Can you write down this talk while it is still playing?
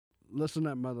Listen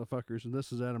up, motherfuckers.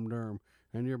 This is Adam Durham,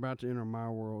 and you're about to enter my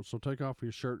world. So take off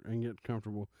your shirt and get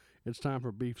comfortable. It's time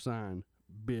for Beef Sign,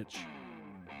 bitch.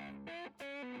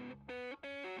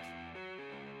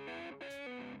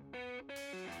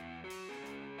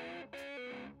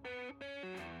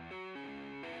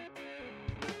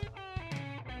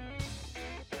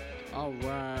 All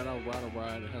right.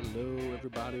 Hello,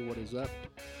 everybody. What is up?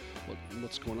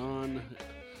 What's going on?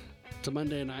 It's a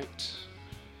Monday night.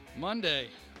 Monday,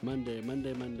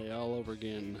 all over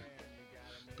again.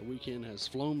 The weekend has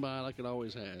flown by like it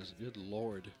always has. Good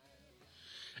Lord.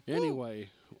 Anyway,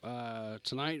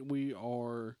 tonight we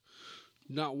are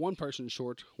not one person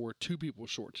short. We're two people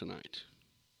short tonight.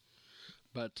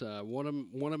 But one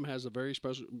of them has a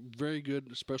very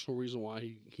good special reason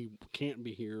why he can't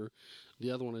be here.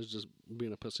 The other one is just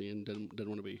being a pussy and didn't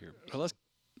want to be here. Well,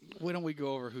 why don't we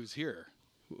go over who's here?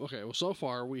 Okay. Well, so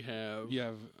far we have. You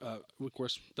have, of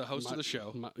course, the host of the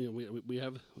show. We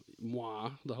have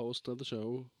moi, the host of the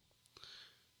show,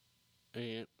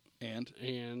 and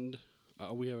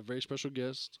we have a very special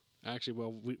guest. Actually,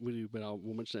 well, we do, but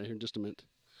we'll mention that here in just a minute.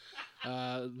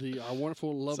 Our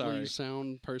wonderful, lovely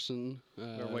sound person.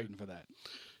 We're waiting for that.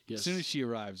 Yes. As soon as she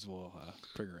arrives, we'll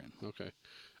bring her in. Okay.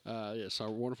 Yes, our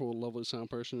wonderful, lovely sound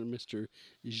person, Mr.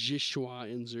 Joshua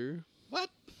Enzer. What?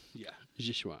 Yeah.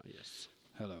 Joshua, yes.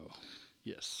 Hello.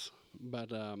 Yes.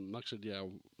 But, like I said, yeah,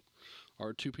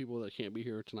 our two people that can't be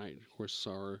here tonight, of course,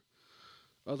 our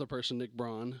other person, Nick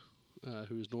Braun,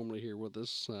 who's normally here with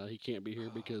us. He can't be here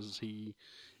because he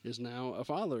is now a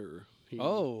father.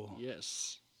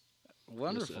 Yes.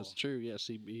 Wonderful. Yes, that's true. Yes,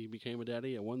 he became a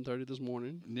daddy at 1:30 this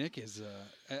morning. Nick is,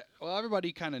 well,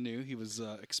 everybody kind of knew he was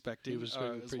expecting. His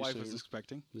wife soon. Was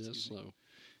expecting. Yes, so.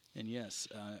 And yes,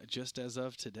 just as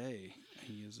of today,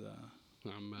 he is...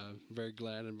 I'm very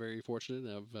glad and very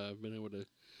fortunate. I've been able to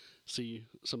see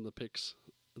some of the pics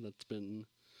that's been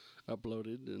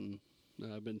uploaded, and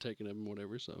I've been taking them,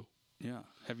 whatever, so... Yeah.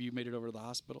 Have you made it over to the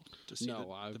hospital to see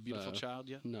the beautiful child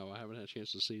yet? No, I haven't had a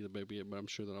chance to see the baby yet, but I'm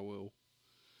sure that I will.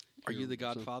 Are you the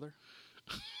godfather?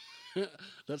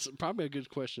 That's probably a good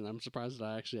question. I'm surprised that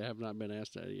I have not been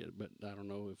asked that yet, but I don't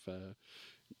know if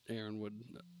Aaron would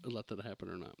let that happen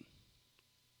or not.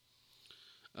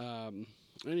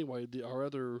 Anyway, our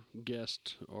other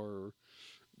guest or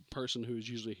person who is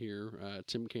usually here,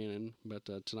 Tim Cannon, but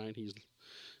tonight he's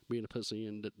being a pussy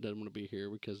and doesn't want to be here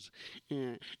because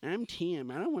I'm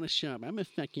Tim. I don't want to show up. I'm a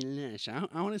fucking lush.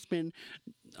 I want to spend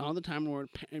all the time in the world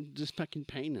just fucking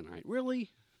painting tonight. Really?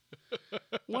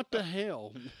 What the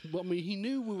hell? Well, I mean, he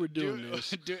knew we were doing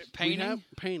this. Painting?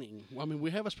 Painting. I mean,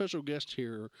 we have a special guest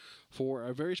here for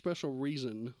a very special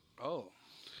reason. Oh,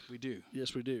 we do.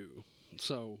 Yes, we do.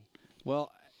 So,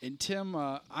 well, and Tim,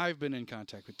 I've been in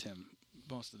contact with Tim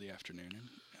most of the afternoon,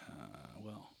 and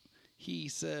well, he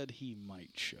said he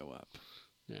might show up.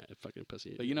 Yeah, fucking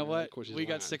pussy. But you know what? We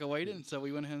got sick of waiting, so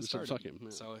we went ahead and started. Fuck him. Yeah.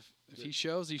 So if he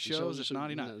shows, he shows. If not,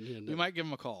 he not. We might give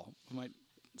him a call. We might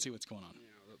see what's going on.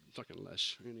 Yeah, fucking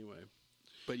lush. Anyway.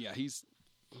 But yeah, he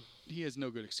has no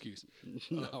good excuse.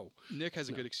 No. Nick has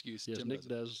a good excuse. Yes, Tim Nick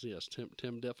does. Yes,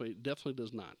 Tim definitely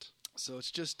does not. So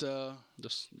it's just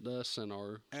us and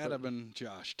our Adam and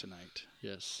Josh tonight.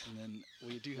 Yes. And then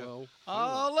we do have...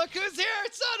 Oh, look who's here!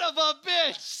 Son of a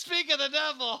bitch! Speak of the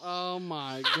devil! Oh,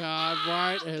 my God.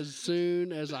 Right as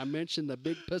soon as I mentioned the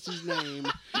big pussy's name,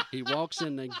 he walks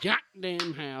in the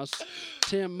goddamn house.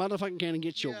 Tim, motherfucking Cannon,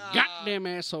 get your goddamn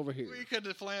ass over here. We could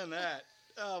have planned that.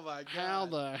 Oh, my God. How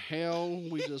the hell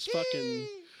we just fucking...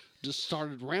 Just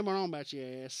started rambling on about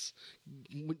your ass.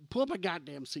 Pull up a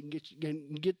goddamn seat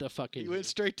and get the fucking... He went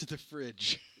straight to the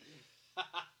fridge.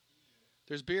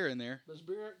 There's beer in there. There's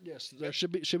beer? Yes, there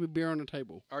should be beer on the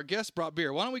table. Our guest brought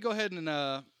beer. Why don't we go ahead and...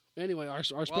 Anyway, our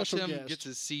special Tim guest... gets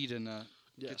his seat and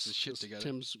gets his shit together.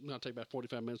 Tim's going to take about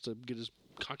 45 minutes to get his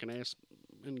cock and ass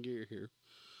in gear here.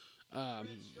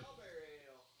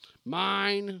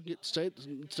 Mine. Stay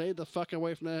the fuck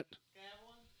away from that.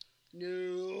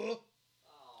 No.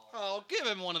 Oh, give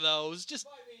him one of those. Just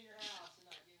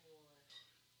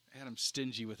Adam's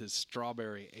stingy with his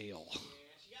strawberry ale. Yeah,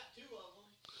 she got 2 of them.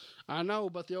 I know,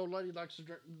 but the old lady likes to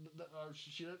drink.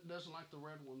 She doesn't like the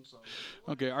red one. So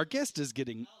okay, our guest is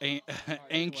getting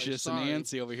anxious and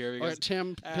antsy over here. All right,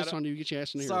 Tim, piss on you. Get your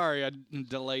ass in here. Sorry, I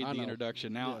delayed the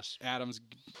introduction. Now Adam's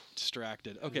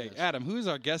distracted. Okay, Adam, who is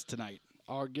our guest tonight?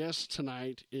 Our guest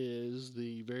tonight is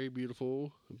the very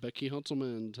beautiful Becky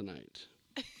Hunselman tonight.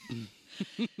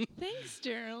 Thanks,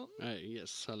 Daryl.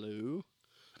 Yes, hello.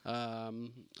 I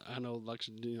know, like,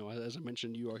 as I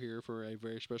mentioned, you are here for a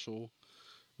very special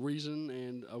reason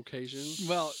and occasion.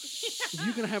 Well,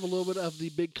 you can have a little bit of the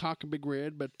big cock and big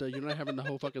red, but you're not having the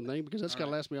whole fucking thing because that's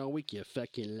gonna last me all week. You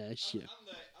fucking last you. I'm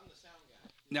the sound guy.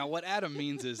 now what Adam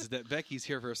means is that Becky's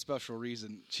here for a special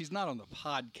reason. She's not on the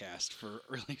podcast for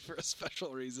a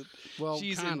special reason. Well,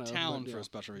 she's kinda, in town but for yeah. a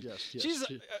special reason. Yes, She's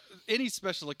any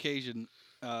special occasion.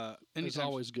 It's Anytime,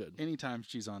 always good. Anytime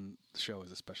she's on the show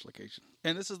is a special occasion,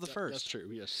 and this is the first. That's true.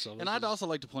 Yes. So And I'd also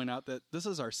like to point out that this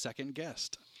is our second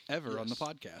guest ever on the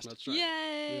podcast. That's right.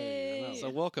 Yay! Yeah, I know. So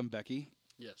welcome, Becky.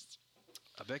 Yes.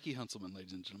 Becky Hunselman,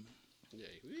 ladies and gentlemen. Yay.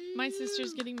 My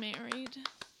sister's getting married.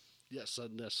 Yes, or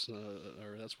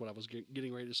that's what I was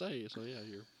getting ready to say. So yeah,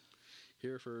 you're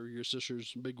here for your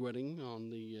sister's big wedding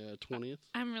on the 20th.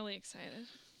 I'm really excited.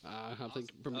 I think.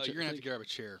 You're gonna have to grab a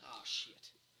chair. Oh shit.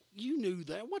 You knew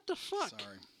that. What the fuck?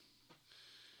 Sorry.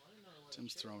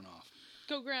 Tim's thrown off.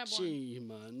 Go grab one. Gee,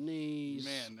 my knees.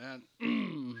 Man,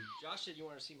 Josh said you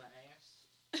want to see my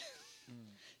ass.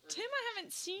 Tim, I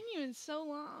haven't seen you in so I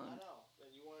long. know.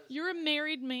 And you wanted to You're a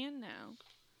married man now.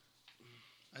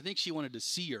 I think she wanted to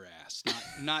see your ass,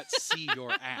 not see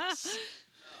your ass.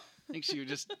 I think she would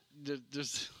just.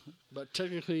 But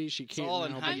technically, she can't all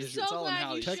in now. how I'm you- because so it's all in glad how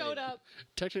you you showed up.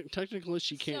 technically,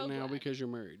 she can't So now glad. because you're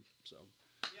married. So.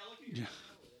 Yeah, look at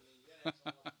your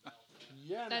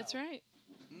Yeah. That's right.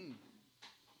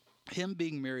 Him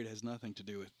being married has nothing to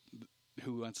do with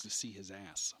who wants to see his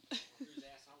ass. Whose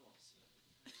ass I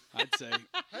want to see. I'd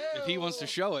say if he wants to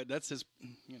show it, that's his.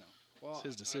 Well, It's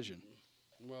his decision.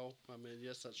 I mean,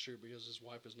 yes, that's true because his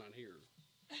wife is not here.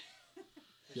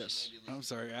 Yes. I'm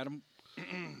sorry, Adam.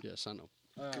 Yes, I know.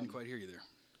 Couldn't quite hear you there.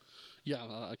 Yeah,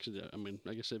 actually, I mean,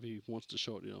 I guess if he wants to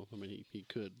show it, I mean, he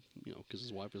could, because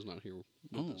his wife is not here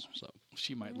with us. So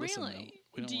She might listen. Really? Though.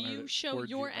 We don't Do want her you to show hoard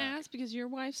your back. ass because your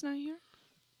wife's not here?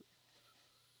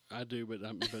 I do, but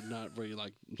not very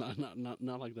like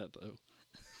not like that though.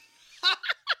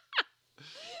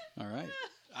 All right.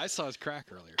 I saw his crack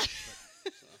earlier.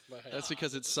 That's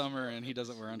because it's summer and he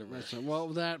doesn't wear underwear. That's right. Well,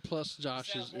 that plus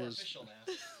Josh Sounds more is official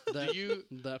now.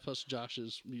 that plus Josh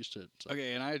is used to it. So.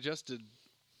 Okay, and I adjusted.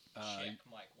 Check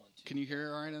mic 1 2. Can you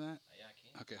hear all right in that? Yeah, I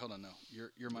can. Okay, hold on. No,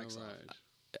 your mic's All off. right.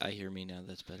 I hear me now.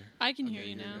 That's better. I can hear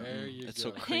Okay, you you're now. good. There you That's go.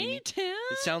 so creamy. Hey, Tim.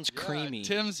 It sounds creamy. Yeah,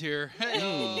 Tim's here.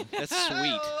 Hey. That's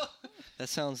sweet. That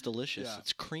sounds delicious. Yeah.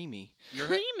 It's creamy.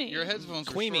 Creamy. Your headphones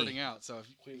are Creamy. shorting out, so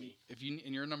if you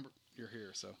and your number, you're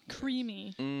here. So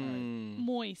Creamy. Mm,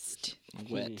 Moist.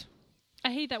 wet.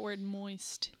 I hate that word,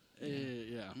 moist.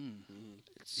 Yeah.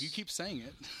 you keep saying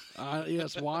it.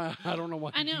 Yes. Why? I don't know why.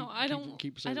 I know. I don't.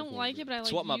 Keep I saying don't for like me. it, but I like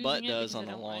It's what my using butt it does because on I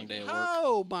a don't long like day it. of work.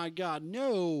 Oh my God!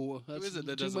 No, that's is it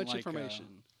that too doesn't much like, information.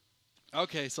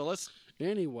 Okay, so let's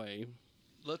Anyway,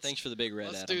 Thanks for the big red.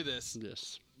 let's Adam. do this.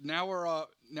 yes, Now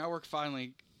we're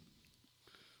finally.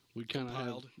 we kind of have.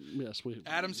 Compiled. Yes, we.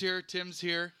 Adam's here. Tim's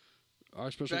here.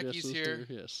 Our special Becky's guest is here.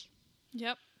 Yes,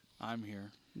 Yep. I'm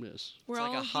here. yes. We're It's like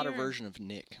all a hotter here. version of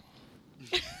Nick.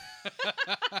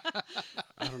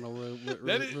 I don't know.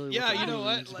 That is, really yeah, what you that know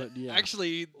what? means, but yeah.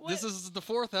 Actually, this What? is the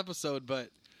 4th episode, but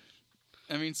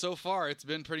I mean, so far it's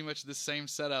been pretty much the same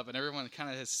setup, and everyone kind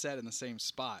of has sat in the same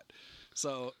spot.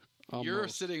 So you're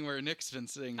Almost. sitting where Nick's been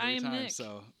sitting I every am time. Nick.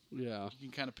 So Yeah. you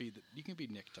can kind of be you can be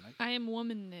Nick tonight. I am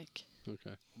woman Nick.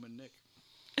 Okay. Woman Nick.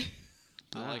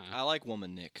 I like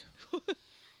woman Nick.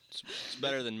 It's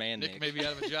better than man Nick. Nick may be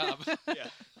out of a job.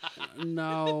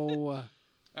 No.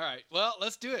 All right. Well,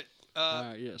 let's do it. All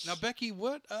right. Yes. Now, Becky,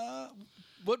 what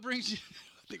brings you?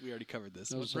 I think we already covered this.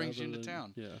 That What was brings you other into than-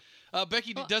 town? Yeah.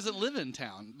 Becky doesn't live in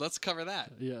town. Let's cover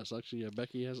that. Yes. Actually, yeah.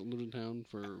 Becky hasn't lived in town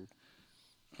for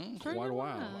For quite a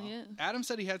while. Yeah. Adam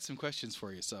said he had some questions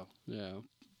for you, so Yeah.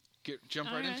 jump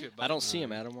All right right. into it. I don't see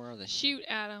him, Adam. Where are they? Shoot,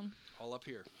 Adam. All up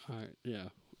here. All right. Yeah.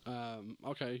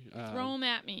 Okay. Throw them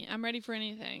at me. I'm ready for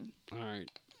anything. All right.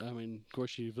 I mean, of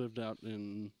course, you've lived out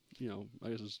in, I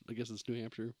guess it's New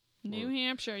Hampshire. New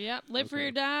Hampshire. Yep. Live for Okay.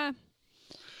 your die.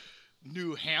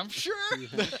 New Hampshire? New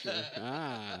Hampshire.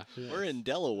 Ah. Yes. We're in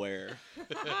Delaware.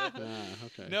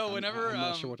 Okay. No, whenever, I'm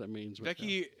not sure what that means. But,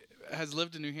 Becky has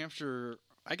lived in New Hampshire,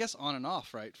 I guess on and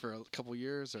off, right, for a couple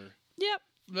years or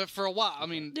Yep. for a while. I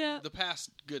mean, Yeah. the past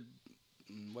good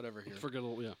whatever here. for good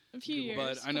old, yeah. A few years.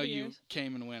 But I know couple you years.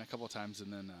 came and went a couple of times,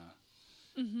 and then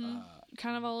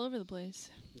Kind of all over the place.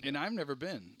 and I've never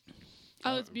been.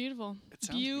 Oh, it's beautiful. It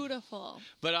sounds Beautiful.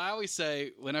 But I always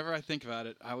say, whenever I think about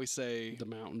it, I always say The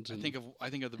mountains. I And, think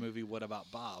of the movie What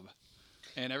About Bob?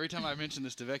 And every time I mention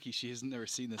this to Becky, she has never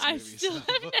seen this I movie. still so-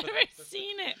 have never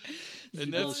seen it.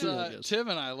 And both that's seen it, I guess. Tim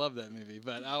and I love that movie,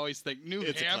 but I always think New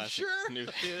It's a Hampshire.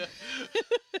 classic. Yeah.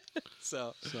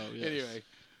 so So, yes. anyway,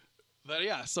 but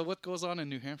yeah. So what goes on in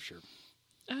New Hampshire?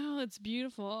 Oh, it's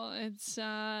beautiful. It's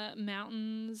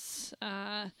mountains.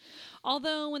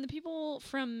 Although when the people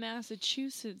from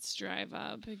Massachusetts drive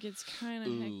up, it gets kind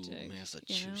of hectic.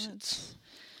 Massachusetts.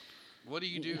 What do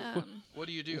you do? What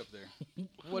do you do up there?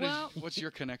 What's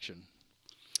your connection?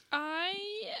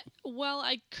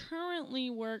 I currently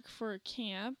work for a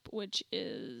camp, which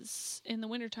is in the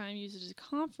wintertime used as a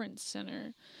conference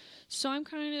center. So I'm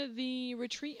kind of the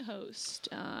retreat host.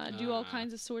 Do all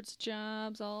kinds of sorts of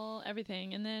jobs,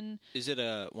 everything, and then. Is it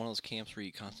one of those camps where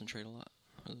you concentrate a lot?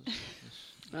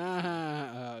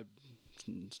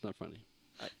 It's not funny.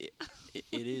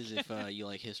 It is if you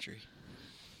like history.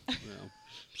 Well,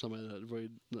 somebody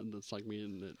that's like me,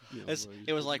 and that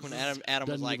it was like when Adam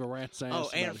was like, give a rat's ass "Oh,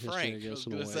 Anne about history, Frank." I I guess, was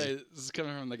in a going to way. say, this is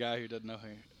coming from the guy who doesn't know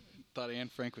thought Anne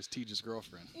Frank was Teja's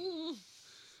girlfriend.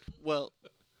 Well,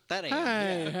 that ain't.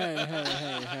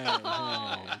 Hey,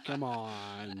 come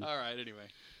on. All right, anyway.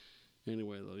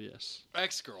 Anyway, though, yes.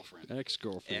 Ex-girlfriend.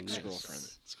 Ex-girlfriend.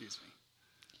 Excuse me.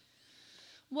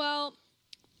 Well,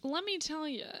 let me tell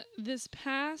you, this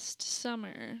past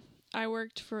summer, I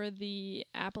worked for the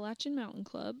Appalachian Mountain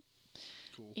Club.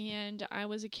 Cool. And I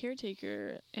was a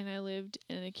caretaker, and I lived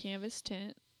in a canvas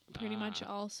tent pretty much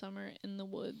all summer in the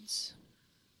woods.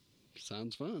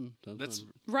 Sounds fun.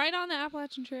 Right on the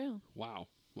Appalachian Trail. Wow.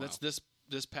 That's this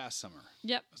past summer.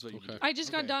 Yep. That's what you Okay. did. I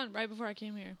just got done right before I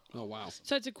came here. Oh, wow.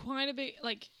 So it's quite a big,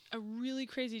 a really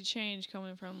crazy change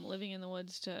coming from living in the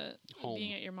woods to Home.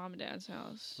 being at your mom and dad's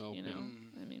house. Oh, you know,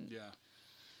 yeah. I mean, Yeah.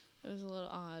 it was a little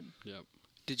odd. Yep.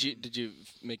 Did you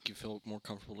make you feel more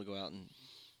comfortable to go out and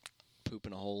poop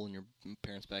in a hole in your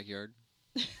parents' backyard?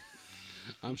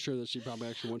 I'm sure that she probably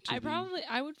actually went to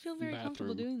I would feel very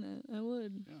comfortable bathroom. doing that. I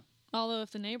would. Yeah. Although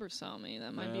if the neighbors saw me,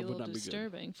 that might be a would little not be good.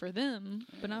 disturbing for them,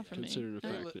 but not for me. Considering the They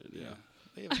fact li-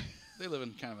 that, yeah. They live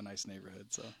in kind of a nice neighborhood,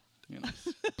 so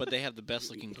But they have the best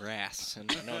looking grass,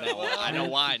 and I know now. I know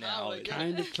why now.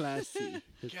 kind of classy.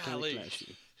 It's kind of Golly.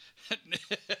 classy.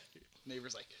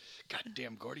 neighbor's like, "God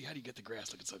damn, Gordy, how do you get the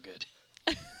grass looking so good?"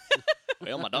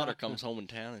 Well, my daughter comes home in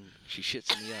town and she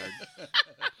shits in the yard.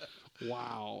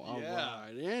 Wow. All Yeah.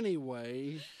 right.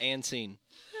 Anyway. And scene.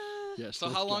 Yes. So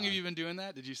let's how long go. have you been doing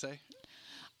that? Did you say?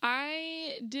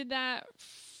 I did that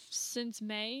since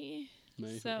May.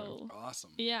 May, So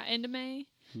Awesome. yeah, end of May.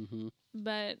 Mm-hmm.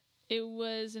 But it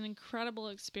was an incredible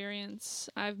experience.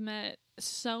 I've met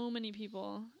so many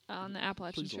people on the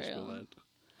Appalachian Please don't spill Trail, that.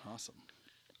 Awesome.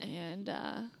 and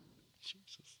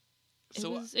Jesus. it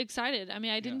was excited. I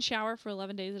mean, I didn't shower for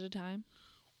 11 days at a time.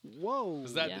 Whoa.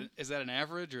 Is that Yeah. an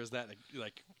average, or is that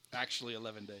like actually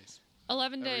 11 days?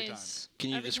 11 Every days. Can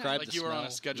you Every describe Like the you were on smell? a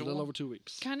A schedule? little over 2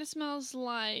 weeks. Kind of smells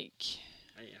like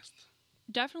I asked.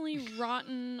 definitely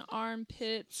rotten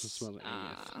armpits. It smells like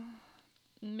AF.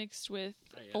 Mixed with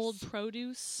Yes. old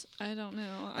produce. I don't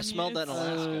know. I mean, smelled that in it's-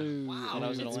 Alaska. Wow. When I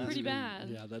was in It's Alaska. pretty bad.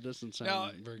 Yeah, that doesn't sound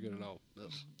Now- very good at all.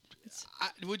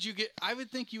 I would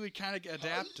think you would kind of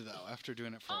adapt though after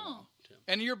doing it for a while, Oh.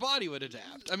 and your body would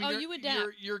adapt. I mean, Oh, you're, you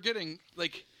adapt. You're getting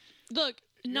like Look,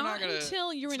 you're not gonna,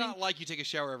 until you're It's in. not like you take a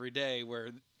shower every day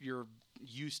where you're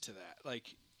used to that.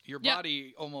 Like your Yeah.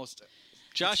 body almost.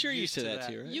 Josh, gets you're used to that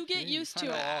too, right? You get used I to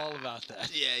know it. all about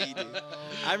that. Yeah, you do.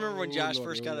 I remember when Josh Lordy,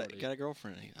 first got Lordy. a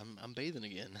girlfriend. I'm bathing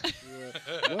again.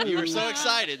 Whoa. You were so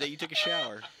excited that you took a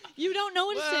shower. You don't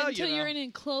notice Well, it until you know. you're in an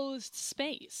enclosed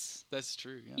space. That's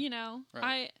true. Yeah. You know,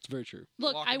 Right. It's very true.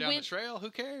 look. Walking I down went. the trail. Who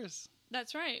cares?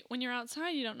 That's right. When you're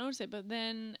outside, you don't notice it. But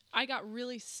then I got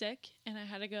really sick, and I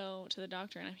had to go to the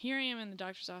doctor. And here I am in the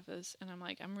doctor's office, and I'm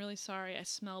like, I'm really sorry. I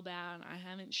smell bad. I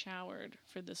haven't showered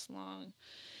for this long.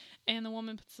 And the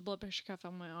woman puts the blood pressure cuff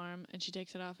on my arm, and she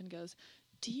takes it off and goes,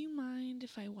 "Do you mind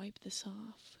if I wipe this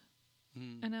off?"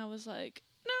 And I was like,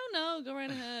 No, go right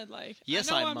ahead. Like,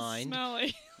 Yes, I I know I'm mind.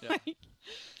 smelly. Yeah. Like,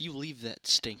 You leave that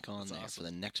stink on That's there awesome.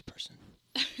 for the next person.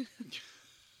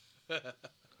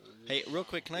 Hey, real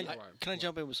quick, can I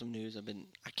jump in with some news?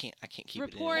 I can't keep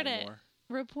Report it in it. anymore.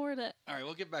 report it. All right,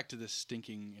 we'll get back to this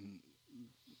stinking and.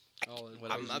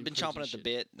 I've been chomping at the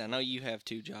bit. I know you have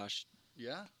too, Josh.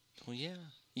 Yeah. Well, yeah,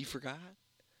 you forgot.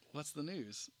 What's the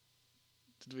news?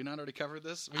 Did we not already cover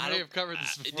this? We I may don't- have covered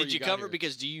this before. Did you got cover here. it?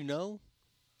 Because do you know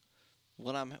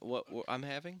what I'm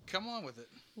having? Come on with it.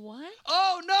 What?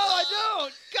 Oh no, I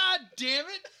don't! God damn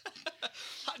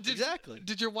it! Exactly.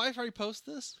 Did your wife already post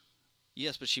this?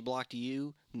 Yes, but she blocked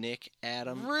you, Nick,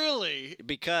 Adam, Really?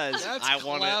 because That's I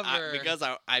wanted clever. because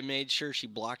I made sure she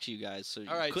blocked you guys. So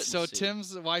All right. you couldn't So see.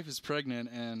 Tim's wife is pregnant,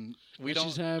 and we don't.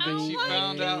 She's having. Oh She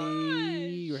found out.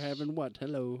 You're having what?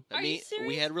 Hello. I Are you mean, we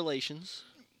serious? had relations.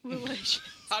 Relations.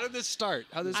 How did this start?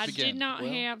 How did this I begin? did not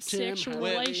Well, have Tim sexual had-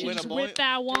 when relations a boy- with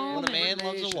that when a woman. man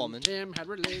loves a woman. Tim had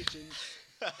relations.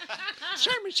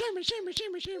 Sherman.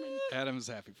 Adam's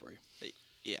happy for you.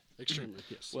 Yeah. Extremely,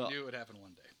 yes. Well, Knew it would happen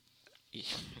one day.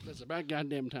 That's about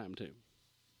goddamn time, too.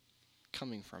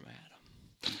 coming from Adam.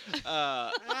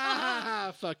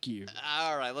 Fuck you.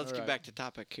 All right, let's get back to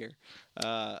topic here.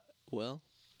 Well,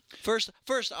 first,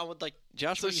 I would like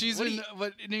Josh. So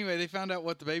but anyway, they found out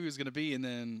what the baby was going to be, and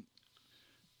then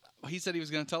he said he was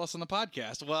going to tell us on the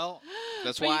podcast. Well,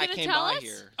 that's Are you why I gonna came tell by us?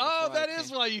 here. oh, That's that why I is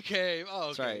came. why you came. Oh, okay.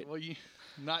 That's right. Well,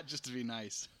 not just to be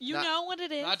nice, You Not- know what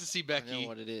it is? not to see I Becky. know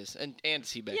what it is, and to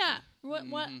see Becky. Yeah. What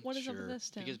is up sure. with this,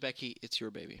 Tim? Because Becky, it's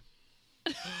your baby.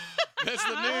 That's the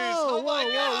news. Oh, Oh my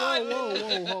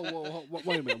God! whoa.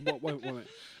 Wait a minute.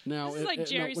 Now, This is like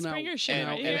Jerry Springer shit and-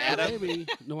 right and here. Adam- Baby,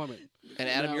 no, wait a minute. And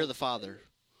Adam, Now- you're the father.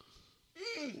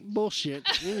 Bullshit.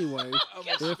 Anyway,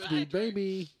 if the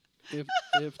baby,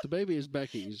 if the baby is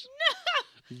Becky's,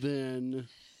 then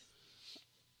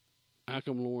how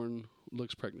come Lauren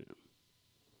looks pregnant?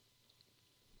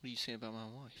 What are you saying about my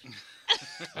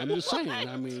wife? I'm just saying.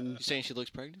 I mean, You saying she looks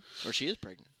pregnant, or she is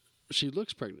pregnant? she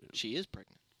looks pregnant, She is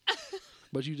pregnant.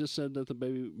 but you just said that the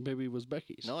baby was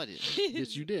Becky's. No, I didn't.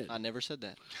 Yes, you did. I never said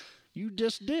that. You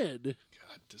just did.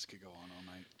 God, this could go on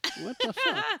all night. What the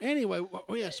fuck? Anyway,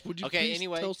 yes. Would you Okay. please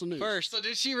Anyway, tell us the news? first So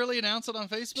did she really announce it on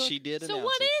Facebook? she did So announce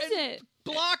what it. is it?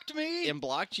 blocked me. And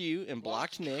blocked you, and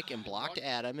blocked Nick, and blocked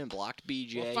Adam, and blocked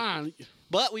BJ. Well, fine.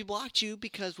 But we blocked you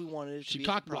because we wanted it to She be a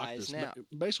cock blocked surprise us.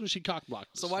 now. Basically, she cock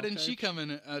blocked us. So why didn't okay? she come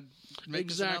and make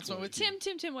this Exactly. announcement with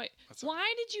you? Tim, wait. What's up?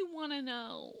 Why did you want to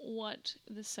know what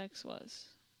the sex was?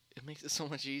 It makes it so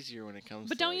much easier when it comes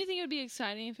But to don't you think it would be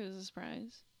exciting if it was a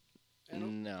surprise?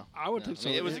 No. I would No. think so.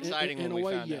 I mean, it was In- exciting in when a we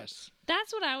way, found out. yes.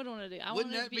 That's what I would want to do. I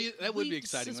Wouldn't want that be that would be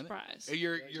exciting? Wouldn't surprise. it?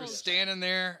 You're Totally. standing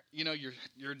there,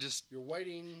 you're just You're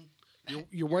waiting.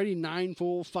 You're waiting 9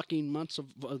 full fucking months of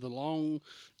the long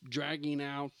dragging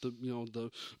out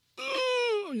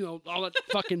all that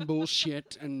fucking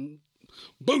bullshit and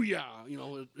booyah,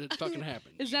 it fucking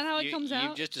happens. Is that how it comes You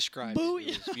out? just described it.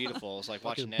 It was beautiful. It's like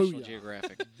watching Fucking National booyah.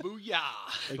 Geographic.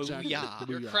 booyah. Exactly. Booyah.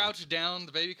 You're Booyah. crouched down,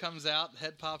 the baby comes out, the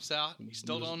head pops out, you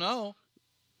still don't know.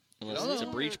 Unless it's a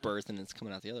breech birth and it's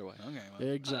coming out the other way. Okay, well,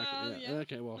 Exactly. yeah.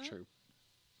 Okay. Well, true.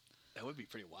 that would be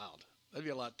pretty wild. That'd be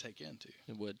a lot to take in too.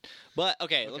 It would. But,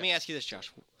 okay, let Okay. me ask you this,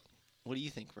 Josh. What do you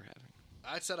think we're having?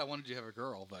 I said I wanted you to have a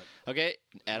girl, but Okay,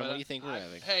 Adam, but what do you think we're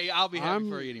having? Hey, I'll be happy I'm-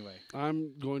 for you anyway.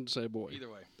 I'm going to say boy. Either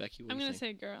way. Becky, what I'm do you going to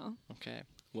think? say girl. Okay,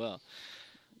 well,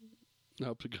 I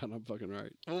hope to God I'm fucking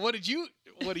right. Well, what do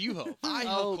you hope? I Of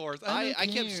hope. course. I I'm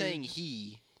kept confused. saying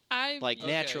he. I Like, Okay,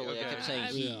 naturally, I okay. kept saying I,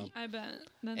 he. Yeah. I bet.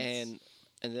 That's, And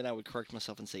then I would correct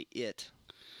myself and say it.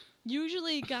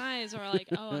 usually guys are like,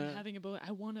 oh, I'm having a boy.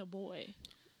 I want a boy.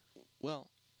 Well,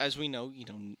 as we know,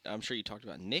 I'm sure you talked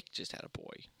about Nick just had a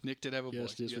boy. Nick did have a boy.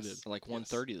 Yes, we did. Like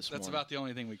 1:30 this That's morning. about the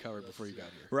only thing we covered before you got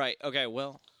here. Right. Okay.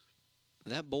 Well,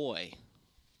 that boy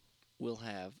will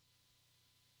have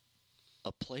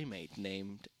a playmate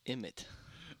named Emmett.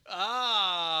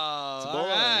 Oh, It's a boy. all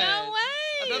right. No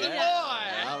way! Another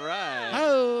Yeah. boy. All right.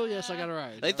 Oh, yes, I got it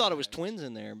right. They thought it was twins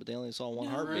in there, but they only saw one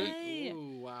No heartbeat. way.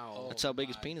 Ooh, wow. That's how big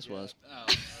his my penis God. was.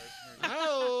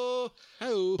 Oh,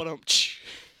 oh. But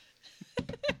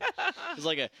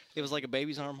it was like a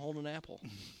baby's arm holding an apple.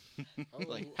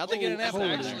 Like, how'd they get an apple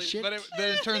holy in there? Actually, shit. but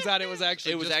then it turns out it was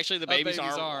actually It was just actually the a baby's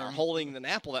arm holding an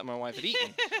apple that my wife had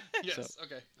eaten. Yes.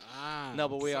 Okay. Ah. No,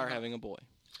 but we are having a boy.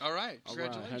 All right. All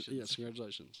right. Congratulations. Yes,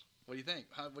 congratulations. What do you think?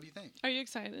 What do you think? Are you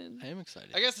excited? I am excited.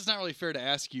 I guess it's not really fair to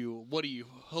ask you what do you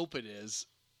hope it is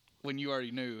when you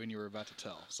already knew and you were about to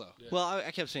tell. So Well,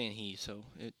 I kept saying he, so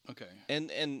it okay.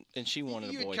 and she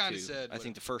wanted You a had boy kinda too. said I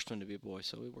think the first one to be a boy,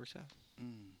 so it works out.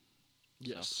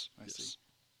 Yes. I yes. see.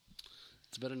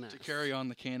 It's better now. To carry on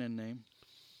the canon name.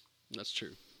 That's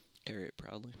true. Carry it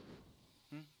proudly.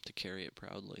 Hmm? To carry it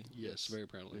proudly. Yes, very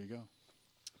There proudly. you go.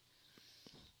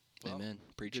 Well, Amen.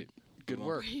 Preach good- it. Good Come on.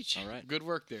 work. All right. Good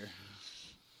work there.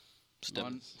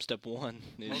 Step one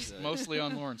is Mostly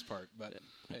on Lauren's part, but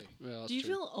hey, Well, that's Do you true.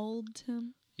 feel old,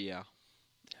 Tim? yeah.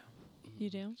 You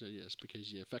do? So, yes,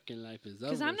 because your fucking life is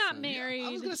over. Because I'm not son. married. I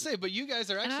was gonna say, but you guys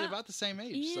are And actually I- about the same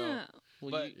age. Yeah.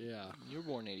 Well, But- Yeah. you were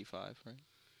born 85, right?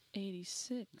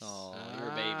 86. Oh, you're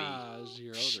a baby. Ah, is a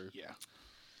year So older. yeah.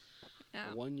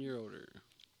 Yeah. 1 year older.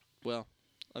 Well,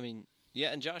 I mean,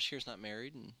 yeah, and Josh here's not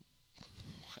married, and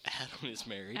Adam is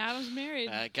married. Adam's married.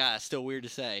 God, it's still weird to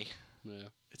say. Yeah.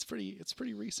 It's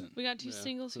pretty recent. We got two Yeah,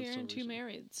 singles that's here so and two recent.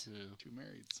 marrieds. Yeah. Two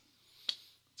marrieds.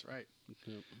 That's right.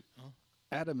 Yep.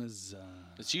 Adam is.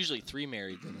 It's usually 3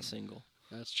 married than a single.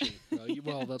 That's true.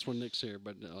 Well, that's when Nick's here,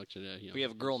 but actually, yeah. We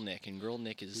have girl Nick, and girl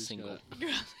Nick is single.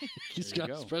 He's There you got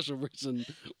a go. special reason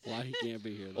why he can't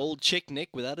be here. Though. Old chick Nick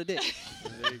without a dick.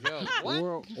 There you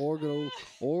go.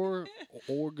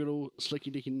 Or good old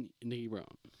Slicky Dicky Nicky Brown.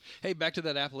 Hey, back to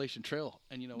that Appalachian Trail,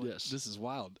 and you know what? Yes. This is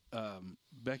wild.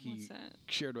 Becky What's that?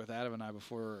 shared with Adam and I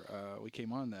before we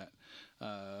came on that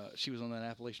she was on that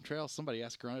Appalachian Trail. Somebody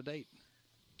asked her on a date.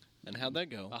 And how'd that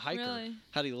go? A hiker. Really?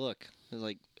 How'd he look?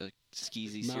 Like a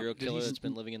skeezy Mount- serial did killer he- that's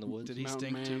been living in the woods? Did he Mountain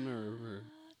stink too? Man or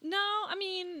No, I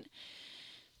mean,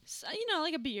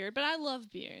 like a beard, but I love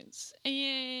beards.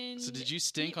 And So did you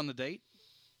stink on the date?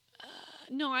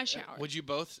 No, I showered. Would you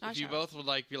both? I If you showered. both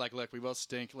would be like, look, we both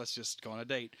stink. Let's just go on a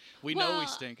date. We know we Well,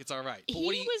 stink. It's all right.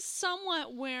 He was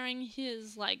somewhat wearing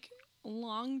his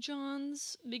long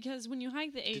johns because when you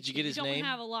hike the H, you get his don't name?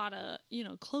 have a lot of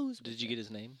clothes. Did with you it. get his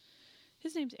name?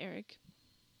 His name's Eric.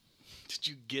 Did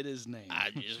you get his name?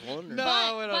 I just wondered. No,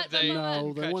 But- we don't but- date.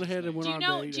 No, they Catch went his ahead and name. went Do you on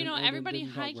know? a date. Do you know and everybody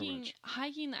didn't talk very much.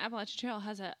 hiking the Appalachian Trail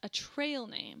has a trail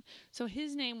name? So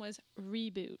his name was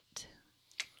Reboot.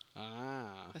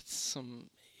 Ah. That's some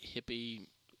hippie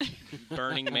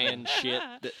Burning Man shit.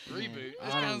 That, Reboot. I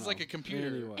It don't sounds know. like a computer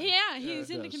Anyway. Yeah, he's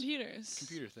it into does. computers.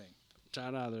 computer thing.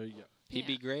 Ta-da, there you go. he'd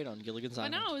be great on Gilligan's I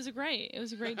Island. know, it was a great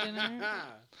dinner.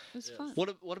 It was fun.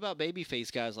 What about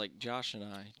babyface guys like Josh and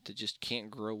I that just can't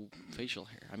grow facial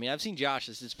hair? I mean, I've seen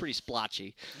Josh's; it's pretty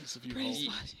splotchy, Just a few Pretty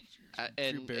holes. spotty.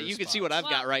 and bare you can see spots. what I've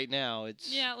got Well, right now.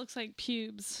 It's Yeah, it looks like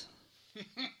pubes.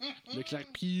 Looks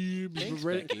like pubes. Thanks,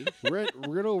 red, Becky.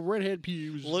 red old redhead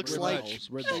pubes. Looks red like balls,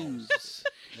 red balls.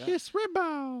 Yeah. Yes, red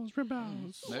balls, red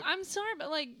balls. Nope. I'm sorry, but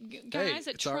guys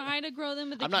that it's our- try to grow them,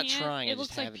 but they I'm not can't, trying, I it just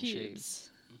looks like haven't shaved. pubes.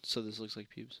 so this looks like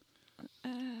pubes.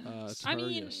 It's I her,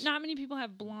 mean, yes. not many people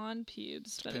have blonde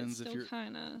pubes, but Depends it if still you're-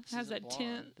 kind of This has isn't that blonde.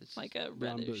 tint, This is like a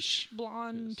blonde reddish bush.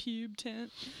 blonde Yes. pube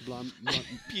tint. blonde,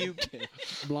 Pube.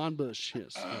 blonde bush.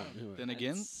 Yes. Anyway. Then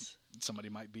again, It's- somebody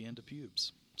might be into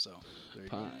pubes. So there you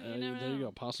Po- go. You never there you know.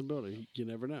 go. Possibility. You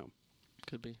never know.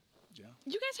 Could be.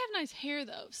 You guys have nice hair,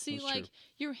 though. See, That's like true.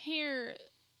 your hair.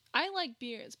 I like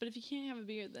beards, but if you can't have a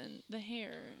beard, then the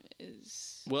hair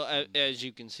is. Well, as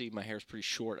you can see, my hair's pretty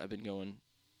short. I've been going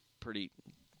pretty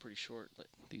short like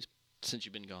these since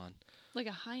you've been gone. Like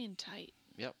a high and tight.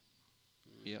 Yep.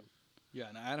 Yeah,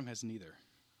 and Adam has neither.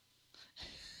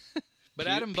 But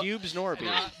Adam, pubes nor a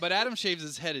beard. but Adam shaves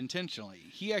his head intentionally.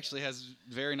 He actually has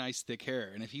very nice thick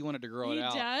hair, and if he wanted to grow He it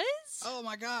out, does? oh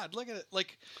my God, look at it!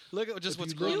 Look at just If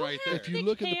what's you growing look- right there. If you Thick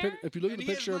look at the hair? if you look at And the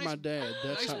he has picture of my nice- dad,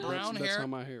 that's nice how brown that's hair. how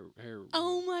my hair.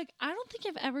 Oh my! I don't think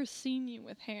I've ever seen you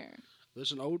with hair.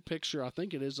 There's an old picture. I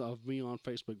think it is of me on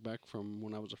Facebook back from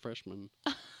when I was a freshman.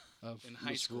 Of In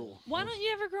high the school. Why don't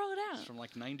you ever grow it It's out? from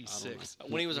like '96.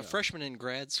 When he was a Yeah. freshman in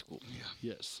grad school.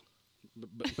 Yes,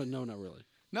 but no, not really.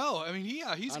 No, I mean he's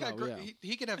I got know, great. yeah.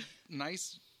 He could have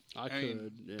nice, I I could.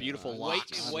 mean, Yeah, beautiful I-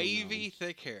 locks. I don't wavy, know.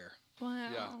 thick hair.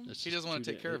 Wow. Yeah. It's He just doesn't wanna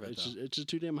too take care of it, It's though. it's just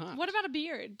too damn hot. What about a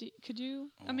beard? Could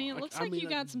you? I mean, it looks like you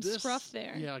got some this- scruff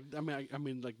there. Yeah, I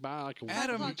mean, like by like a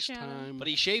Adam- week's time. But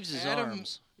he shaves his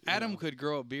arms. Adam could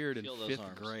grow a beard in Feel those 5th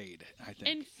arms. grade. I think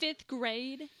In 5th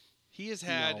grade, he has No.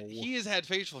 had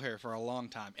facial hair for a long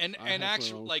time, and I have for a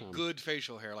actual long like time. good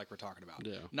facial hair, like we're talking about.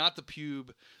 Yeah. Not the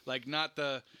pube, like not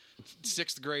the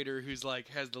 6th grader who's like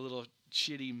has the little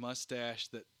shitty mustache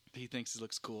that he thinks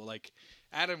looks cool. Like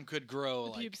Adam could grow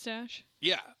the like pube stash.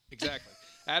 yeah, exactly.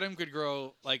 Adam could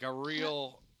grow like a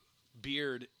real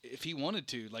beard if he wanted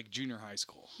to, like junior high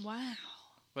school, Wow.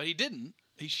 but he didn't.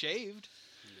 He shaved.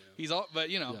 He's all, but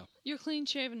you know, Yeah. You're a clean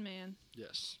shaven man.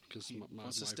 Yes, because he my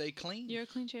wants to wife- stay clean. You're a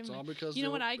clean shaven It's all man. because You know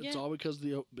the what old- I get? It's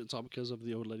all because of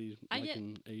the old lady I get-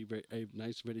 liking a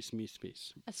nice, very smooth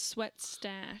piece. A sweat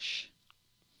stash.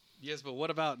 Yes, but what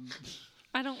about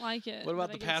I don't like it. what about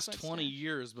but I the get a past sweat 20 stash.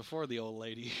 years before the old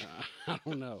lady? I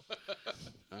don't know.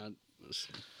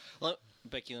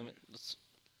 Becky,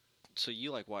 so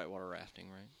you like whitewater rafting,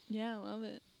 right? Yeah, I love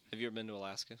it. Have you ever been to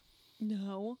Alaska?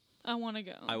 No, I want to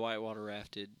go. I whitewater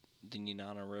rafted the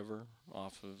Nenana River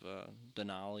off of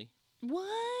Denali.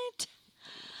 What?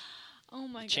 Oh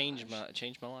my god.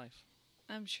 Changed my life.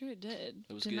 I'm sure it did.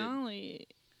 It was good. Denali.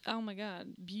 Oh my god,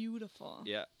 beautiful.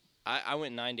 Yeah, I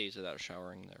went 9 days without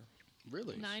showering there.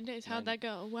 Really? 9 days. How'd that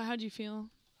go? Well, how'd you feel?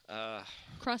 Uh,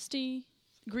 Crusty,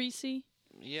 greasy.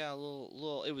 yeah, a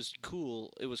little. It was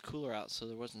cool. It was cooler out, so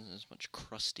there wasn't as much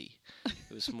crusty.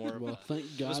 It was more. Well, thank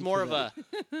God. It was more of a.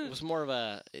 It was more of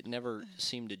a. It never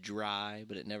seemed to dry,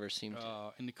 but it never seemed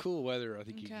to. In the cool weather, I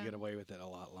think you Okay. can get away with it a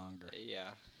lot longer.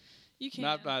 Yeah. You can.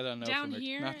 Not that I know Down from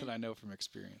here, not that I know from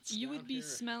experience. you would be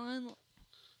smelling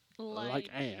like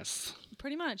ass.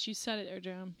 pretty much. You said it there,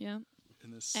 Jerome. Yeah.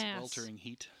 In this ass. sweltering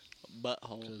heat.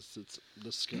 butthole. because it's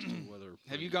disgusting weather.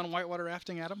 Have you gone whitewater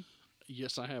rafting, Adam?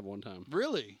 Yes, I have one time.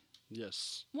 Really?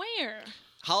 Yes. Where?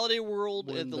 Holiday World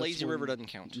When at the that's Lazy when- River doesn't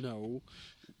count. No.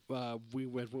 We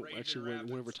went actually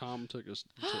whenever Tom took us.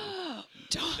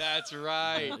 That's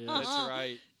right. Yeah. That's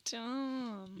right.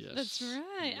 Tom. Yes. That's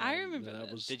right. I remember that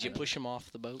this. was- Did you push him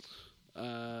off the boat?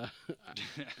 I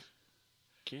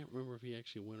can't remember if he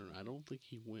actually went or not. I don't think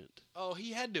he went. Oh,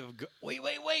 he had to have wait.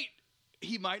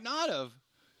 He might not have.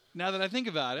 Now that I think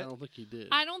about I it. don't think he did.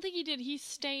 I don't think he did. He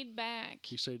stayed back.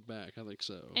 He stayed back. I think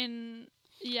so. And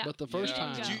yeah. But the first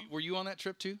Yeah. time, Did Were you on that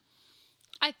trip too?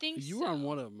 I think you so. were on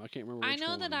one of them. I can't remember. I Which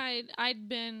know one. that I'd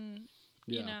been,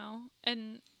 Yeah. you know,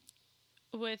 and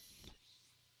with.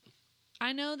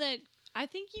 I know that I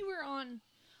think you were on.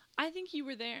 I think you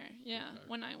were there. Yeah, Okay.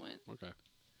 when I went. Okay.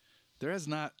 There has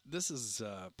not. This is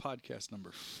podcast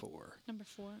number 4, Number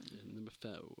 4. Yeah, number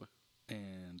 4.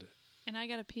 and And I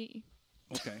gotta pee.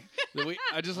 okay.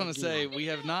 I just want to say we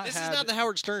have not This had. is not the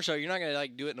Howard Stern show. You're not gonna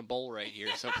do it in a bowl right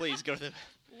here. So please go to the.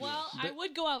 Well, I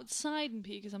would go outside and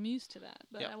pee because I'm used to that,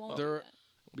 but Yeah, I won't. there-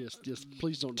 do Yes. Yes.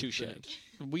 Please don't do Touche. that.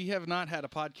 We have not had a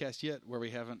podcast yet where we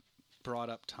haven't brought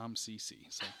up Tom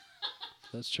Cece. So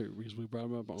That's true because we brought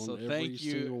him up on So every thank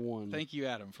you- single one. thank you,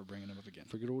 Adam, for bringing him up again.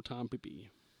 For good old Tom Pippi.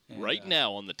 And, Right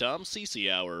now on the Tom Cece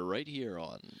Hour, right here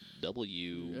on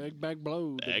W. Egg bag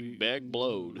blowed. Egg bag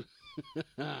blowed.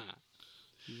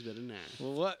 He's better now.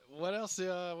 Well, what else?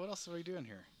 What else are we doing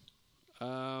here?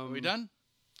 Are we done?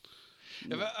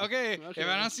 Okay. If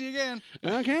I don't see you again,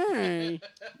 Okay.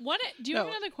 that. What? Do you No. have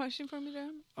another question for me,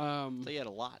 Darren? They had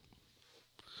a lot.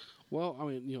 Well, I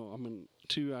mean,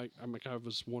 too. I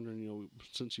was wondering,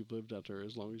 since you've lived out there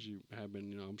as long as you have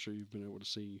been, I'm sure you've been able to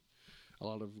see a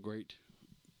lot of great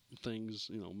things,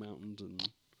 mountains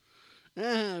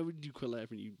and. Would you quit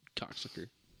laughing, you cocksucker?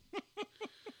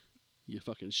 You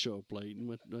fucking show up late.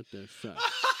 What the fuck?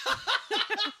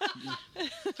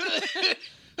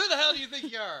 who the hell do you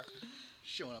think you are?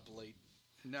 Showing up late.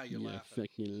 Now you're You laughing.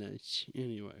 fucking lunch.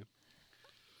 Anyway.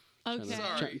 Okay.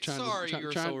 Sorry, Trying to- sorry, try-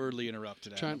 you're try- so rudely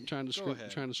interrupted. Adam. Trying to Go screw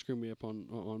ahead. trying to screw me up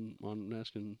on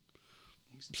asking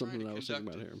He's something trying that to I was thinking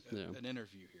conduct about here. Yeah. an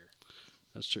interview here.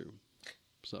 That's true.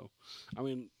 So, I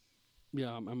mean,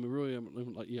 yeah, really,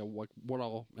 like, yeah, what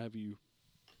all have you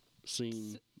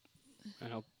seen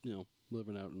out,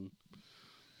 living out in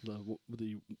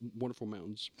the wonderful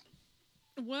mountains?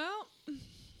 Well,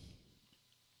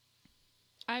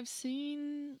 I've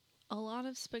seen a lot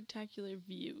of spectacular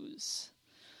views.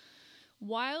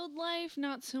 Wildlife,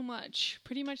 not so much.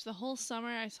 Pretty much the whole summer,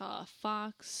 I saw a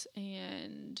fox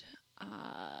and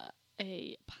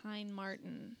a pine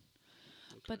marten.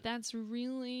 But that's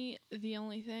really the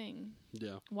only thing,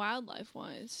 Yeah.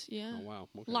 wildlife-wise. Yeah. Oh wow.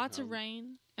 Okay. Lots of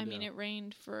rain. I mean, Yeah. it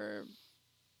rained for,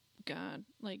 God,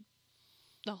 like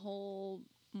the whole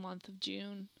month of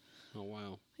June. Oh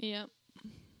wow. Yep.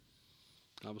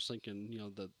 I was thinking,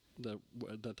 that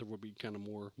there would be kind of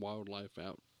more wildlife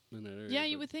out in that area. Yeah,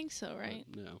 you but- would think so, right?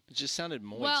 but no. It just sounded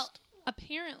moist. Well,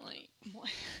 apparently,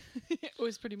 it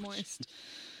was pretty moist.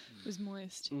 It was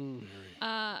moist. All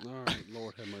right.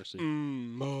 Lord have mercy.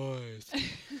 moist.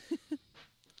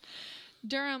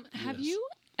 Durham, have Yes. you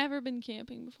ever been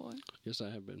camping before? Yes, I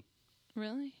have been.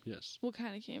 Really? Yes. What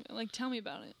kind of camping? Like, tell me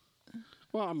about it.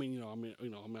 Well, I mean,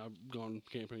 I've gone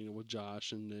camping, with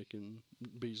Josh and Nick and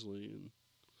Beasley,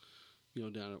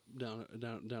 and down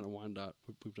at Wyandotte,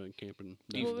 we've done camping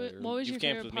down What, there. what was your You've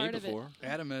camped favorite with me part of before.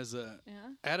 Adam has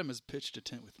it? pitched a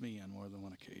tent with me on more than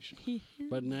one occasion. Yeah.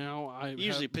 But now I He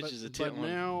usually have, but- pitches a tent But when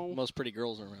now, most pretty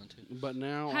girls are around too. but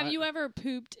now, Have you ever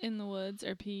pooped in the woods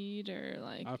or peed or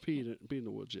like? I peed in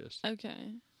the woods. Yes.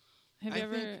 Okay. Have I you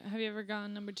ever think- have you ever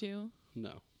gone number 2?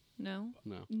 No. No.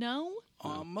 No.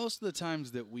 No. Most of the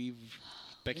times that we've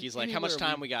Becky's like, how much Anywhere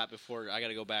time we got before I got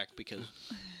to go back because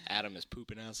Adam is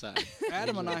pooping outside.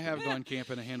 Adam and I have gone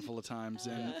camping a handful of times,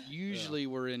 and usually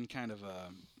we're in kind of a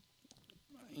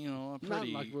Not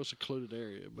pretty like a real secluded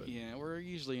area, but yeah. We're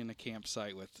usually in a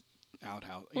campsite with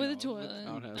outhouse With a toilet.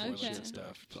 outhouse Okay. toilets and and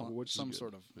stuff, which is some good.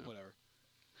 sort of Yeah. whatever.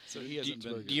 So he hasn't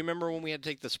been. Do you remember when we had to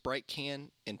take the Sprite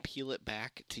can and peel it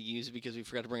back to use it because we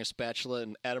forgot to bring a spatula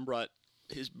and Adam brought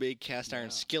his big cast iron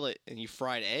skillet and you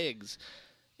fried eggs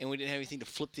and we didn't have anything to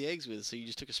flip the eggs with, so you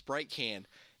just took a Sprite can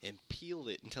and peeled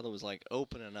it until it was like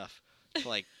open enough to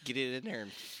like get it in there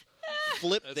and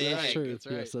flip the That's That's egg. true. That's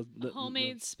right. Yes, that-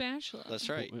 Homemade spatula. That's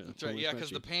right. That's right. Yeah,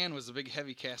 because the pan was a big,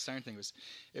 heavy cast iron thing.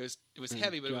 It was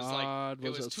heavy, but God, it was was like that it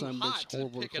was too son of a bitch hot to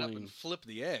horrible pick it up clean. and flip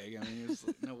the egg. I mean, it was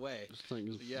like, no way. This thing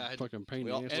is Yeah, I- fucking pain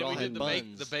we all- in the we ass. all And we had did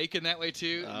buns. the bacon that way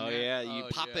too. Oh yeah, you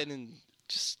pop yeah. it and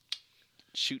just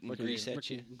shooting Fucking- grease at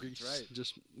you. fucking grease, That's right.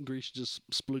 Just grease, just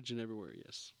splooging everywhere.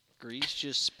 Yes. Grease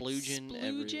just splooging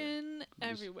everywhere. Splooging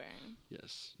everywhere.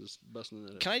 Yes, just busting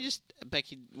that. Can I just,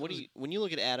 Becky? When you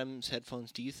look at Adam's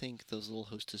headphones, do you think those little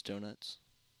Hostess donuts?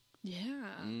 Yeah.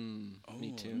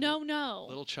 Me too. No.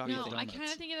 Little chocolate No, I donuts.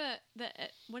 kind of think of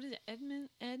what is it? Edmund?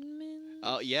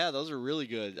 Oh yeah, those are really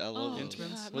good. I love those.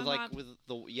 God, With my like mom- with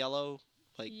the yellow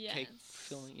cake Yes.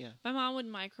 filling. Yeah. My mom would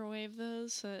microwave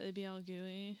those so it'd be all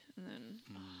gooey, and then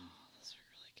those are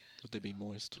really good. Would they be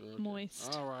moist? Okay.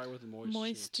 Moist. All right, with the moist.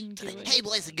 Moist and gooey. Hey,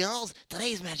 boys and girls,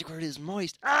 today's magic word is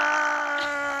moist.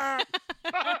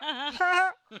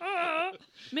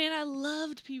 Man, I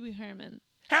loved Pee Wee Herman.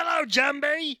 Hello,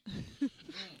 Jumbie.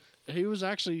 He was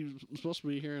actually supposed to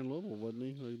be here in Louisville, wasn't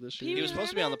he? Like this Pee year. He was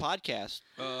supposed to be on the podcast,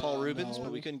 Paul Rubens, no.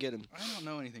 but we couldn't get him. I don't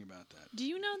know anything about that. Do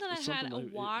you know that It's I had a something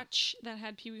like- watch that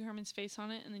had Pee Wee Herman's face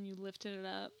on it, and then you lifted it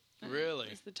up? and Really?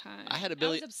 It was the time. I had a I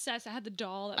Billy- was obsessed. I had the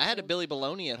doll. That I had a was Billy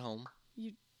Baloney at home.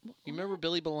 You You remember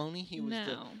Billy Baloney?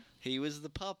 No. He was the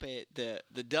puppet,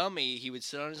 the dummy. He would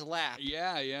sit on his lap.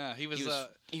 Yeah. He was,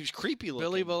 He was creepy looking.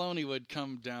 Billy Baloney would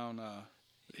come down.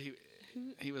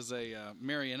 He was a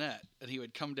marionette, and he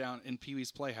would come down in Pee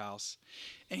Wee's Playhouse,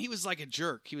 and he was like a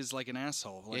jerk. He was like an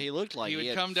asshole. Yeah, he looked like he he would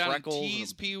had come down and freckles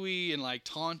tease and Pee Wee and like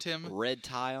taunt him. red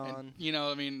tie on. And, you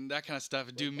know, I mean, that kind of stuff.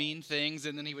 Do mean things,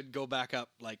 and then he would go back up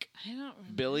like I don't remember.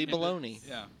 Billy Baloney.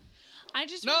 yeah. I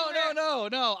just No.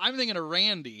 remember I'm thinking of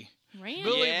Randy. Randy.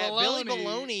 Billy yeah, Billy Baloney.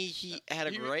 Baloney. He had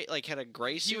a He-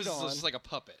 gray He suit was on. just like a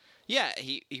puppet. Yeah,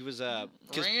 he was 'cause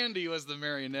Randy was the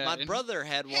marionette. my and- brother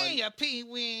had one. Hey, a Pee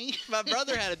Wee. My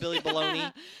brother had a Billy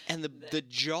Baloney, and the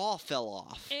jaw fell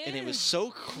off, and it was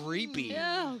so creepy.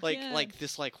 Oh, like God.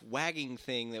 this wagging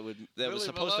thing that was Billy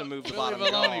supposed to move the Billy bottom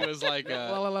Baloney jaw. was like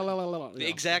La, la, la, la, la, la, yeah.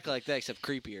 Exactly like that, except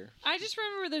creepier. I just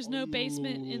remember there's no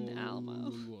basement in the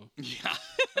Alamo. yeah.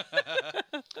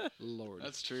 Lord.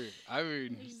 That's true. I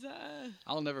mean, There's,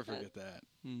 I'll never forget that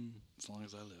Hmm. as long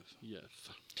as I live. Yes.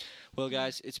 Well,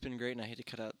 guys, it's been great, and I hate to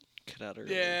cut out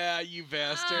early. Yeah, you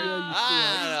bastard.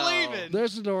 Ah, He's no. leaving.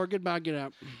 There's the door. Goodbye. Get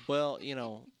out. Well,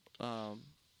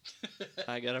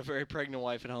 I got a very pregnant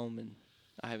wife at home, and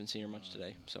I haven't seen her much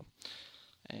today. So,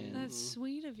 and that's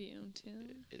sweet of you,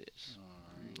 too. it is.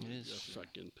 You It is.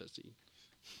 fucking pussy.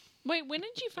 Wait, when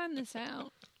did you find this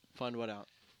out? Find what out?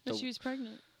 That The- she was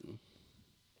pregnant?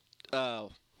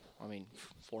 Oh, I mean,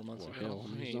 4 months Well, ago. hell, I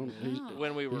he's mean, known, he's, Oh.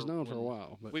 when we were he's known for a when-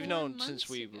 while. But We've 4 known months since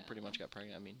we ago. pretty much got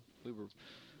pregnant. I mean, we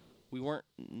weren't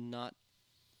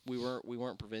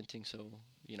preventing, so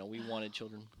we wanted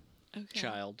children. Okay.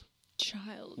 Child.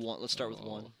 Child. One. Let's start with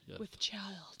one. Yes. With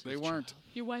child. They weren't.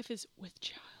 Your wife is with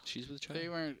child. She's with child. They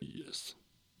weren't. Yes.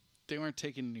 They weren't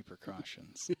taking any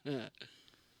precautions.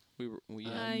 We were. We,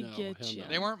 I no, get hell you. no.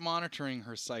 They weren't monitoring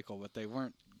her cycle, but they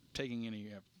weren't taking any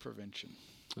prevention.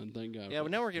 And thank God. yeah, for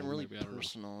but now that. we're getting Well, really maybe, I don't know.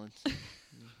 personal. It's,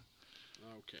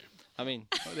 Okay. I mean,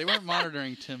 They weren't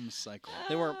monitoring Tim's cycle.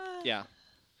 they weren't. Yeah.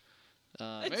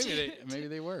 Maybe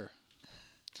they were.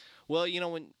 Well,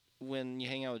 when you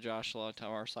hang out with Josh a lot of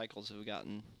time, our cycles have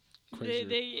gotten Crazier.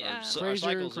 They our Crazier and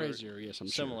cycles are crazier. Yes, I'm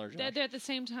similar. Josh. they're at the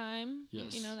same time.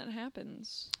 Yes. You know, that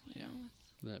happens. Yeah.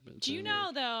 sure. That bit, Do you so,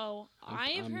 know, though,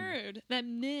 I'm- I've heard that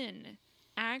men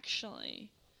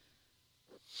actually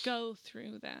go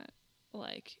through that,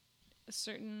 like, a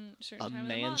certain A time of the month.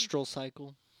 menstrual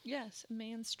cycle. Yes, a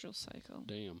menstrual cycle.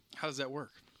 Damn. How does that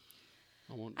work?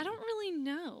 I don't really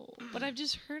know, but I've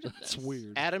just heard of That's this.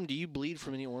 weird. Adam, do you bleed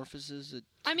from any orifices?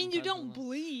 I mean, you sometimes don't in the-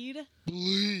 bleed.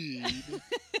 bleed.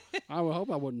 I would hope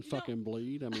I wouldn't fucking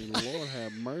bleed. I mean, Lord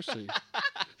have mercy.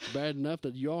 It's bad enough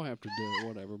that y'all have to do it,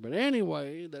 whatever. But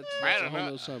anyway, that's a whole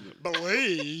other subject.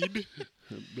 Bleed.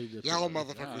 Be this Y'all way.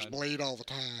 motherfuckers God. bleed all the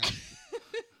time.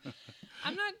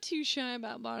 I'm not too shy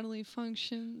about bodily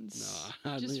functions.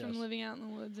 No, just yes. from living out in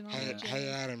the woods and all Hey, that. hey,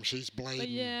 jazz. Adam, she's bleeding. But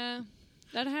yeah,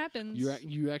 that happens.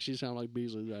 You actually sound like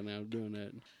Beasley right now doing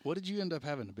that. What did you end up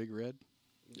having? A Big Red?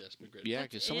 Yes, be great. Yeah,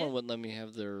 That's because someone it? wouldn't let me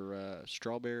have their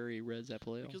strawberry red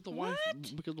Zapaleo. Because the wife,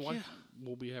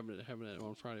 will be having it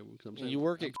on Friday. Because I'm saving You it.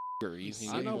 work at you can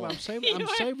I get know, more. but I'm You work-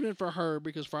 saving it for her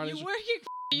because Friday's. You work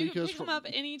at you can because pick them fr- up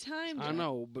anytime. I Jack.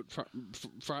 know, but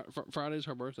Friday's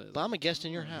her birthday. But I'm a guest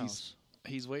in your house.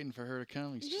 He's waiting for her to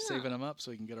come. He's just Yeah. saving them up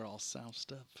so he can get her all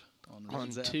soused up on On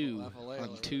Red two. Zapaleo.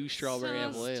 On two strawberry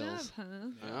Sounds Avalos. tough,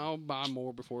 huh? I'll buy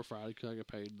more before Friday because I get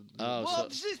paid. Oh, Well,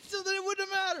 so, so then it wouldn't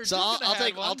have mattered. so You I'll, could've I'll had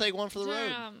take one. I'll take one for the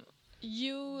road.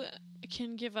 You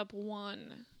can give up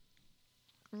one.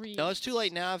 Reed. No, it's too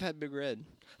late now. I've had Big Red.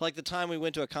 Like the time we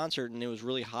went to a concert and it was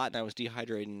really hot and I was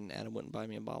dehydrated and Adam wouldn't buy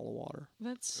me a bottle of water.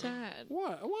 That's sad.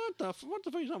 What? What the fuck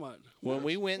are you talking about? When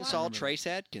we went and saw What? Trace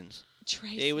Adkins,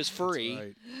 Tracy. it was free.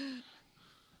 Right.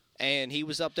 And he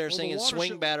was up there Well, the singing water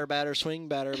 "Swing should- batter, batter, swing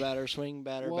batter, batter, swing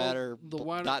batter, Well, batter." the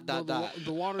water, dot dot the, dot.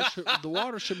 The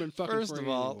water should have been fucking First free of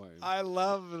all, anyway. I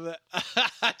love that.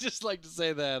 I just like to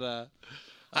say that.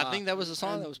 I think that was the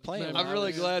song that was playing. I'm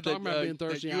really glad that, Talking about being that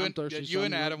thirsty, you I'm and, thirsty, that so you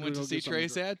and I'm Adam went gonna to see get something to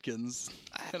Trace drink. Adkins,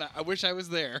 and I wish I was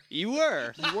there. You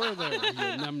were. You were there, you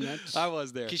numbnuts. I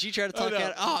was there. Because you tried to talk I know.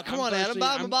 Adam. Oh, come I'm on, Adam. thirsty,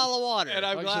 Buy him a I'm- bottle of water. And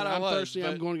I'm Like glad said, I I'm was. thirsty.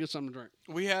 I'm but going to get something to drink.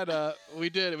 We had we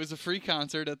did. It was a free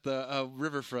concert at the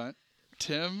Riverfront.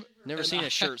 Tim, Never and seen I- a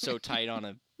shirt so tight on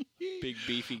a big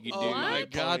beefy dude Oh with my a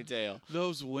God. ponytail.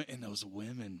 Those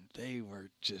women, they were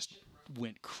just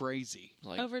went crazy.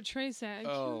 Like, Over Trace Adkins.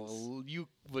 Oh, you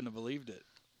wouldn't have believed it.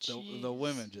 The Jeez.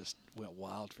 women just went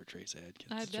wild for Trace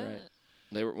Adkins. I bet. right.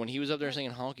 they were when he was up there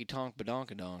singing "Honky Tonk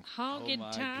Badonkadonk." Honky Oh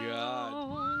my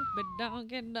tonk, but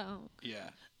donk donk. Yeah.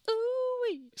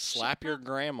 Ooh. Slap your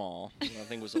grandma. I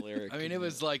think was the lyric. I mean, it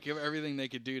was like everything they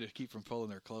could do to keep from pulling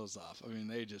their clothes off. I mean,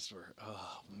 they just were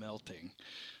melting.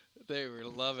 They were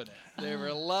loving it. They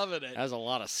were loving it. that was a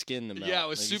lot of skin to melt. Yeah, it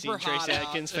was Have you super seen hot Trace out.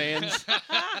 Adkins fans.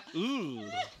 Ooh.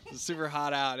 It was super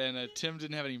hot out, and Tim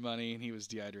didn't have any money, and he was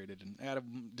dehydrated. And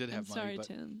Adam did have I'm money, sorry, but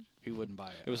Tim. he wouldn't buy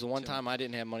it. It was the one Tim- time I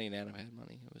didn't have money and Adam had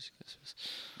money. It was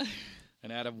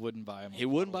and Adam wouldn't buy him. he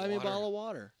wouldn't buy me a bottle of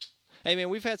water. Hey man,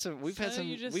 we've had So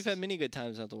you just- we've had many good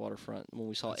times at the waterfront when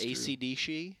we saw That's true.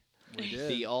 AC/DC, We did.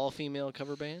 the all-female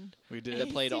cover band We that did.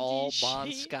 played all Bon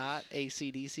AC/DC. Scott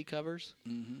AC/DC covers,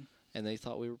 Mm-hmm. and they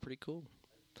thought we were pretty cool.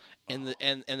 And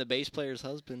the bass player's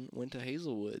husband went to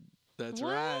Hazelwood. That's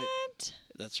what? right.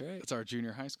 That's right. That's our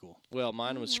junior high school. Well,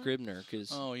 mine was Scribner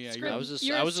because Oh yeah, Scrib- I was a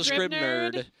You're a Scrib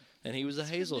nerd? nerd, and he was a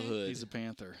Hazelhood. he's a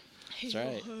Panther. That's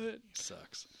right. He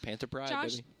sucks. Panther Pride,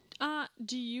 Josh, baby.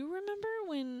 do you remember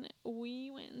when we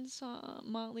went and saw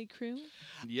Motley Crue?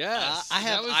 Yes, I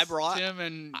that brought- Tim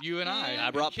and you and I. Yeah.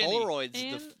 I brought Kenny. Polaroids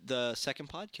And- the second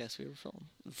podcast we ever filmed,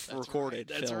 That's recorded.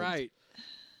 Right. That's filmed. right.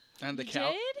 And the You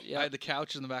couch. did? I had the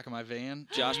couch in the back of my van.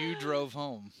 Josh- you drove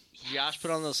home. Josh put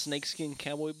on those snakeskin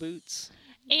cowboy boots.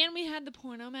 And we had the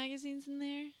porno magazines in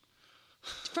there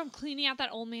from cleaning out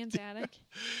that old man's attic.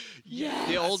 Yes.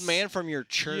 The old man from your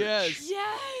church. Yes.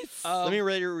 Yes. Let me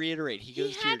reiterate. He He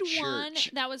goes to had your one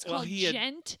church. that was Well, called he had-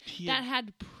 Gent he that had-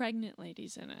 had pregnant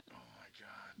ladies in it. Oh my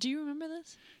god. Do you remember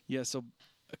this? Yeah. So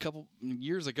a couple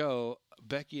years ago,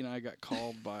 Becky and I got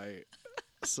called by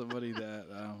somebody that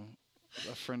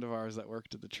a friend of ours that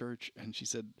worked at the church, and she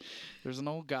said, "There's an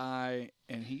old guy,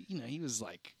 and he was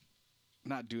like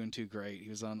not doing too great. He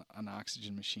was on an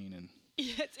oxygen machine, and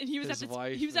Yes, and he was His at the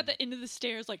wife he was at and- the end of the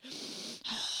stairs, like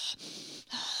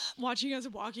watching us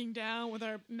walking down with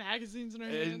our magazines in our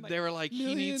hand. and Like, they were like, he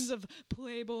millions needs." of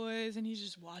Playboys, and he's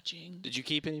just watching. Did you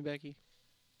keep any, Becky?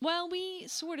 Well, we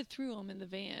sorted through them in the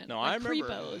van. No, like I remember.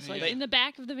 Creepos, like They- in the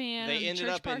back of the van, They in the ended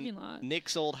church up parking in lot.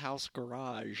 Nick's old house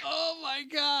garage, Oh my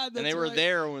god! and they that's were right.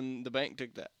 there when the bank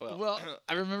took that. Well,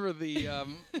 I remember the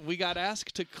we got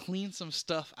asked to clean some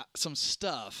stuff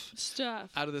Stuff.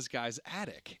 out of this guy's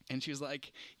attic, and she was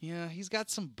like, "Yeah, he's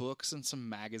got some books and some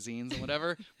magazines and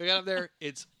whatever." We got up there;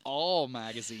 it's all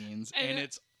magazines and And-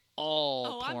 it's all.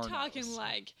 Oh, I'm pornos. talking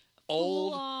like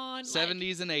Old full-on,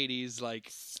 70s and 80s, like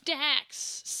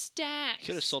stacks.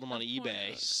 Could have sold them on of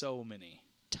eBay. pornos. so many.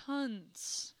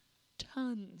 Tons.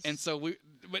 And so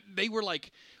but they were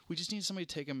like, "We just need somebody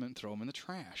to take them and throw them in the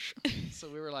trash." So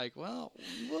we were like, "Well,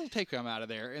 we'll take them out of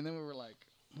there," and then we were like,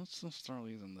 Let's throw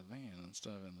these in the van and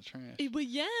stuff in the trash. Well,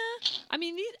 yeah. I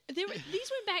mean, these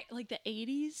went back like the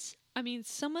 80s. I mean,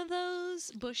 some of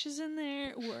those bushes in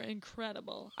there were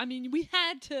incredible. I mean, we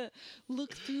had to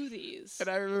look through these. And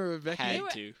I remember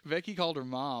Becky called her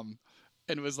mom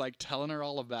and was like telling her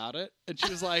all about it. And she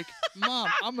was like, "Mom,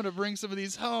 I'm going to bring some of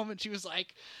these home." And she was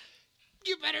like,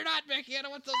 "You better not, Becky. I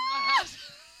don't want those in my house."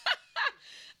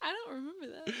 I don't remember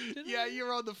that. Did Yeah, I? you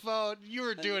were on the phone. You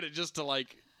were doing it just to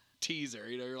like tease her.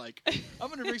 You know, you're like, "I'm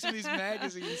going to bring some of these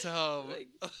magazines home."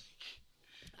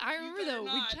 I remember better though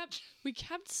not. we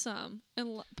kept some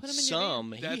and put them in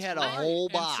Some. your van. He That's had a right. whole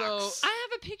And box. so- I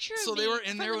have a picture of So me they were in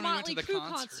from there the when we went to Motley the Crue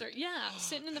concert. Yeah,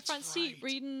 sitting in the That's front seat right.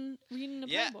 reading a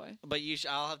yeah, Playboy. but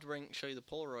I'll have to show you the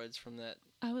Polaroids from that.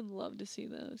 I would love to see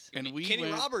those. And we Kenny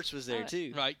went, Roberts was there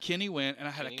too. Right, Kenny went, and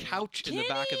I had Kenny a couch in the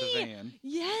back of the Kenny! van.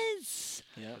 Yes,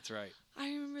 Yeah, That's right. I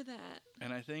remember that.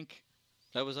 And I think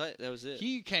that was it. That was it.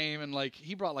 he came and like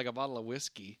he brought like a bottle of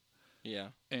whiskey yeah.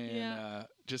 and Yeah.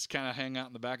 just kind of hang out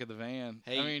in the back of the van.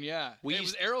 Hey, I mean, yeah, we it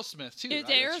was used- Aerosmith too. It's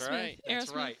right? Aerosmith. That's right.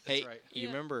 That's Aerosmith. right. Hey, That's right. you Yeah.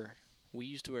 remember we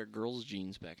used to wear girls'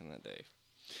 jeans back in that day.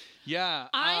 Yeah,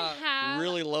 I have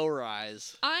Really low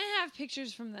rise. I have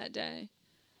pictures from that day,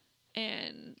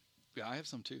 and yeah, I have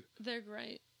some too. they're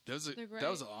great. That was They're great. that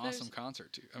was an awesome There's-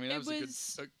 concert too. I mean, that it was a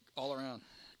was- good all around.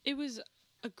 It was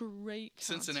a great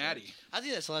concert. Cincinnati. I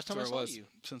think that's the last time That's I where it saw was. you.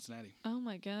 Cincinnati. Oh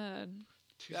my god.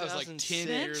 That was like 10 2006.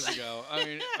 years ago. I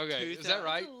mean, okay, is that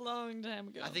right? That's a long time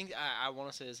ago. I think I want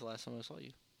to say it's the last time I saw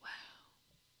you.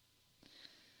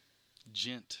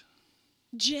 Gent.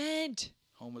 Gent.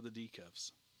 Home of the D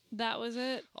cups. That was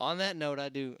it. On that note, I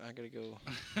gotta go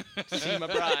see my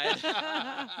bride.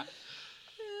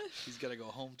 He's got to go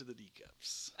home to the D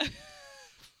cups.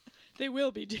 They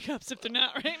will be D-cups if they're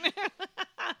not right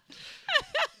now.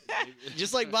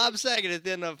 Just like Bob Saget at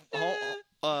the end of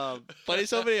Funny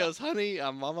So Videos. Honey,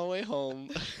 I'm on my way home.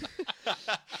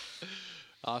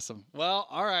 Awesome. Well,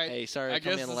 all right. Hey, sorry I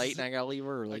come in late and I gotta leave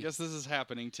early. I guess this is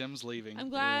happening. Tim's leaving. I'm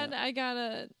glad I got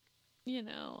a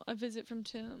visit from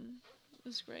Tim. It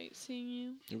was great seeing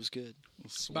you. It was good.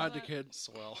 Bye, dickhead.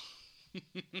 Swell.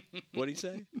 What'd he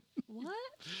say? What?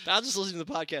 I'll just listen to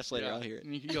the podcast later. Yeah, I'll hear it.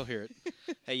 You'll hear it.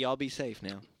 Hey, y'all be safe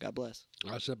now. God bless.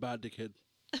 I said bye, dickhead.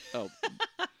 Oh,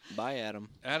 bye, Adam.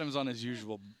 Adam's on his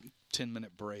usual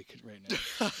 10-minute break right now.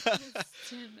 It's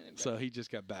 10 minutes. So he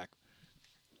just got back.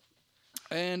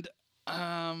 And,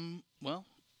 well,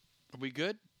 are we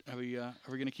good? Are we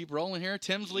going to keep rolling here?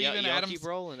 Tim's leaving. Y'all Adam's keep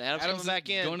rolling. Adam's Adam's coming back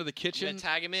in. going to the I'm kitchen. gonna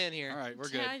tag him in here. All right, we're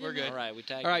good. Tag We're him good. in. All right, we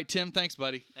tag. All right, Tim, thanks,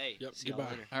 buddy. Hey, Yep, see y'all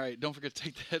goodbye. later. All right, don't forget to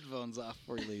take the headphones off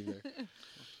before you leave there.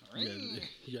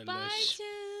 Yeah, Bye, less.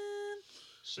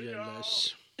 Tim. Yeah,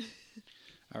 less.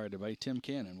 All right, everybody, Tim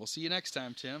Cannon. We'll see you next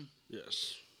time, Tim.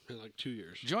 Yes. In like 2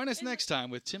 years. Join us next time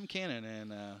with Tim Cannon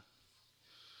and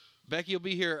Becky will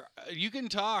be here. You can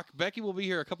talk. Becky will be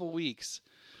here a couple weeks.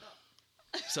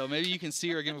 So maybe you can see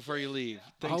her again before you leave.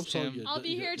 I Thanks, hope so, Tim. yeah. I'll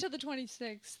be here till the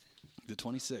 26th. The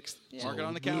 26th. Yeah. Mark it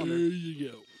on the There calendar. you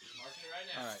go. Marking it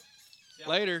right now. All right.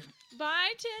 Later.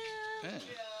 Bye, Tim.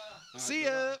 Yeah. See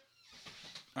ya.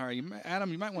 All right,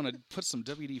 Adam, you might want to put some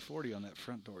WD-40 on that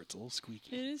front door. It's a little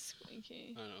squeaky. It is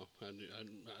squeaky. I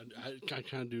know. I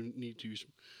kind of do need to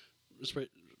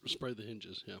spray the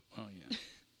hinges. Yeah. Oh, yeah.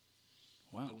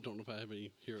 Wow. I don't know if I have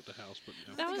any here at the house, but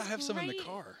yeah. That I think was I have some in the great.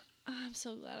 car. I'm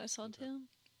so glad I saw Tim.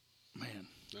 Man,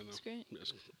 I know. It's great.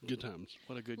 Yes. Good times.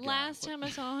 what a good guy. Last time I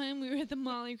saw him, we were at the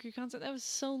Molly Crew concert. That was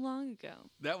so long ago.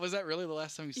 Was that really the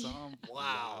last time you saw him?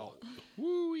 Wow.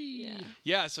 Woo-wee. Yeah.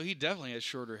 Yeah, so he definitely has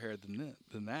shorter hair than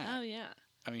that. Oh yeah.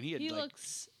 I mean, he had He like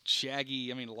looks.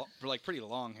 shaggy, like pretty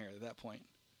long hair at that point.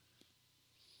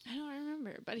 I don't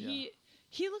remember, but Yeah.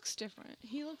 he looks different.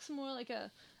 He looks more like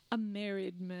a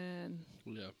married man.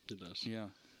 Yeah, it does. Yeah,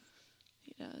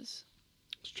 He does.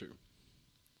 It's true.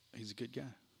 he's a good guy.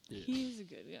 Yeah. He's a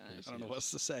good guy. I don't know what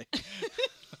else to say.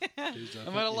 He's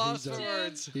I'm at a loss he's for a-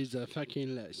 words. He's a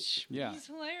fucking lush. Yeah. He's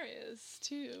hilarious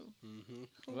too.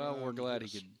 Mm-hmm. Well, we're glad he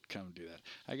could come do that.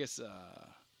 I guess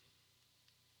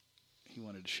he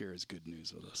wanted to share his good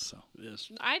news with us. So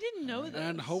Yes. I didn't know this.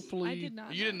 And hopefully- I did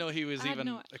not. you didn't know he was I had even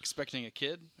no- expecting a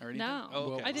kid or anything. No. Oh,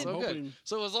 okay. Well, I didn't. So I'm good. hoping-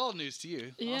 So it was all news to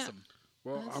you. Yeah. Awesome.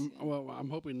 Well, That's- I'm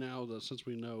hoping now that since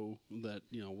we know that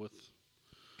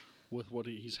with what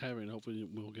he's having, hopefully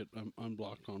we'll get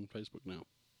unblocked on Facebook now.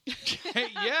 Hey,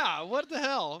 yeah. What the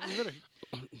hell? We better-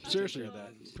 Seriously, care of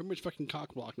that. pretty much fucking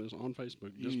cock blocking us on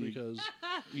Facebook just Mm. because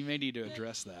you may need to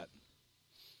address that.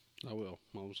 I will.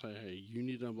 I'll say, hey, you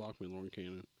need to unblock me, Lauren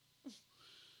Cannon. Yeah,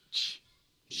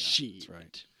 Shit. that's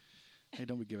right. Hey,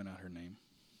 don't be giving out her name.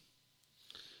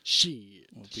 Shit.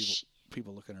 Well,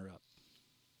 people looking her up.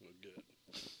 Well, good.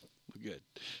 Well, good.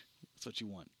 That's what you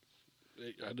want.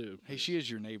 I do. Hey, she is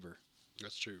your neighbor.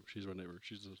 That's true. She's my neighbor.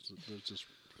 She's just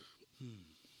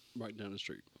right down the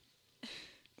street.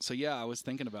 So yeah, I was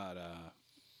thinking about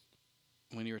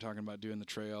when you were talking about doing the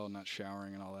trail and not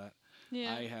showering and all that.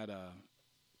 Yeah. I had a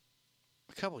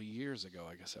couple of years ago,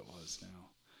 I guess it was now.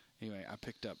 Anyway, I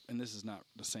picked up, and this is not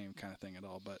the same kind of thing at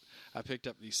all, but I picked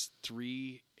up these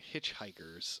 3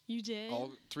 hitchhikers, You did.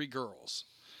 all 3 girls.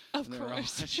 of And they were all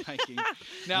course. hitchhiking.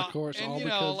 Now, Of course, and, all you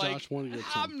because know, like, Josh wanted to get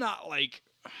some. I'm not like,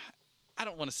 I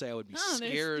don't want to say I would be Oh,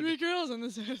 there's scared. 3 girls on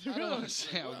this earth. I don't want to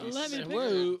say I would be Let me scared.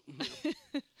 pick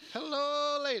Whoa.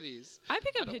 Hello, ladies. I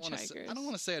pick I up don't wanna say- hitchhikers. I don't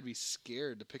want to say I'd be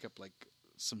scared to pick up like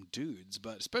some dudes,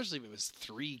 but especially if it was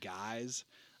 3 guys.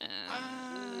 You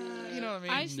know what I mean?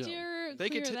 I steer They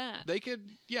clear could, of that. they could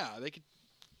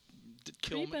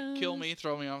kill Creepos. me,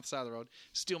 throw me off the side of the road,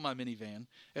 steal my minivan.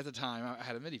 At the time, I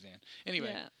had a minivan.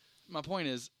 Anyway, Yeah. my point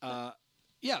is,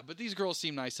 yeah, but these girls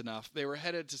seemed nice enough. They were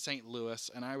headed to St. Louis,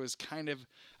 and I was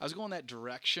going that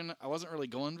direction. I wasn't really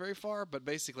going very far, but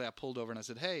basically I pulled over and I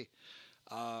said, hey,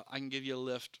 I can give you a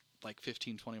lift like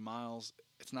 15, 20 miles.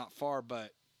 It's not far,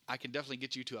 but I can definitely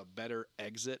get you to a better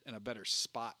exit and a better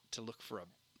spot to look for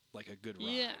like a good ride.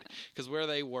 Yeah. Because where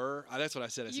they were, that's what I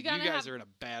said. I said, you gotta guys have- are in a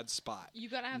bad spot. You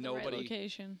gotta have the right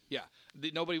location. Yeah,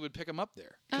 nobody would pick them up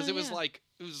there because Oh, it was yeah.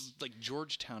 like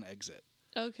Georgetown exit.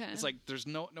 Okay. It's like there's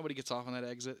nobody gets off on that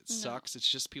exit. It No. sucks. It's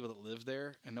just people that live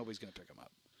there, and nobody's gonna pick them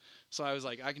up. So I was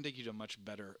like, I can take you to a much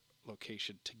better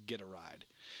location to get a ride.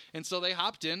 And so they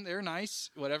hopped in. They're nice,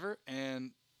 whatever.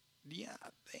 And yeah,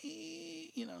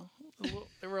 they,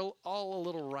 they were all a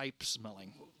little ripe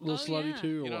smelling. A little Oh, slutty yeah.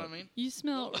 too, or You know what? what I mean? You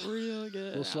smell real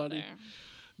good. Little out slutty? there.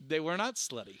 They were not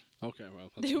slutty. Okay, well,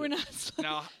 that's They good. were not slutty.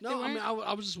 Now, No, I mean, weren't?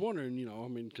 I was just wondering,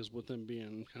 because with them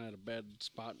being kind of a bad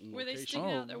spot and Were they location,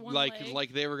 sticking out their one like leg?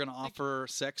 like they were gonna offer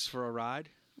sex for a ride.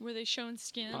 Were they showing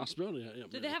skin? possibility. Yeah,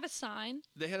 Did they have a sign?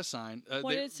 They had a sign.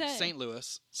 What did it say? St.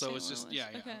 Louis. So St. it's just Louis, yeah.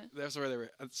 okay. That's where they were.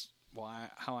 That's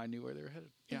how I knew where they were headed.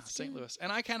 Yeah, That's St. good. Louis.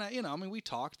 And I kind of, we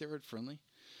talked. They were friendly,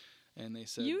 and they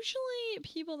said, Usually,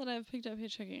 people that I've picked up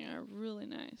hitchhiking are really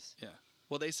nice. yeah.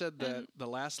 Well, they said that And- the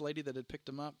last lady that had picked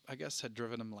him up, I guess, had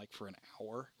driven him like for an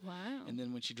hour, Wow. and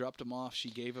then when she dropped him off,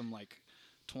 she gave him like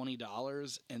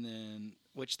 $20, and then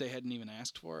which they hadn't even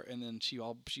asked for, and then she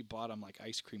bought him like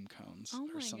ice cream cones Oh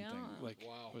or my something. God. Like,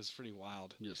 Wow. it was pretty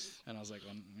wild. Yes. And I was like,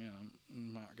 well, I'm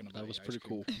not gonna buy That you was ice pretty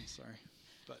cream. cool. Sorry.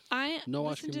 No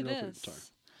ice listen cream, to no food.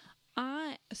 this.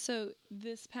 Sorry. So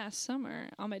this past summer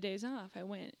on my days off, I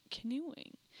went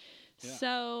canoeing. Yeah.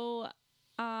 So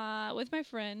with my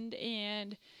friend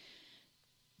and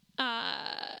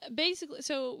basically,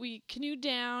 so we canoed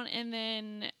down and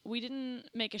then we didn't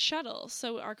make a shuttle,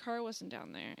 so our car wasn't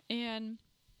down there. And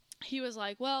he was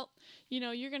like, "Well,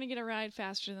 you're gonna get a ride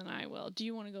faster than I will. Do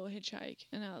you want to go hitchhike?"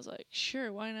 And I was like,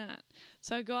 "Sure, why not?"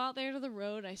 So I go out there to the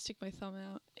road. I stick my thumb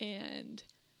out and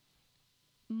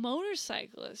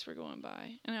motorcyclists were going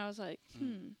by, and I was like,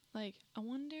 like, I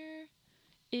wonder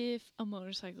if a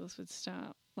motorcyclist would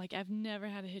stop. Like, I've never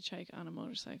had a hitchhike on a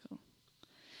motorcycle.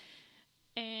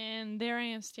 And there I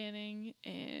am standing,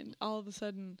 and all of a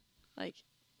sudden, like,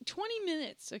 20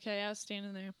 minutes, okay, I was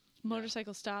standing there.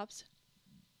 Motorcycle stops.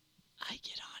 I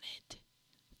get on it.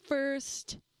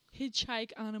 First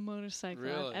hitchhike on a motorcycle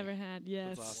Really? I've ever had.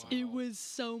 Yes. awesome. It was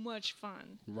so much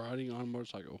fun. Riding on a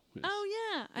motorcycle. Yes.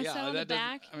 Oh, yeah. I sat on the that doesn't-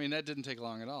 back. I mean, that didn't take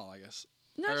long at all, I guess.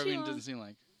 Not or, too I mean, long. it doesn't seem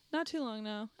like. Not too long,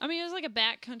 no. I mean, it was like a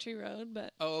back country road,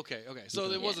 but Oh, okay. So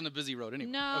Yeah. it wasn't a busy road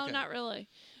anyway. no, Okay. not really.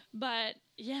 But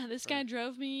yeah, this guy Right.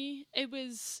 drove me. It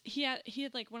was he had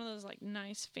like one of those like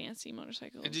nice fancy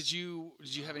motorcycles. And did you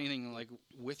have anything like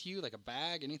with you, like a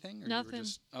bag, anything? Or You Nothing. were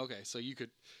just, okay, so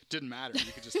didn't matter.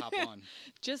 You could just hop on.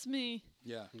 Just me.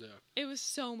 Yeah. Yeah. It was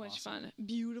so much Awesome. fun.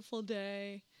 Beautiful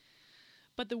day.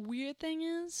 But the weird thing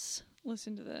is,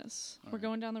 listen to this. All We're right.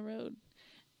 going down the road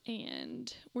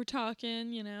and we're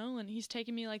talking, and he's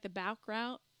taking me like the back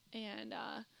route, and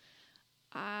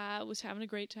I was having a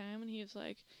great time, and he was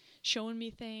like showing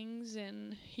me things,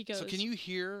 and he goes, So can you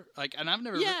hear like? And I've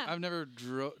never Yeah.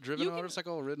 driven You a can-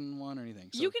 motorcycle, or ridden one, or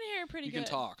anything. So you can hear it pretty you good.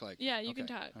 can talk like. Yeah, you can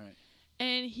okay, talk. All right.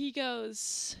 And he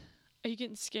goes, "Are you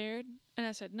getting scared?" And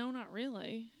I said, "No, not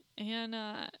really." And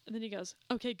then he goes,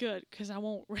 "Okay, good, because I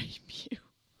won't rape you."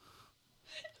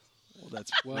 Well,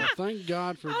 that's Well, thank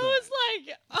God for I that. was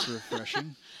like, that's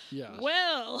refreshing. Yeah.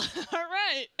 "Well, all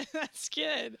right, that's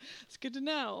good. It's good to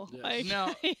know." Yes. Like,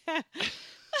 Now- yeah.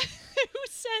 Who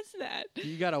says that?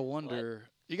 You gotta wonder.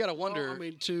 You gotta wonder. Well, I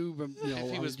mean, too, but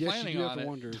If he I was guess planning you do on have to it.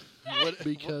 wonder what,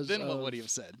 because then what of- would he have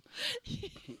said?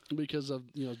 because of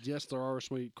yes, there are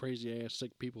so many crazy ass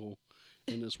sick people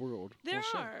in this world. There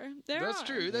sure. are. There That's are.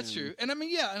 true. That's And- true. And I mean,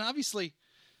 yeah, and obviously,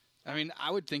 I mean, I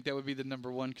would think that would be the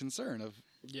number one concern of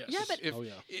Yes. Yeah, but- if oh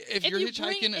yeah. if If you're you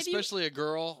bring- hitchhiking, if you- especially a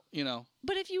girl,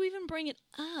 But if you even bring it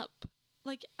up,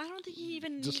 like, I don't think he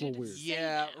even Just a needed little to weird. say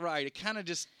yeah, that. right. It kind of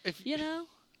just if You know,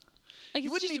 like you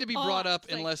it's wouldn't just need to be brought odd. up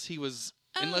It's like, unless he was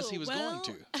going well,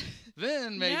 to.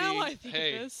 Then maybe now I think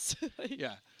hey, of this.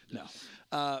 yeah,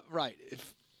 no, right.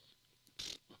 If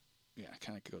yeah, it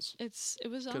kind of goes. It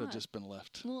was Could have odd. just been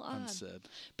left A little odd. unsaid.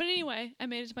 But anyway, I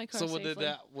made it to my car So safely.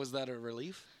 was that a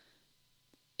relief?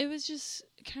 It was just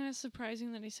kind of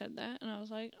surprising that he said that, and I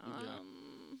was like,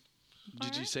 Did you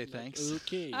Alright. say thanks?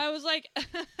 Okay. I was like,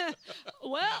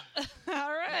 well,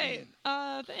 all right,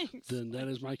 thanks. Then that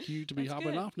is my cue to be That's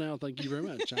hopping good. off now. Thank you very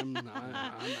much. I'm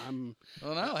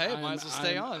Well, no. Hey, might as well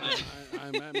stay on. then.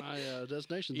 I'm at my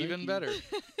destination. Thank Even you. better.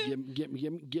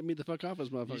 Get me the fuck off this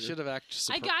motherfucker. You should have acted.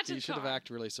 I got to You the should have car.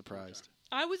 acted really surprised.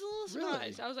 I was a little Really?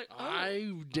 surprised. I was like, oh.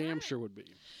 I damn sure would be.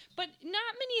 But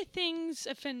not many things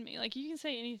offend me. Like, you can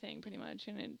say anything pretty much,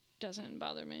 and it doesn't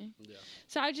bother me. Yeah.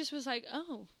 So I just was like,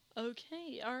 oh,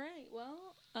 okay, all right, well,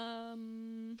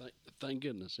 Thank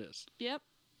goodness. Yes. yep.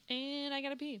 And I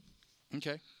gotta pee.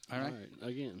 Okay. All right.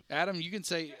 Again. Adam, you can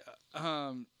say,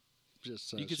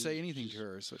 Just You could say anything to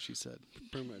her, is what she said.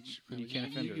 pretty much. You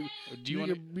can't offend her. You Do you want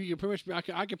to? can pretty much.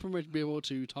 I can pretty much be able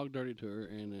to talk dirty to her,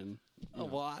 and then. Oh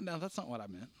well, no, that's not what I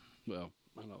meant. Well,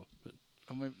 I know, but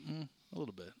I mean, a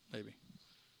little bit, maybe.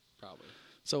 probably.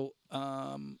 So,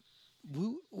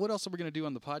 what else are we going to do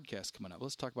on the podcast coming up?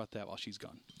 Let's talk about that while she's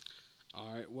gone.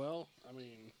 All right. Well, I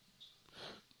mean,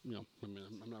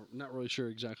 I'm not really sure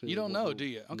exactly. You don't what know, we'll- do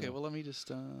you? Okay, no. well, let me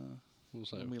just We'll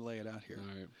say. let me lay it out here.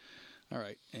 All right. All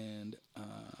right, and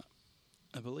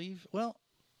I believe, well,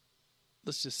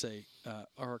 let's just say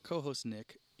our co-host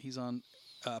Nick, he's on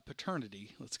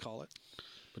paternity, let's call it.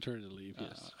 Paternity leave.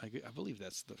 Yes. I believe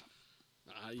that's the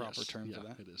proper yes. term Yeah, for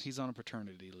that. It is. He's on a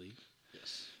paternity leave.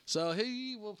 Yes. So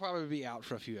he will probably be out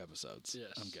for a few episodes,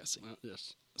 Yes. I'm guessing.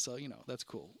 Yes. So, that's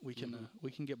cool. We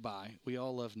can get by. We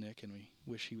all love Nick, and we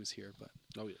wish he was here, but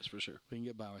Oh yes, for sure. we can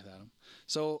get by without him.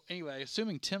 So, anyway,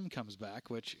 assuming Tim comes back,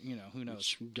 which, who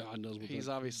knows? Which God knows what He's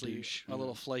that obviously douche, a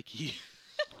little flaky.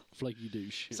 flaky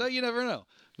douche. So you never know.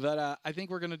 But I think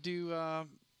we're going to do I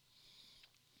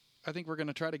think we're going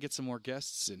to try to get some more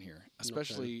guests in here,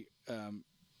 especially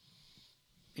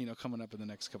coming up in the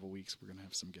next couple of weeks we're going to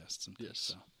have some guests and things. Yes.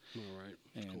 So. All right.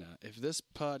 And if this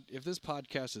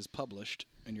podcast is published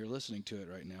and you're listening to it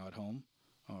right now at home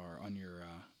or on your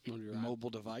mobile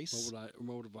device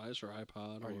mobile device or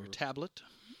iPod or your tablet,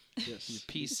 yes, your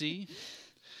PC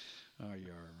or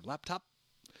your laptop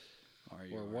or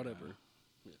your whatever,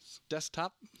 yes,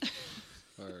 desktop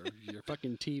or your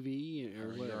fucking TV or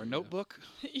whatever. your notebook.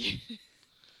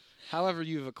 However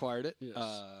you've acquired it, Yes.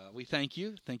 we thank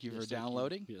you. Thank you Yes, for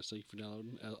downloading. Yes, thank you for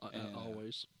downloading.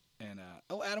 Always. And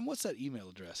Adam, what's that email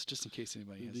address? Just in case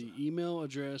anybody has The email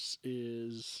address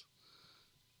is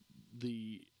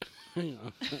the. Hang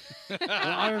on.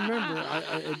 I remember.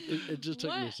 It just took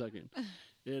me a What? second.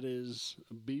 It is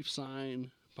beef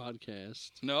sign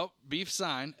podcast. Nope, beef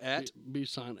sign at beef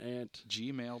sign at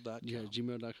gmail.com.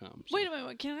 gmail.com. So, Wait a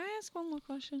minute. Can I ask one more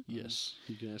question? Yes,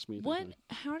 you can ask me. What? anything.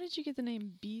 How did you get the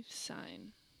name Beef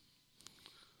Sign?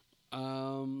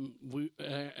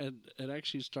 It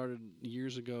actually started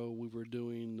years ago. We were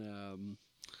doing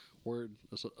word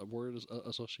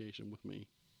association with me,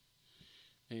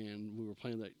 and we were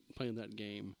playing that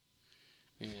game,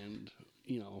 and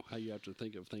how you have to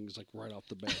think of things like right off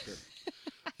the bat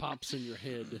that pops in your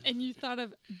head And you thought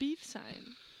of Beef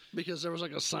Sign. because there was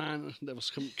like a sign that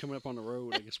was coming up on the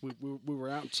road. I guess we were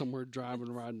out somewhere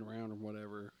riding around or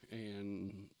whatever,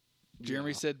 and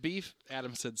Jeremy said beef.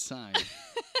 Adam said sign.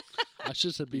 I should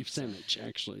have said beef sandwich.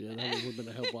 Actually, that would have been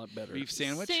a hell of a lot better. Beef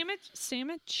sandwich.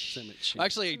 Sandwich.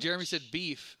 Actually, Jeremy said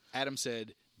beef. Adam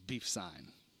said beef sign.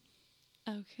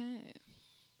 Okay.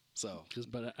 So,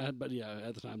 But yeah,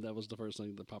 at the time that was the first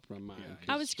thing that popped in my mind.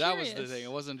 yeah, I was that was curious. the thing.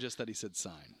 It wasn't just that he said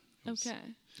sign. It was Okay.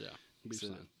 Yeah, beef the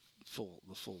sign.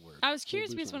 full word. I was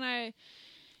curious Beef because Sign.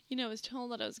 when I, was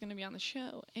told that I was going to be on the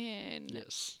show, and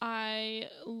Yes. I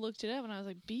looked it up, and I was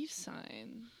like, Beef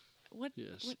Sign. What?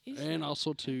 Yes. What is And that?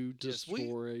 also, too, just Yes,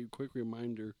 for a quick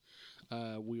reminder,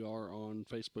 we are on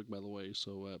Facebook, by the way,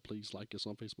 so please like us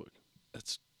on Facebook.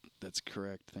 That's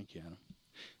correct. Thank you, Adam.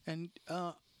 And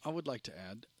I would like to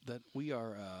add that we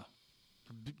are.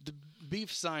 The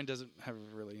beef sign doesn't have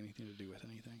really anything to do with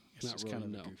anything. It's Not just really, kind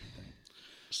of no. a goofy thing.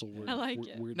 So I like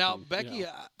it. Weird Now, thing. Becky,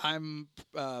 Yeah. I'm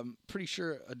pretty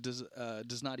sure does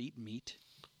not eat meat.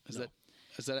 Is No.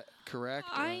 that correct?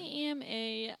 I am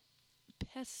a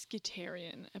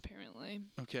pescatarian, apparently.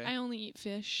 Okay. I only eat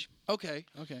fish. Okay.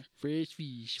 Fresh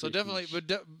fish. So fresh definitely, fish. but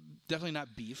definitely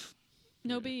not beef.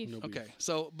 No Yeah, beef. no beef. Okay.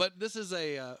 So, but this is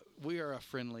we are a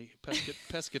friendly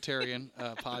pescatarian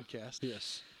podcast.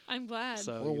 Yes. I'm glad.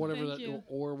 So- Or whatever Thank you.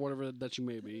 or whatever that you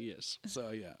may be. Yes. So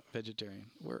yeah,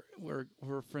 vegetarian. We're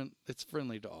friend. It's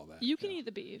friendly to all that. You can yeah. eat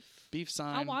the beef. Beef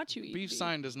sign. I'll watch you eat Beef beef.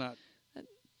 sign does not That-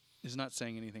 is not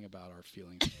saying anything about our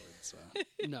feelings towards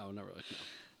No, not really. No.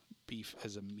 beef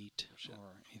as a meat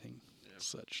or anything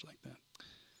such like that.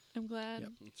 I'm glad.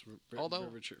 Yep. It's Although-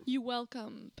 very true. You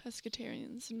welcome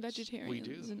pescatarians and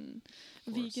vegetarians and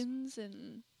Of course. vegans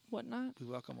and whatnot. We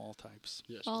welcome all types,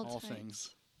 Yes. All types. things.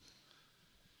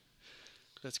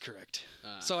 That's correct.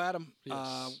 Ah, So Adam,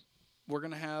 yes. we're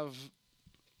gonna have,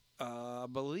 I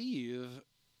believe,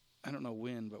 I don't know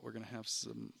when, but we're gonna have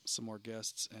some more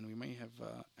guests, and we may have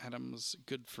Adam's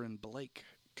good friend Blake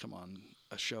come on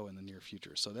a show in the near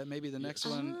future. So that may be the next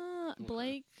one.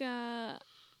 Blake.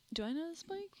 Do I know this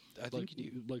Blake? I think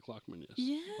you do. Blake Lockman. Yes.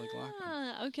 Yeah. Blake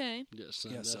Lockman. Okay. Yes.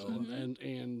 Yeah, And, so-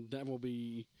 and that will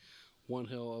be one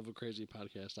hell of a crazy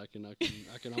podcast. I can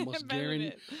almost Bet it guarantee.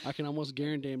 is. I can almost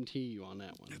guarantee you on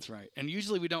that one. That's right. And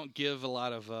usually we don't give a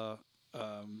lot of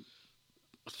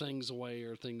things away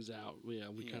or things out. Yeah,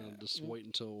 we kind of just wait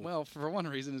until. Well, for one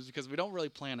reason is because we don't really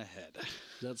plan ahead.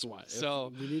 That's why.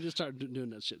 So we need to start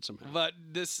doing that shit somehow. But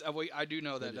this, I do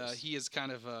know that is. he has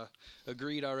kind of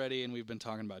agreed already, and we've been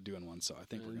talking about doing one. So I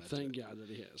think we're going to thank God that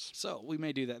he has. So we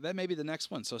may do that. That may be the next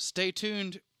one. So stay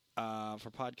tuned for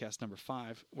podcast number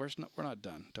 5. We're not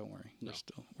done. Don't worry. No.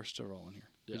 We're still rolling here.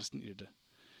 Yeah. We just needed to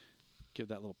give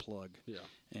that little plug. Yeah.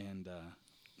 And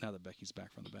now that Becky's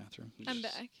back from the bathroom, I'm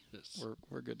back. Yes.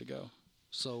 we're good to go.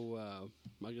 So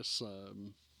I guess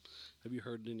have you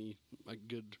heard any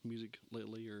good music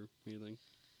lately or anything?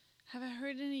 Have I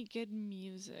heard any good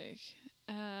music?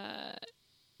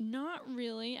 Not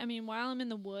really. I mean, while I'm in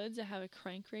the woods, I have a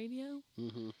crank radio.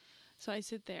 Mm-hmm. So I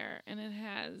sit there, and it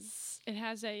has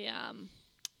a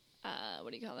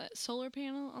what do you call that? Solar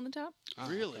panel on the top.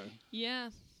 Really? Okay. Yeah.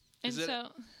 And Is it so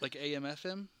like AM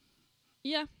FM?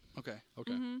 yeah, Okay.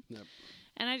 Okay. Mhm. Yep.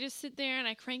 and I just sit there and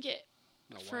I crank it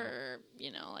Oh, wow. for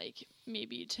like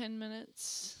maybe 10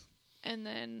 minutes, and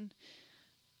then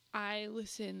I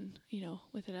listen,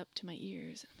 with it up to my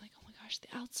ears. I'm like, oh my gosh,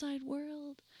 the outside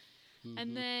world. Mhm.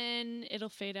 And then it'll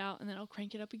fade out, and then I'll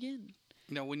crank it up again.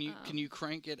 Now, when you can you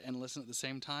crank it and listen at the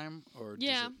same time, or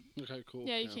Yeah. Does it, Okay, cool.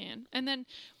 Yeah, you can. And then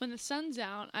when the sun's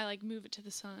out, I move it to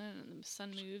the sun, and the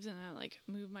sun moves, and I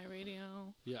move my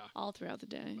radio Yeah, all throughout the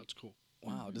day. that's cool.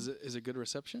 wow? Is it good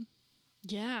reception?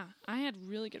 Yeah, I had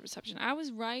really good reception. I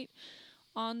was right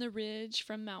on the ridge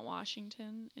from Mount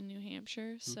Washington in New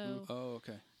Hampshire, so Oh,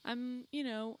 okay. I'm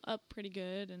up pretty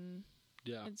good, and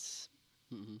Yeah. it's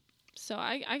Mm-hmm. so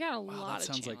I got a Wow, lot that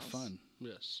of sounds like channels. fun.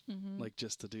 Yes. Mhm. Like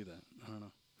just to do that. I don't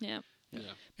know. Yeah. Yeah.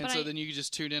 And But so I- then you could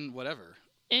just tune in whatever.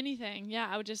 Anything. Yeah,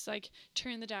 I would just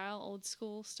turn the dial old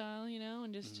school style,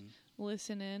 and just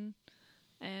listen in,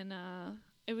 and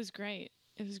it was great.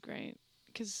 It was great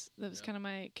because that was Yeah. kind of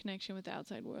my connection with the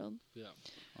outside world. Yeah.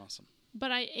 Awesome.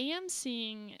 But I am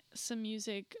seeing some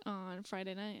music on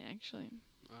Friday night, actually.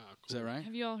 Ah, cool. Is that right?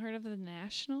 Have you all heard of The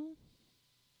National?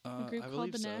 A group I called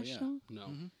believe The so, National? No.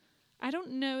 Yeah. I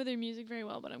don't know their music very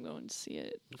well, but I'm going to see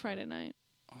it Friday night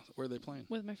Where are they playing?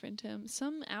 with my friend Tim.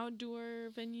 Some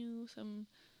outdoor venue,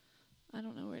 I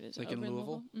don't know where it is. Like in over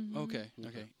Louisville? Mhm. Okay. Okay,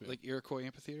 Okay. yeah. Like Iroquois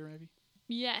Amphitheater, maybe?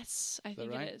 Yes, I Is that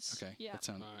think right? it is. Okay. Yeah. That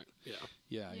sounds. All right. Yeah.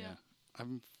 Yeah, Yeah. yeah.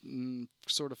 I'm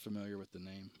sort of familiar with the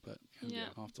name, but Yeah.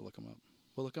 I'll have to look them up.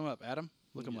 We'll look them up. Adam,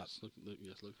 look them up.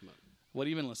 Yes, look them up. What have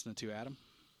you been listening to, Adam?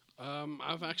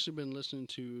 I've actually been listening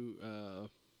to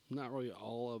not really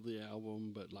all of the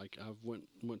album, but I've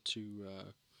went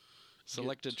to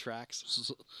Selected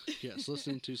tracks. yes,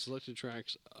 listening to selected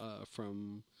tracks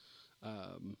from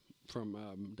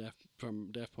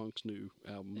Daft Punk's new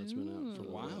album that's been out for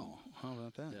a while. Wow. How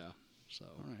about that? Yeah. So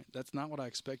All right. That's not what I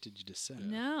expected you to say.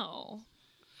 No.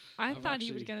 I I've thought he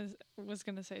actually- was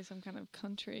gonna say some kind of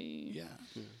country. Yeah.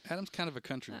 Adam's kind of a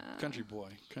country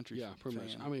boy. Country yeah, pretty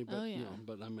much. fan. I mean, but Oh,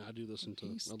 yeah. I do listen to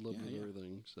He's- a little bit yeah. of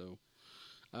everything. So,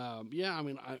 yeah, I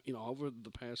mean, over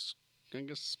the past, I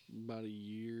guess about a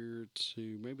year to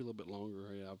maybe a little bit longer,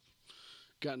 I've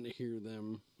gotten to hear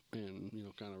them and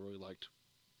kind of really liked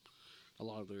a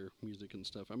lot of their music and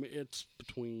stuff. I mean, it's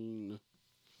between,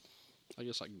 I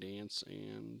guess, dance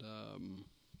and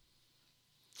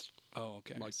Oh,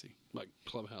 okay. I like- see.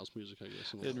 clubhouse music, I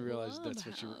guess. and a Didn't lot. realize that's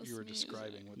what you Clubhouse were music.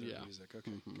 describing with their Yeah. music.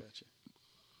 Okay, Mhm. gotcha.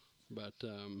 But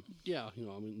yeah, I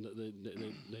mean,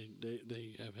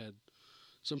 they have had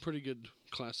some pretty good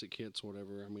classic hits, or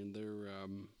whatever. I mean, they're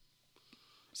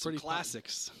Some pretty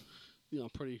classics.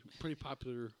 pretty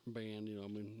popular band. I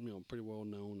mean, pretty well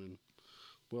known and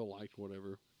well liked,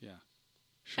 whatever. Yeah.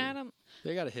 Sure. Adam,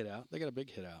 They got a hit out. They got a big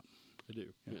hit out. They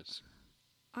do. Yeah. Yes.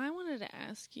 I wanted to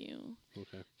ask you,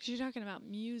 Okay. because you're talking about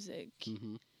music.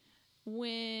 Mm-hmm.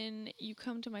 When you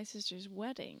come to my sister's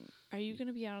wedding, are you going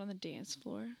to be out on the dance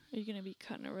floor? Are you going to be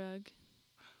cutting a rug?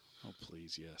 Oh,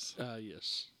 please, yes.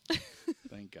 Yes.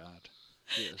 Thank God.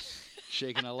 Yes.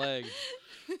 Shaking a leg.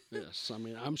 Yes. I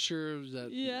mean, I'm sure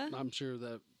that. Yeah. I'm sure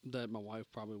that my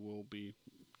wife probably will be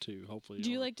too. Hopefully.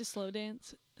 Do you like to slow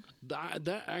dance? That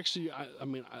actually?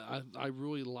 I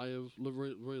really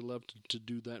really love to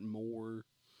do that more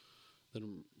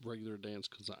than regular dance,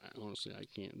 because honestly I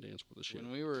can't dance with a shit.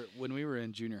 When we were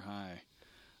in junior high,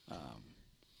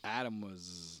 Adam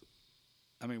was.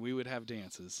 I mean, we would have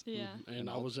dances. Yeah. And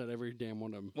I was at every damn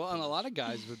one of them. Well, and a lot of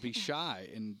guys would be shy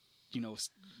and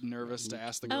nervous to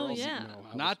ask the Oh, girls. yeah. No,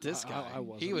 I Not was- this guy. I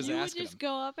wasn't. He was You would asking just them.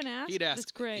 go up and ask? He'd ask.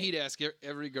 That's great. He'd ask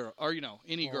every girl, or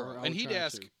any Or girl, I and would he'd try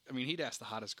ask. to. I mean, he'd ask the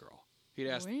hottest girl. He'd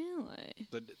ask Really?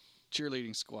 the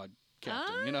cheerleading squad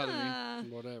captain. You know what I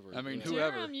mean? Whatever. I mean, yeah.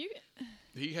 whoever. Durham, you...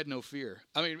 He had no fear.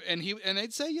 I mean, and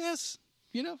they'd say yes.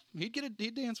 He'd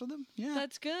dance with them. Yeah.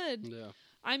 That's good. Yeah.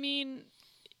 I mean,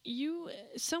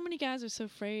 so many guys are so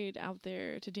afraid out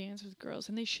there to dance with girls,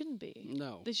 and they shouldn't be.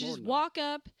 No, They should Lord, just no. walk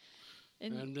up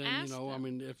and then ask them. I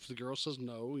mean, if the girl says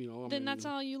no, then that's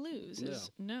all you lose.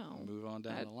 Is Yeah. no. Move on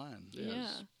down the line. Yeah.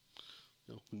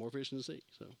 More fish in the sea.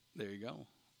 So There you go.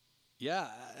 Yeah,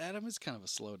 Adam is kind of a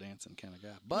slow dancing kind of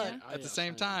guy, but Yeah. at the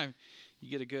same time,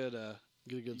 you get a good.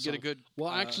 get a good. You get song. a good. Well,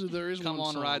 actually, there is come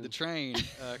one on, ride the song. train.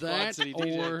 Quad That City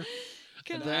DJ. or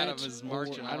And that Adam is or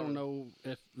marching. I don't over. know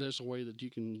if there's a way that you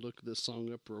can look this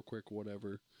song up real quick,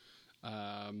 whatever.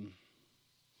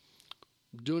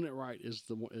 Doing It Right is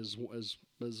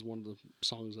one of the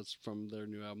songs that's from their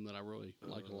new album that I really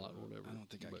like a lot, or whatever. I don't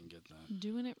think I But can get that.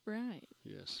 Doing it right.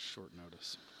 Yes, Short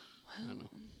notice. I know.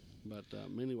 But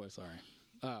anyway, Sorry.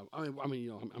 I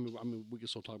mean, we can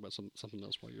still talk about something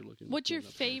else while you're looking. What's your looking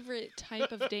up. favorite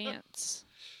type of dance?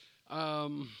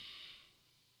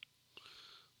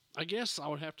 I guess I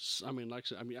would have to. I mean, like I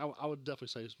said, I mean, I would definitely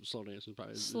say slow dancing.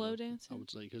 Probably Slow I dancing?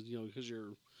 would say because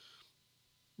you're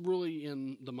really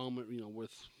in the moment,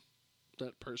 with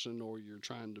that person, or you're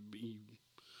trying to be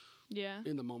Yeah.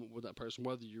 in the moment with that person.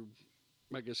 Whether you,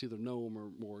 I guess, either know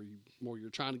them or you're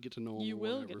trying to get to know them. You or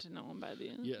will whatever. get to know them by the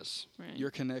end. Yes. Right.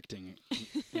 You're connecting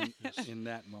in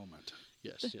that moment.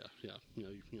 Yes. Yeah.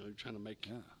 You're trying to make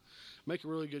Yeah. a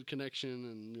really good connection,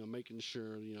 and making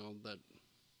sure that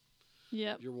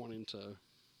Yep. you're wanting to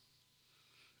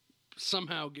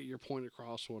somehow get your point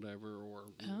across, whatever, or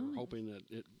you're hoping that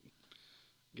it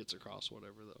gets across,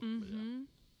 whatever. Though,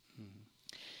 But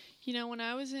yeah. When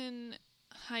I was in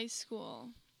high school,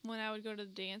 when I would go to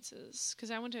the dances,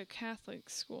 because I went to a Catholic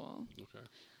school, Okay.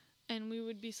 and we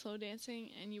would be slow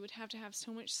dancing, and you would have to have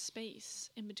so much space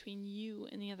in between you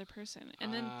and the other person.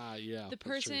 And then yeah, the that's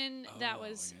true. person that Oh,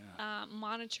 was yeah.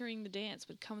 monitoring the dance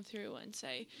would come through and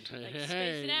say, like, Hey,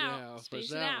 space it out, yeah,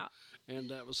 space it out. And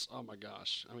that was, oh my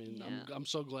gosh! I mean, Yeah. I'm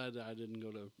so glad that I didn't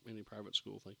go to any private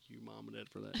school. Thank you, Mom and Dad,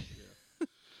 for that. Yeah.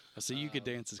 So you could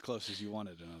dance as close as you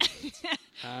wanted. In other words.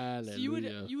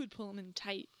 Hallelujah. So you would pull them in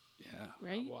tight, Yeah.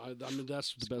 right? Well, I mean,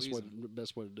 that's the best Squeeze way. The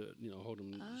best way to do it. Hold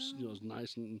them, as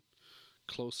nice and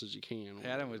close as you can. or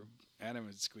Adam whatever.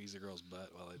 would squeeze a girl's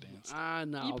butt while they danced. Not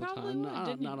You all the probably time. would, Not,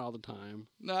 didn't you? not all the time.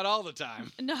 Not all the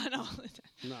time. Not all the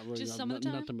time. Not really. Just not, some of the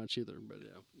not, time? not that much either. But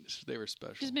yeah. They were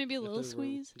special. Just maybe a If little they were-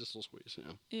 squeeze. Just a little squeeze.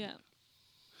 Yeah.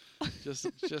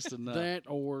 just enough. That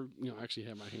or actually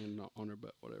have my hand on her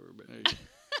butt, whatever. But There you go.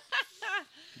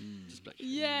 just like,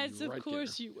 Yes, right of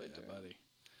course there. you would. Yeah, buddy.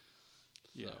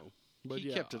 Yeah. So, but He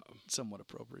yeah, kept it somewhat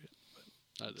appropriate.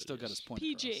 I did, Still got his yes. point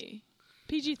PG.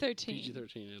 PG-13.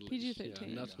 PG-13 at least.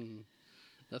 PG-13. Yeah,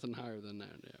 nothing higher than that.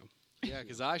 Yeah. across. Yeah,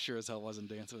 because I sure as hell wasn't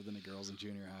dancing with any girls in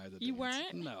junior high. That You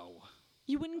danced. weren't? No.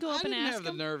 You wouldn't go I up and didn't ask have the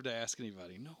them? nerve to ask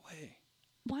anybody. No way.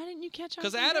 Why didn't you catch on?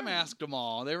 Because to Adam them? asked them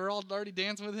all. They were all already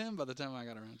dancing with him by the time I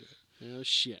got around to it. Oh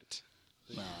shit!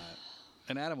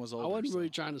 And Adam was older. I wasn't so- really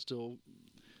trying to steal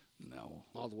No.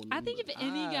 all the women. I think if but-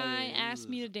 any guy asked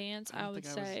me to dance, I I don't would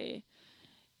think I was- say,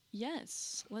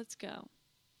 yes, let's go.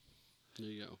 There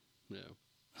you go.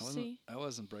 Yeah. See? I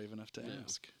wasn't brave enough to Yeah.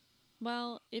 ask.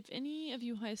 Well, if any of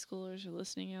you high schoolers are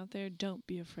listening out there, don't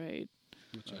be afraid.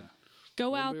 That's right.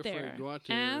 Go Don't out be afraid. there. Go out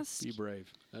there. Ask Be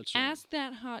brave. That's right. ask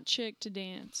that hot chick to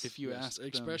dance. If you Yes, ask them,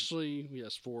 especially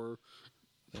for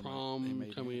they prom may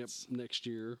coming dance. up next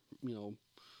year. Try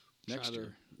Next to,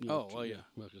 year. Well, Yeah.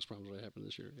 Well, because prom's going to happen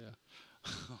this year. Yeah.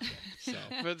 So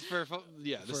But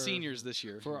the For- seniors this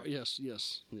year. for yes,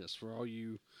 for all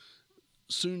you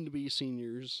soon-to-be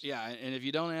seniors. Yeah, and if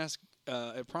you don't ask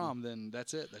at prom, then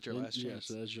that's it. That's your then- last chance.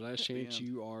 Yes, that's your last The chance. end.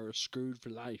 You are screwed for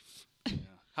life. Yeah.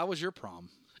 How was your prom?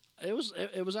 It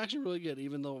was actually really good,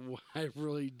 even though I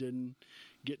really didn't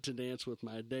get to dance with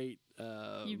my date.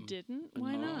 you didn't?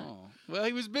 Why not? Oh. Well,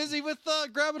 he was busy with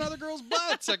grabbing other girls'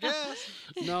 butts, I guess.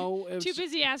 No, it was, Too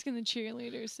busy asking the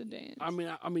cheerleaders to dance. I mean,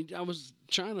 I was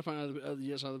trying to find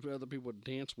other people to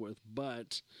dance with,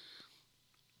 but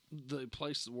the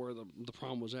place where the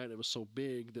prom was at, it was so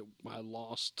big that I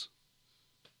lost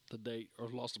the date or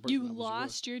lost the person. You I was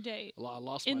lost your date with. I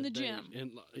lost in my the date gym.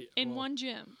 in in one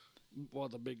gym. Well,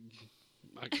 the big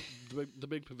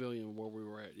pavilion where we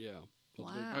were at. Yeah. The big-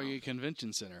 Wow. Oh, your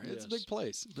convention center. It's a Yes. big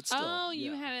place, but still, Oh,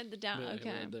 you yeah. had it at the down. yeah,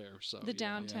 Okay. there. So The yeah,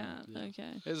 downtown. yeah.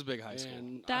 Okay. it's a big high school.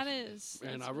 And That I, is.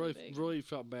 and that's I really big. really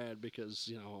felt bad because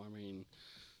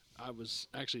I was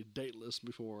actually dateless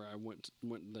before I went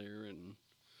there, and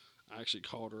I actually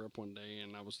called her up one day,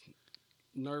 and I was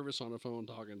nervous on the phone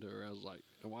talking to her. I was like,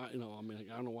 why? I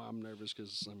don't know why I'm nervous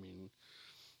because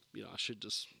I should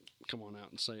just come on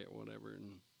out and say it, whatever.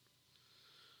 And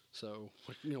so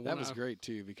that was great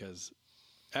too because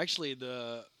actually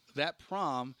the that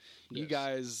prom, you Yes.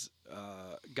 guys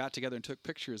got together and took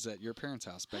pictures at your parents'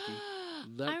 house, Becky.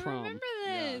 That I prom. remember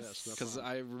Yeah, this. yes, that Because prom.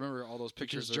 I remember all those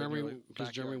pictures. Because are in your Jeremy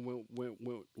backyard.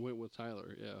 went with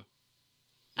Tyler. Yeah.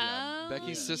 Yeah, Oh,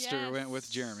 Becky's sister went with yes.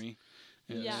 Jeremy,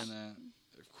 and Yeah. then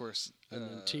of course, And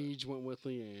then Tej went with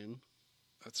Leanne.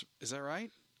 is that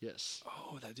right? Yes.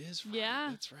 Oh, that is right. Yeah.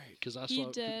 That's right. Because I He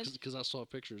saw did. because I saw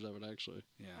pictures of it actually.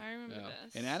 Yeah. I remember Yeah.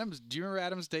 this. And Adam's, do you remember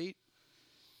Adam's date?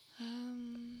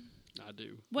 I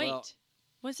do. Wait, Well,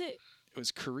 was it It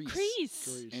was Carice. Crease?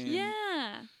 Crease. And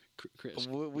Yeah. Chris.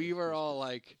 We were all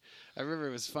like, I remember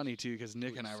it was funny too because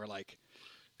Nick and I were like,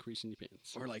 Crease in your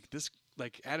pants. this,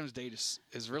 like Adam's date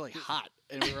is really hot,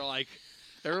 and we were like,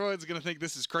 everyone's gonna think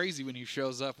this is crazy when he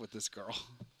shows up with this girl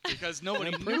because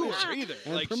nobody And knew pretty her much- either.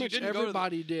 And Like pretty she much didn't go to the,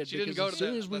 everybody did. she didn't because go as to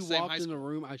soon the- as we the same high walked in school. the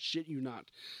room, I shit you not.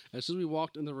 As soon as we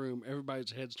walked in the room,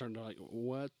 everybody's heads turned like,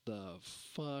 "What the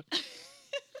fuck?"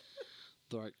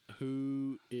 They're like,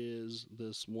 "Who is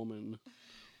this woman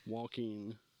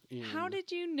walking in How did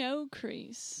you know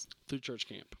Crease? through church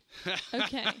camp?"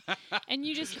 Okay. And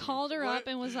you just called her up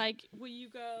and was like, "Will you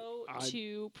go I-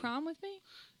 to prom with me?"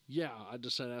 Yeah, I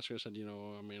just said, asked her. I said,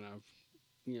 I mean,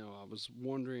 I was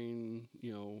wondering, I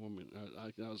mean,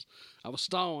 I was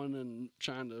stalling and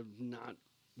trying to not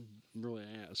really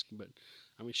ask, but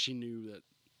I mean, she knew that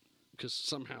because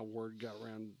somehow word got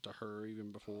around to her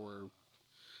even before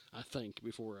I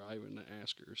even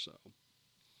asked her. So,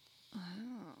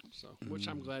 which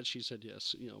I'm glad she said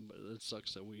yes. But it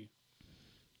sucks that we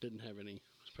didn't have any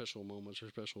special moments or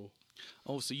special.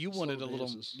 Oh, so you wanted Slow a little,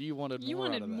 dances. you wanted You more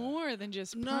wanted out of that. more than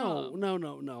just No. prom.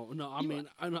 I You mean,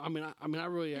 I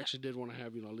really actually did want to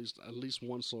have at least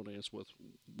one slow dance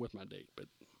with my date, but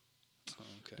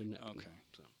Okay. didn't happen. Okay.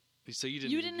 So So you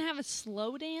didn't. You didn't have a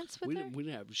slow dance with her? we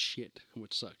didn't have shit,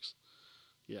 which sucks.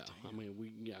 Yeah, I mean,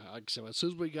 like I said, as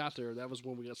soon as we got there, that was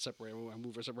when we got separated.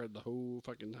 We were separated the whole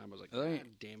fucking time. I was like, Right. God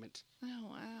damn it. Oh,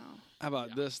 wow. How about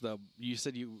Yeah. this though? You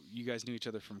said you guys knew each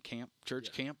other from church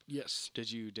Yeah. camp. Yes. Did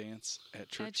you dance at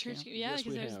church At church, camp? yeah, Yes,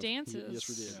 because we there's have. dances. Yes,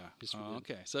 we did. Yeah. Yes, we Oh,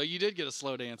 did. okay. So you did get a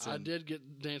slow dance in. I did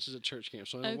get dances at church camp,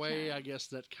 so in a way, Okay. I guess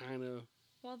that kind of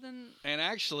Well, then, And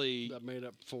actually, that made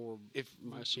up for if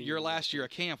my senior your year. last year of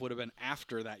camp would have been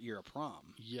after that year of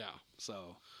prom, Yeah,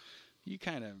 so you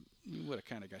would have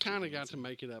kind of got to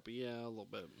make it up. Yeah, a little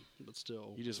bit, but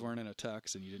still, You just weren't in a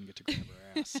tux and you didn't get to grab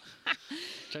her ass.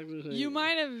 technically you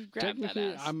might have grabbed that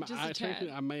technically, ass. just a tad.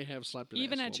 I may have slapped it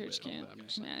Even ass a at little church bit, camp. but I'm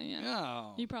just saying. Yeah.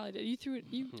 No, You probably did. You threw it.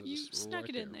 You Just snuck right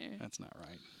it in there. there. that's not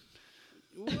right.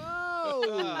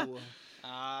 Whoa!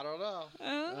 I don't know.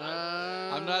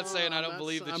 Oh. I'm not saying I don't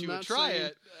believe that you would try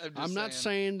it. I'm not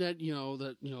saying that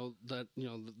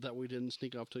that we didn't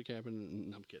sneak off to the cabin.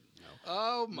 No, I'm kidding. No,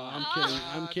 Oh my!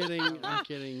 I'm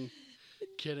kidding.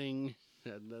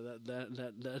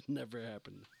 That never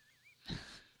happened.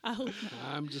 I hope not.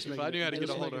 I'm just. If making I knew how to get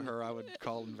just a hold of making- her, I would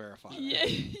call and verify. that. Yeah,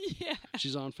 yeah.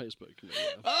 She's on Facebook.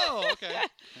 Oh, okay.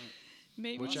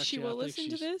 Maybe Which she actually, I will think listen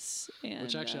to she's- this. And,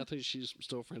 Which actually, I think she's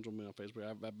still friends with me on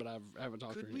Facebook. But I haven't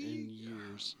talked to her in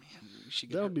years. We should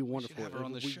get That her- would be we should wonderful. Have her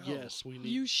on the show. Yes, we need.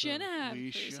 you should so- have.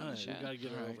 We Grace on the should. show. We gotta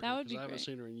get her Right. over. That would because be I haven't great.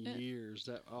 seen her in Yeah. years.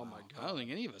 Oh my I god. don't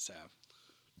think any of us have.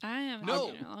 I haven't. No,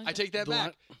 seen her in a long I time. take that The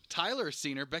back. Tyler's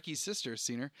seen her. Becky's sister's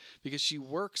seen her because she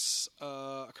works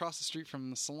across the street from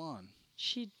the salon.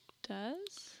 She does.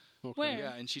 Okay. Where?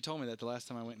 Yeah, and she told me that the last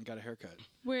time I went and got a haircut.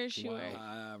 Where is she? Wow.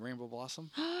 Where? Rainbow Blossom.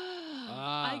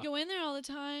 I go in there all the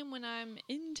time when I'm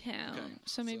in town, Okay.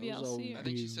 so maybe So- I'll so- see I her.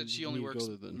 think she You- said she you only need to works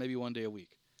go there then. maybe one day a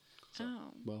week.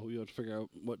 Oh. Well, you have to figure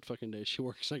out what fucking day she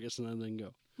works, I guess, and then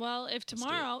go. Well, if do it.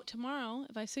 tomorrow,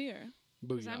 if I see her,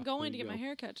 because I'm going to get my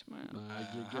hair cut tomorrow, You're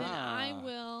then good. I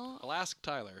will. I'll ask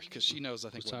Tyler because she knows.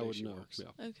 I think Which what I day would she know. works.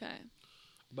 Yeah. Okay.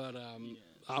 But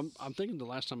I'm thinking the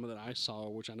last time that I saw her,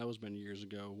 which I know has been years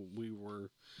ago, we were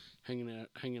hanging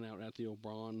out at the old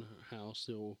Braun house.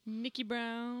 Mickey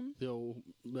Brown.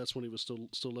 That's when he was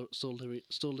still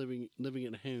living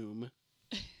at home.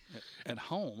 At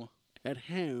home, At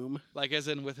home, like as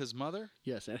in with his mother.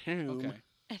 yes, at home. Okay.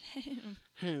 At him.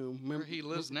 Home. Where he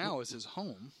lives now is his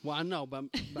home. Well, I know, but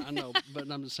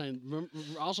I'm just saying.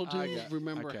 Also,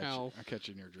 remember how. I catch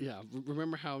you in your dream. Yeah,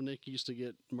 remember how Nick used to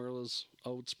get Merla's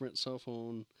old Sprint cell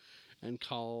phone and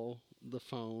call the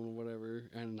phone or whatever,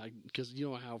 and because you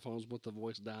know how phones with the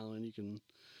voice dialing, you can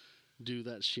do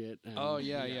that shit. And, Oh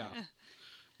yeah.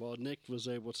 Well, Nick was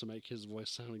able to make his voice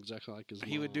sound exactly like his.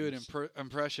 He would do an mom's.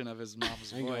 impression of his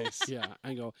mom's And go, voice. yeah,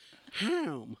 and go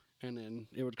home, and then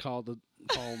it would call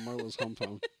Merla's home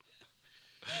phone.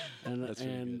 And That's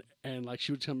really good. and like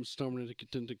she would come storming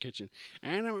into the kitchen.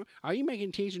 And are you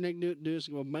making Teach and Nick do this?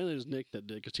 Well, mainly it was Nick that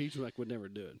did because Teach like would never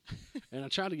do it. And I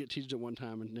tried to get Teach to one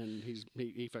time, and then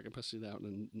he fucking pussied out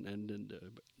and didn't do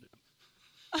it.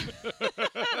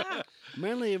 But,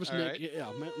 mainly it was All Nick. right.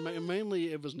 Yeah,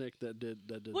 mainly it was Nick that did Wait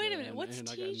that, a minute, and- what's and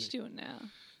I got Teach Nick. doing now?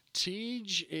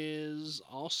 Teach is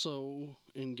also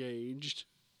engaged.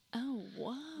 Oh,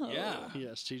 whoa. Yeah.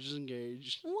 Yes, Teach is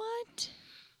engaged. What?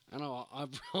 I know.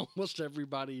 Almost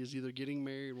everybody is either getting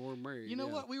married or married. You know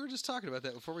yeah. what? We were just talking about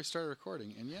that before we started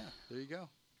recording, and yeah, there you go.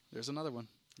 There's another one.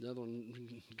 Get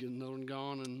another one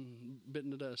gone and bitten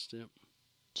the dust. Yep.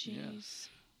 Jeez.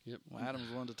 Yep. Well,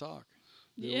 Adam's one to talk.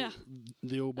 Yeah.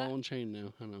 The old ball and chain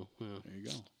now. I know. Yeah. There you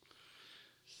go.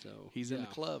 So He's in the yeah,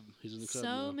 club. He's in the club So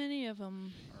now. many of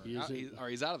them. Or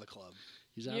he's out of the club.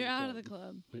 He's You're out of the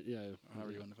club. Yeah.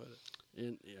 However you want to put it.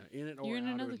 In it or You're in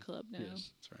out another of it. club now.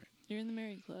 Yes. That's right. You're in the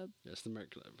married club. Yes, the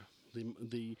married club.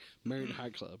 The married high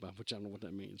club, which I don't know what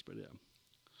that means, but yeah.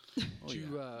 Oh, Did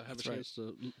you yeah. have That's a right. chance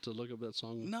to look up that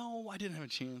song? No, I didn't have a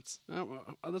chance.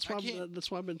 That's why. I can't- That's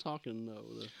why I've been talking though.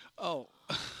 Oh,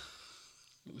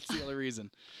 that's the other reason.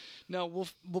 No,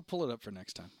 we'll pull it up for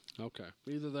next time. Okay,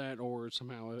 either that or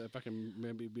somehow if I can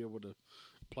maybe be able to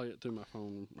play it through my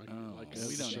phone, like We as don't it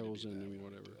need to shows do in that. We and don't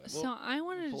whatever. do that. So I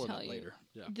wanted Pull to it up tell you. later.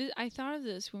 Yeah. I thought of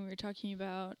this when we were talking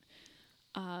about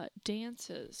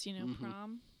dances,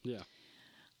 prom. Yeah.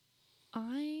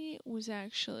 I was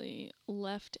actually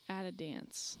left at a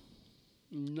dance.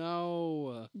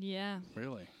 No. Yeah.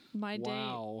 Really?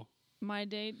 Wow. My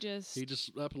date just, He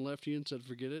just up and left you and said,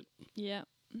 "Forget it." yeah.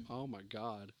 Oh my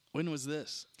God, When was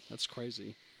this? that's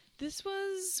crazy. This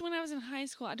was when I was in high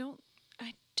school. I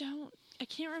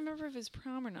can't remember if it was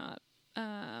prom or not.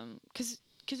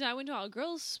 Cause I went to all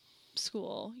girls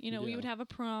school. We Yeah. would have a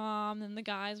prom, and the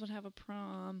guys would have a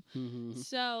prom. Mm-hmm.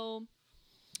 So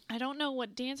I don't know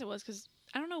what dance it was, because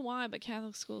I don't know why, but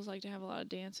Catholic schools like to have a lot of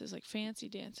dances, like fancy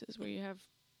dances, where you have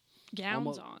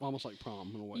gowns on. Almost like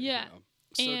prom in a way. Yeah.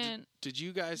 So And did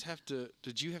you guys have to?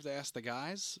 Did you have to ask the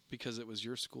guys because it was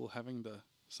your school having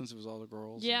since it was all the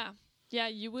girls? yeah,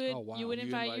 you would Oh, wow. you would You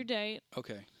invite your invite- date.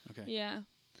 Okay. Yeah. Wow.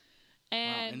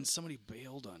 And, And somebody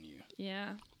bailed on you.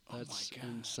 yeah. That's oh my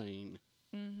God. insane.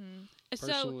 So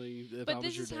Personally, if but I was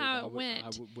this your is date, how I it would, went. I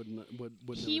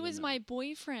would he never was do my that.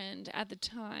 boyfriend at the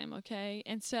time, okay?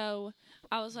 And so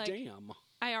I was like, Damn.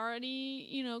 I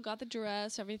already, got the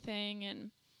dress, everything,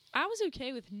 and I was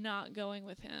okay with not going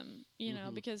with him,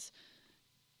 because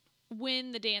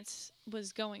when the dance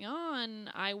was going on,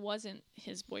 I wasn't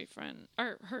his boyfriend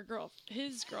or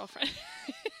his girlfriend.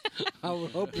 I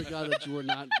would hope to God that you were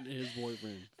not his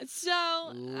boyfriend.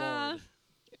 So, Lord.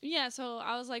 yeah, so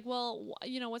I was like, well,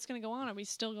 what's going to go on? Are we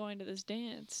still going to this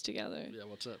dance together? Yeah,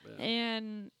 what's up, man?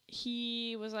 And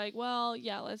he was like, well,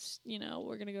 yeah, let's,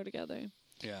 we're going to go together.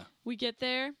 Yeah. We get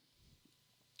there.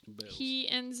 Bills. He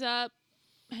ends up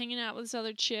hanging out with this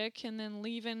other chick and then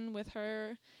leaving with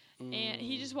her. And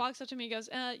he just walks up to me and goes,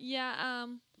 yeah,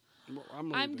 I'm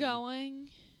leaving. going.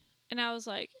 And I was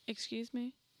like, excuse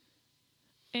me?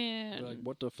 And, You're like,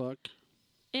 what the fuck?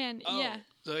 and Oh, yeah,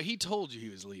 So he told you he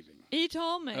was leaving. he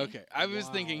told me. Okay. I was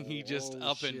thinking he just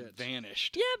Oh, up and shit.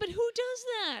 vanished. Yeah, but who does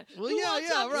that? Well, Who yeah, walks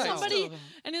yeah, up to right. somebody Still.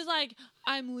 and is like,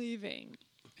 I'm leaving.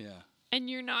 Yeah. And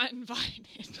you're not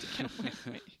invited to come with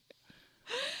me.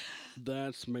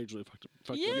 That's majorly fucked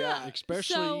up. Yeah,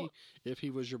 Especially so- if he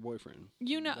was your boyfriend.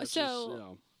 That's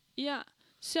So, yeah.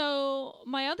 So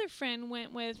my other friend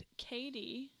went with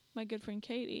Katie, my good friend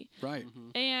Katie. Right.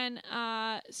 And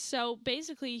so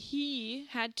basically he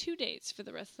had 2 dates for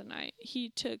the rest of the night. He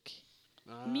took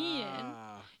me in,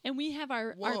 Ah, and we have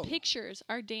our Whoa. pictures,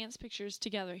 our dance pictures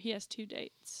together. He has 2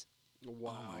 dates.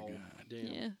 Wow. Oh my God. Damn.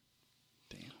 Yeah.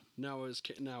 Damn. Now is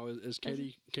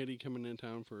Katie coming in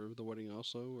town for the wedding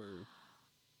also, or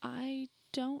I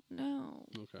don't know.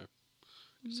 okay?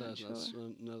 I'm So not that's sure.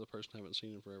 another person I haven't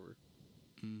seen in forever.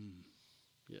 Mm.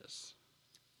 Yes.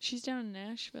 She's down in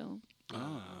Nashville.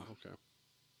 Ah. Okay.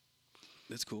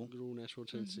 That's cool. Good old Nashville,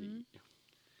 Tennessee. Mm-hmm.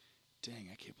 Dang,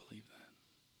 I can't believe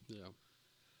that.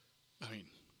 Yeah. I mean,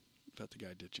 about the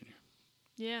guy ditching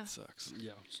you. Yeah. It sucks.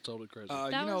 Yeah. It's totally crazy.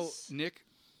 That was- Nick,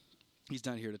 he's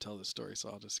not here to tell this story, so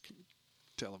I'll just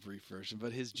tell a brief version.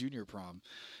 But his junior prom,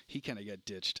 he kind of got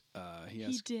ditched. He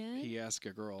did? He asked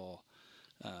a girl.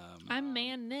 I'm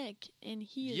Man Nick, and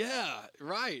he is Yeah,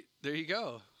 right. There you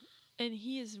go. and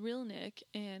he is real Nick,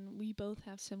 and we both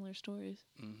have similar stories.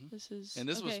 Mm-hmm. This is And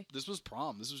this okay. was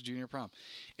prom. This was junior prom,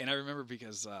 and I remember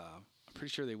because I'm pretty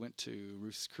sure they went to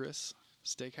Ruth's Chris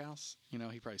Steakhouse. He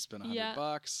probably spent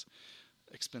 $100,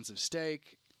 expensive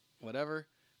steak, whatever.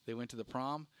 They went to the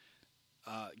prom.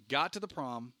 got to the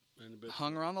prom,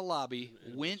 hung around the lobby,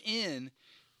 went in,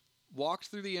 walked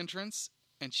through the entrance,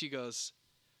 and she goes,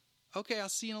 "Okay, I'll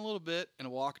see you in a little bit,"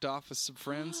 and walked off with some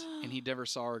friends, and he never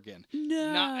saw her again.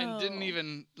 No. And didn't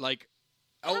even, like...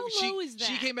 How low is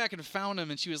She that? came back and found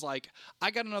him, and she was like, "I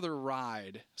got another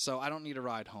ride, so I don't need a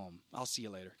ride home. I'll see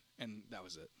you later." And that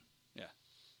was it. Yeah.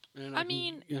 And I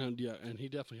mean- and he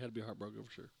definitely had to be heartbroken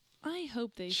for sure. I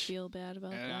hope they feel bad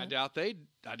about And that.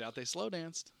 I doubt they slow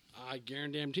danced. I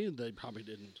guarantee you they probably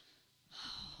didn't.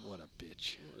 What a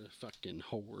bitch. What a fucking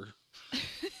whore.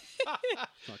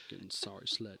 Fucking sorry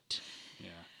slut. Yeah.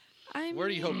 I Where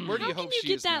do you mean, hope- where do you how hope can you she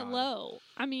get is that now? low?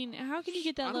 I mean, how can you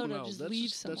get that I low don't to know. just That's leave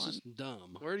just, someone? That's just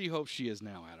dumb. Where do you hope she is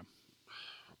now, Adam?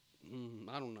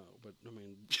 I don't know, but I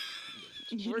mean,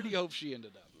 Where do you hope she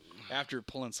ended up after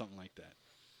pulling something like that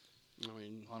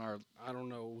on our I don't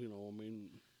know. I mean,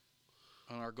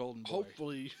 golden boy,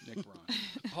 hopefully, Nick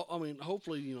Braun?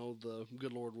 hopefully, the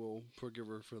good Lord will forgive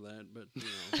her for that.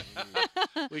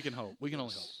 But We can hope. We can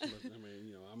only hope.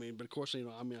 But, but of course,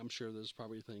 I'm sure there's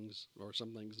probably things or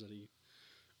some things that he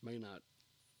may not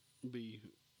be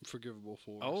forgivable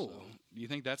for. Oh, so. you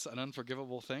think that's an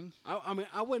unforgivable thing?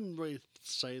 I wouldn't really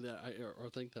say that or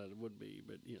think that it would be,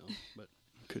 but but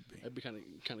Could be. it'd be kind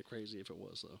of crazy if it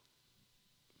was though.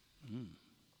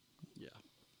 Yeah,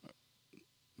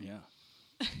 Yeah.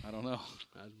 I don't know.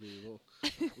 I'd be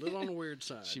a little on the weird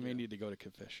side. She may need to go to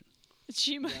confession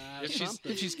She might. Yeah, if she's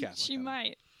something. Catholic. She I don't know.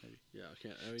 might. Yeah, I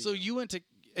can't. So you went to,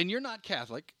 and you're not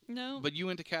Catholic, No. but you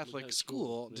went to Catholic At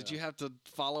school. school, Did yeah. you have to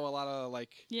follow a lot of like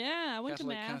Yeah, I went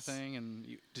Catholic to kind of mass. thing? And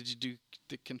did you do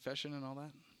the confession and all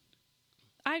that?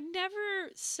 I've never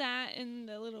sat in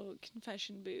the little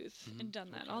confession booth and done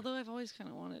that, Okay. although I've always kind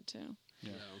of wanted to.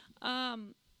 Yeah.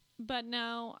 But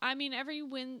no, I mean I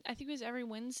think it was every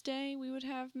Wednesday we would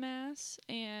have mass,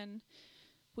 and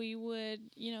we would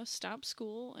stop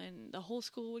school, and the whole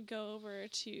school would go over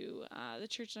to the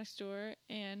church next door,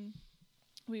 and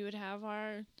we would have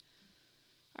our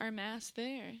mass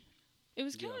there. It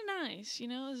was kind of nice, it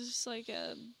was just like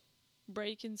a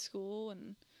break in school,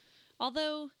 and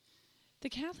although the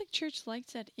Catholic Church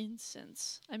likes that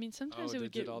incense, I mean sometimes Oh, it they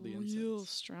would did get all the real incense.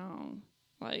 strong,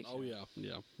 like Oh yeah.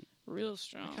 real I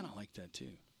strong. kind of like that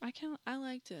too. I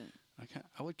liked it.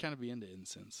 I would kind of be into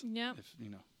incense. Yeah, If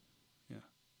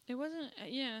it wasn't.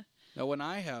 Yeah, Now when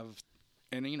I have,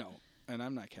 and and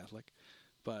I'm not Catholic,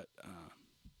 but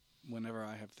whenever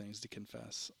I have things to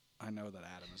confess, I know that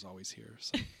Adam is always here.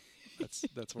 So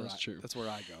that's where That's true. That's where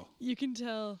I go. you can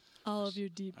tell all of your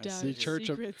deep I dark see. The Church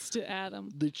of- secrets to Adam.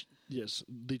 Yes,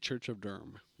 the Church of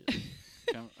Durham.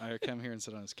 I come here and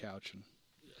sit on his couch and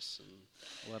Yes,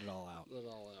 and let it all out. let it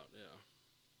all out. Yeah,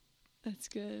 That's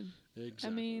good. exactly.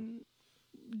 I mean,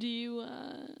 do you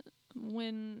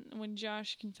when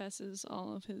Josh confesses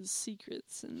all of his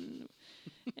secrets and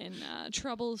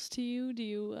troubles to you, do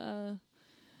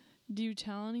you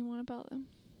tell anyone about them?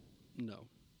 no.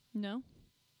 No.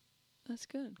 That's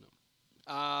good.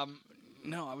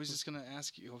 No, I was just gonna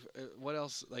ask you what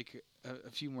else, like a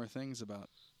few more things about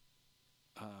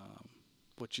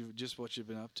what you've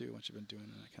been up to, what you've been doing,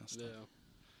 and that kind of stuff.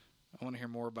 Yeah. I want to hear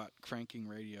more about cranking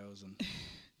radios and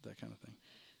that kind of thing.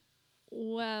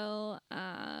 Well,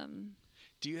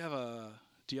 Do you have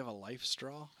a life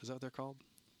straw? Is that what they're called?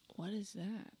 what is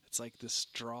that? It's like this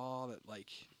straw that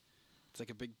it's like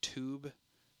a big tube,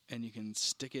 and you can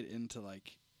stick it into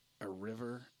like a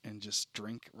river and just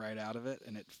drink right out of it,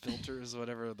 and it filters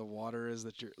whatever the water is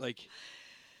that you're like.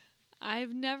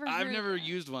 I've never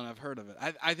used one. I've heard of it.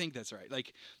 I think that's right.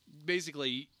 Like,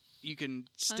 basically, you can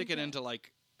stick it Okay. into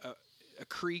like a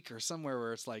creek or somewhere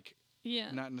where it's like Yeah.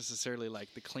 not necessarily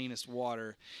like the cleanest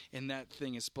water, and that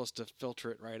thing is supposed to filter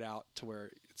it right out to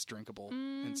where it's drinkable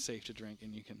and safe to drink,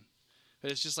 and you can. But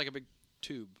it's just like a big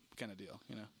tube kind of deal,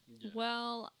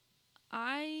 Well,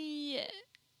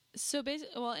 so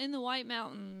basically, in the White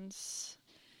Mountains,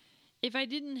 if I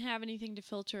didn't have anything to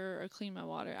filter or clean my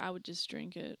water, I would just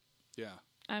drink it. Yeah,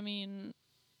 I mean,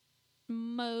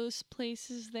 most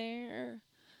places there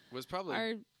it was probably.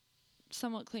 are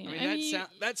somewhat clean. I mean,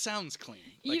 that sounds clean.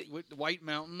 Like with White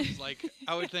Mountains, like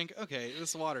I would think, okay,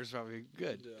 this water's probably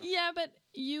good. yeah, but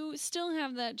you still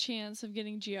have that chance of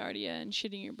getting giardia and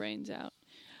shitting your brains out.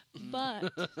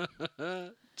 But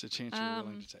It's a chance you're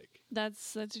willing to take.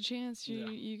 that's a chance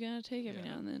you gotta take every Yeah.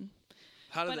 now and then.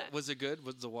 How did But it? Was it good?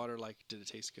 Was the water like? Did it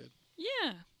taste good?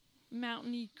 Yeah,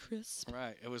 mountainy crisp.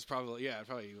 Right. It was probably. Yeah. It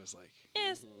probably was like.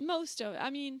 Yes, most of it. I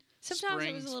mean, sometimes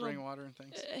it was a little spring water and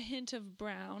things. a hint of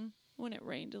brown when it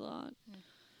rained a lot.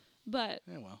 But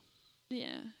Yeah. Well.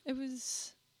 yeah, it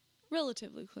was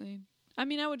relatively clean. I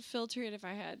mean, I would filter it if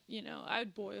I had, I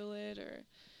would boil it or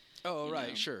Oh, you right,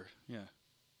 know. sure, yeah,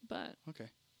 But okay.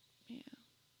 yeah.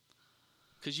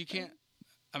 Because you can't.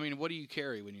 I mean, what do you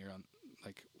carry when you're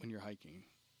when you're hiking?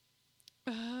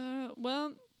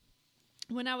 Well,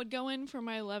 when I would go in for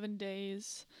my 11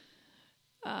 days,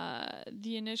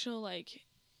 the initial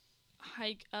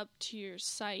hike up to your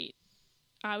site,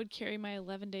 I would carry my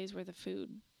 11 days worth of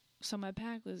food. So my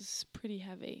pack was pretty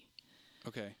heavy.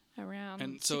 Okay. Around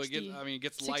And so 60, it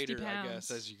gets 60 lighter, pounds. I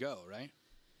guess, as you go, right?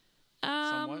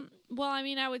 Somewhat? Well, I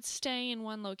mean, I would stay in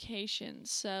one location.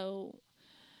 So,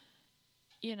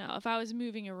 if I was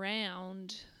moving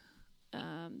around,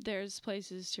 there's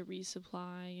places to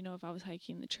resupply, if I was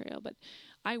hiking the trail. But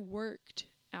I worked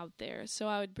out there. So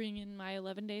I would bring in my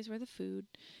 11 days worth of food,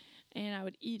 and I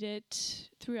would eat it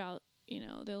throughout,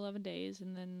 the 11 days.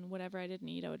 And then whatever I didn't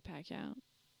eat, I would pack out.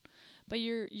 But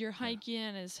your hike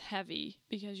in is heavy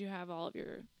because you have all of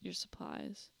your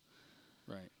supplies.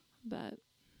 Right. But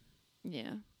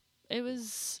yeah, it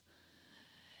was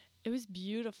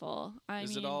beautiful.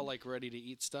 Is it all ready to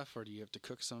eat stuff, or do you have to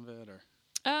cook some of it, or?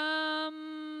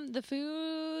 The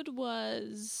food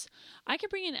was, I could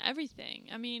bring in everything.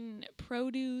 I mean,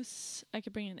 produce. I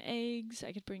could bring in eggs.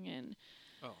 I could bring in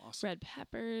Awesome. red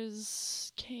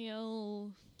peppers,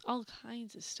 kale, all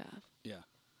kinds of stuff. Yeah.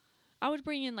 I would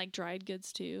bring in dried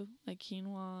goods too, like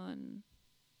quinoa and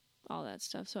all that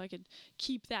stuff, so I could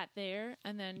keep that there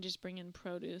and then just bring in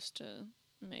produce to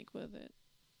make with it.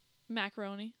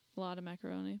 Macaroni, a lot of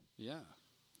macaroni. Yeah.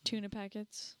 Tuna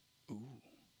packets. Ooh,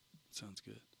 sounds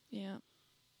good. Yeah,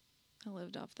 I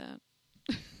lived off that.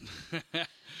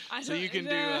 So you can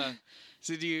do.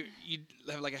 So do you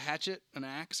have a hatchet, an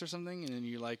axe, or something, and then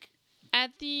you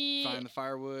at the find the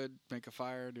firewood, make a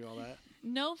fire, do all that?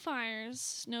 No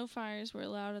fires were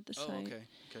allowed at the site. Oh, okay.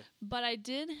 But I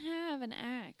did have an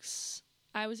axe.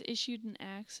 I was issued an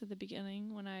axe at the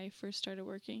beginning when I first started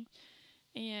working.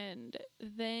 And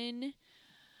then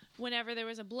whenever there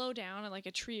was a blowdown and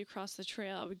a tree across the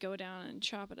trail, I would go down and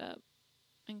chop it up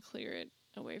and clear it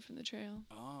away from the trail.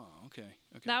 Oh, okay.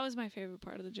 That was my favorite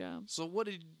part of the job. So what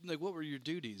were your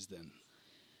duties then?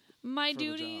 My for the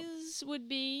duties would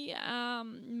be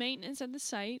maintenance at the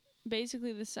site.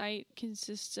 Basically, the site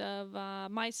consists of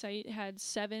my site had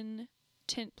 7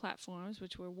 tent platforms,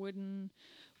 which were wooden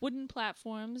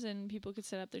platforms, and people could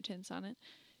set up their tents on it.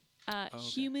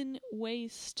 Human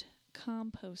waste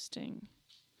composting.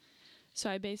 So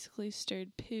I basically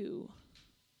stirred poo.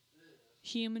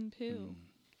 Human poo.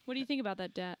 What do you think about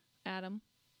that, Adam?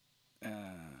 That's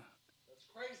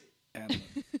crazy.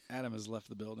 Adam has left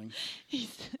the building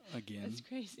again. That's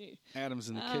crazy. Adam's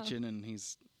in the kitchen, and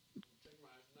he's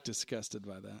disgusted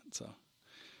by that. So.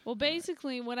 Well,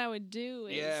 basically, what I would do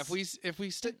is if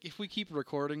we keep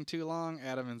recording too long,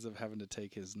 Adam ends up having to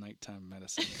take his nighttime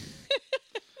medicine.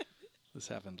 This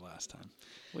happened last time.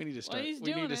 We need to start.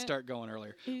 Start going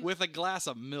earlier with a glass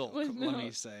of milk. Let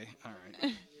me say. All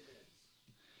right.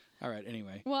 All right.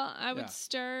 Anyway. Well, I would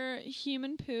stir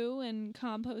human poo and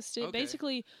compost it. Okay.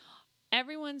 Basically,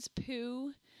 everyone's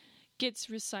poo gets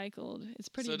recycled. It's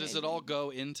pretty. So amazing. does it all go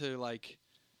into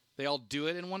they all do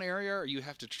it in one area, or you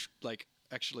have to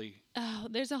actually? Oh,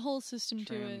 there's a whole system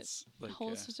to it.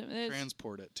 Whole system.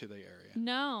 Transport it to the area.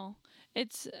 No,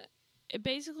 it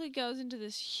basically goes into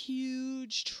this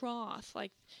huge trough,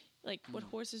 like what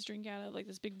horses drink out of,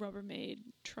 this big Rubbermaid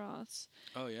troughs.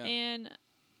 Oh yeah. And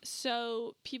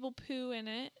so people poo in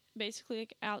it, basically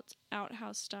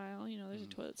outhouse style. There's a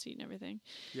toilet seat and everything.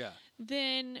 Yeah.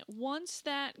 Then once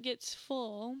that gets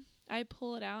full, I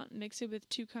pull it out and mix it with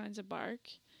 2 kinds of bark.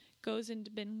 Goes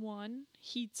into bin 1,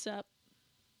 heats up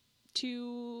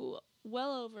to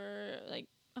well over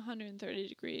 130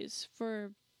 degrees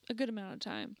for a good amount of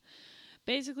time.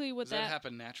 Basically, Does that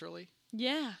happen naturally?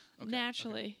 Yeah, Okay,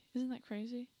 naturally. okay. Isn't that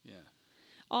crazy? Yeah.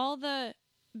 All the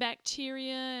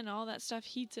bacteria and all that stuff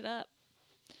heats it up.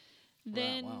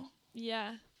 Then, wow.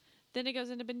 yeah. Then it goes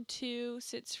into bin 2,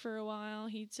 sits for a while,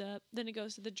 heats up. Then it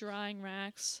goes to the drying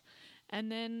racks.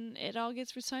 And then it all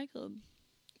gets recycled.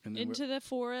 And then Into the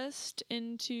forest,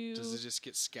 into... Does it just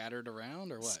get scattered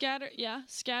around, or what?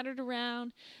 Scattered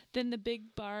around. Then the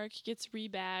big bark gets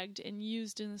rebagged and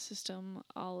used in the system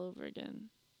all over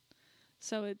again.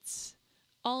 So it's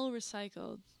all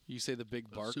recycled. You say the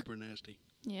big bark? Super nasty.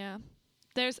 Yeah.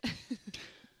 There's...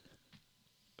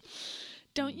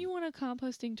 Don't you want a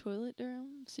composting toilet,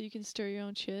 Durham, so you can stir your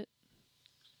own shit?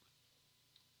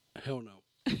 Hell no.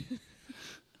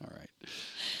 All right.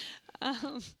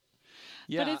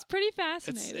 Yeah, but it's pretty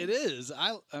fascinating. It is.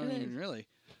 I mean, really.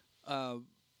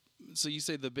 So you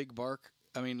say the big bark.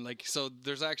 I mean, so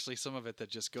there's actually some of it that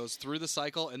just goes through the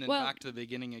cycle and then back to the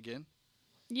beginning again?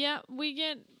 Yeah, we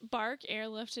get bark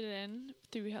airlifted in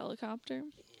through helicopter.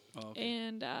 Oh, okay.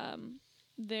 And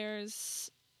there's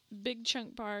big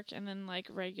chunk bark and then like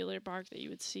regular bark that you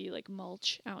would see like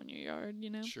mulch out in your yard, you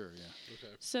know? Sure, yeah.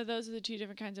 Okay. So those are the two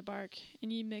different kinds of bark,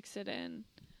 and you mix it in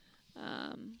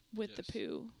with the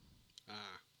poo. Ah.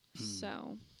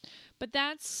 So, but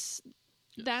that's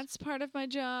part of my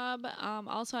job.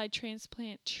 Also, I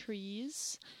transplant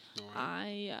trees. All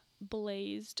right. I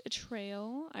blazed a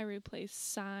trail. I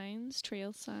replaced signs,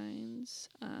 trail signs.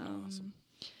 Awesome.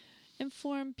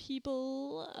 Inform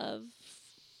people of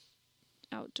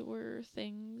outdoor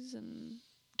things and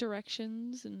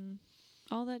directions and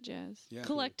all that jazz. Yeah.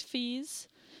 Collect fees.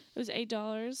 It was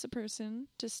 $8 a person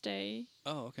to stay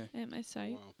Oh, okay. at my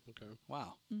site. Wow. Okay.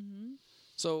 Wow. Mm-hmm.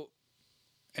 So,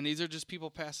 and these are just people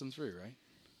passing through, right?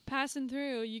 Passing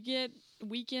through, you get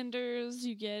weekenders,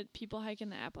 you get people hiking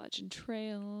the Appalachian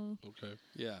Trail, Okay.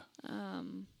 Yeah.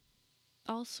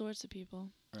 all sorts of people.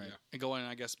 Right. Yeah. And going,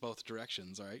 I guess, both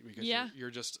directions, right? Because Yeah. you're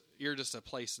just a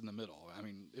place in the middle. I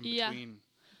mean, in Yeah. between.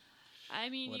 I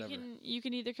mean, Whatever. you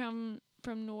can either come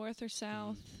from north or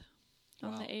south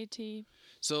on Wow. the AT.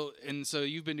 So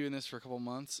you've been doing this for a couple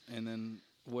months, and then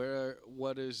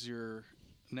what is your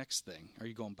next thing? Are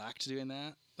you going back to doing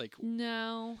that? Like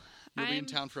No, you'll be in I'm-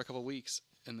 town for a couple weeks,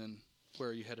 and then where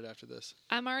are you headed after this?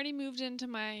 I'm already moved into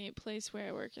my place where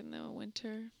I work in the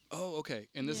winter. Oh, okay.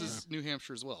 And this Yeah. is New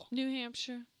Hampshire as well. New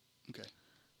Hampshire. Okay.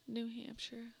 New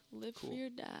Hampshire. Live Cool. free or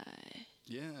die.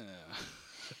 Yeah.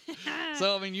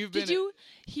 So I mean, you've been. Did you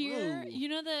hear? Whoa. You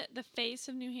know the face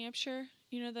of New Hampshire.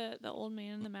 You know the old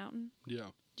man in the mountain.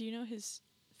 Yeah. Do you know his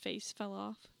face fell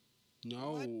off?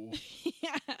 No.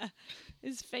 Yeah,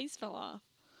 his face fell off.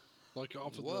 Like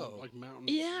off of Whoa. the like mountain.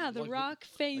 Yeah, the like rock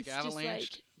face just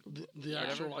avalanched? like The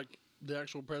actual the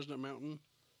actual President Mountain.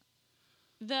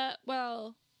 the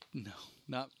well, No,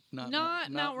 not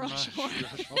Mount Rushmore.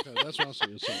 Okay, that's what I was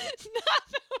thinking.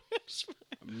 Sorry.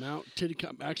 Mount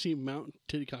Titicaca. Actually, Mount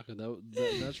Titicaca.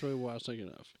 That's really what I was thinking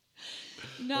of.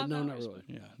 Not no, Mount not Rushmore. really.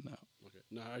 Yeah, no. Okay.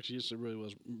 No, actually, yes, it really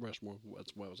was Rushmore.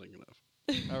 That's what I was thinking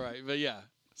of. All right, but yeah.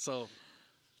 So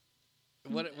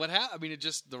what happened? I mean, it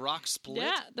just the rock split.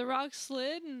 Yeah, the rock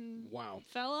slid and Wow.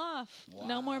 fell off.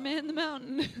 No more man in the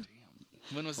mountain. Damn.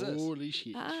 When was this? Holy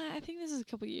shit. I think this is a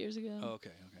couple years ago. Oh,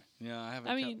 okay. Yeah, I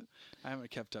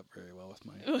haven't kept up very well with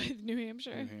my With New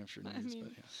Hampshire. New Hampshire I news, mean,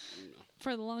 but yeah.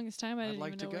 For the longest time, I I'd didn't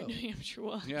like even to know where go. New Hampshire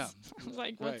was. Yeah. I was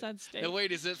like, Right. what's that state? Now,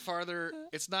 wait, is it farther?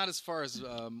 It's not as far as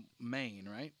Maine,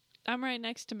 right? I'm right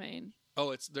next to Maine.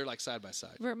 Oh, they're like side by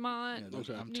side. Vermont, Yeah,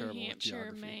 Okay. I'm New terrible Hampshire, with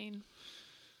geography. Maine.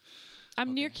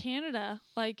 I'm near Okay. Canada.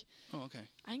 Like, Oh, okay.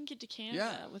 I can get to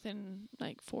Canada Yeah. within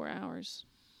like 4 hours.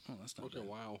 Oh, that's not Okay. bad.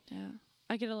 Wow. Yeah.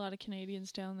 I get a lot of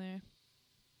Canadians down there.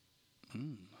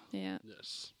 Mm. Yeah.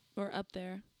 Yes. Or up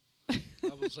there. I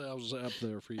would say up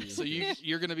there for you. So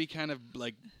you're going to be kind of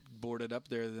like boarded up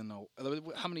there. Then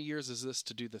how many years is this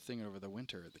to do the thing over the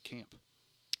winter at the camp?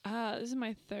 This is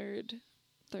my third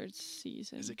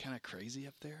season. Is it kind of crazy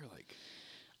up there? Like,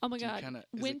 Oh my do you god. kinda-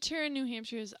 is it- Winter in New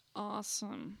Hampshire is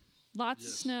awesome. Lots of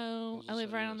Yes. snow. was I gonna live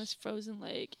say right on yes. this frozen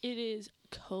lake. It is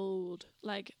cold,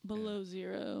 like below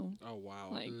zero, Oh wow.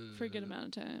 like for a good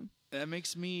amount of time. that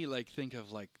makes me like think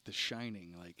of like The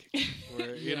Shining, like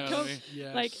where you know Yes. what I mean?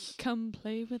 Yes. Like, come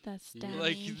play with us, Yeah. Daddy.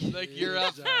 Like you're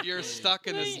up, you're Exactly. stuck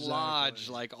in this Exactly. lodge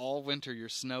like all winter. You're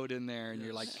snowed in there, and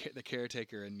you're like Yes. the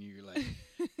caretaker, and you like,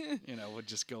 would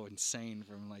just go insane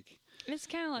from like It's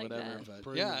kind of like whatever. that. But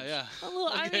Pretty yeah, much. yeah. A little.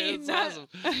 I Okay, mean, that's not,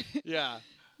 awesome. Yeah,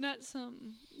 not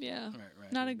some. Yeah.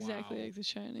 right. Not exactly Wow. like The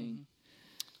Shining, Mhm.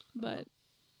 but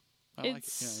I like it.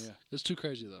 it's- Yeah. It's too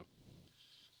crazy though.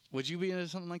 Would you be into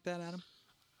something like that, Adam?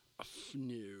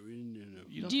 No.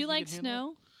 You don't do you think like could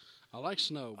handle snow? I like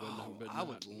snow, but, Oh, but I not,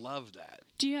 would love that.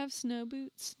 Do you have snow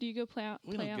boots? Do you go play out?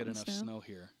 We play don't out get in enough snow? snow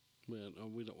here. Man,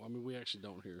 we don't. I mean, we actually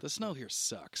don't here. The snow here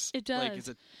sucks. It Like, does.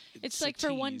 it's It's a like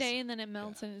for one tease. day and then it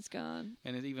melts and it's gone.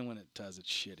 And even when it does, it's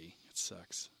shitty. It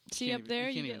sucks. See, can't up there,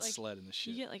 you can't you even get, like- sled in the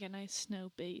shit. You get like a nice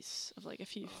snow base of like a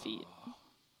few feet. Oh,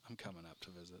 I'm coming up to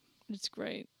visit. It's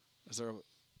great. Does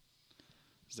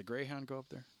the Greyhound go up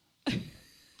there?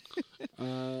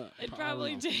 It'd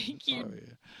probably take you Oh,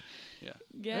 yeah.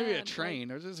 Maybe a like, train.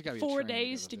 There's got to be 4 a train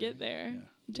days goes to up get there. there. Yeah.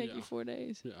 It'd take Yeah. you 4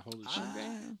 days. Yeah, holy Ah. shit.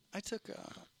 Greyhound. I took.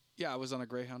 I was on a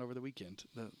Greyhound over the weekend.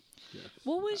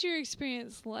 What was your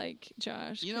experience like,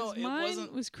 Josh? You know, 'Cause it mine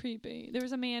wasn't- was creepy. There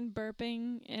was a man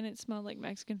burping, and it smelled like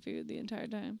Mexican food the entire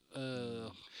time.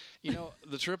 The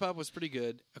trip up was pretty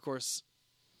good. Of course,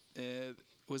 it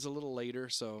was a little later,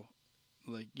 so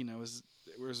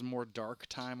it was more dark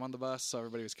time on the bus, so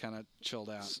everybody was kind of chilled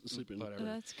out, Sleeping. Oh, Whatever.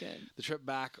 that's good. The trip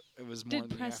back, it was more Did in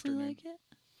the Presley afternoon. like it?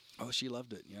 Oh, she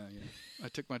loved it. Yeah. I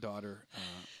took my daughter.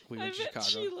 We I went to bet Chicago.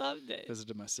 she loved it.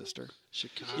 Visited my sister.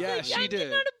 Chicago. Yeah, Like, she I'm did.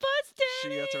 getting on a bus, She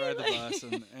Daddy. got to ride the Like-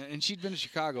 bus, and she'd been to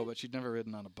Chicago, but she'd never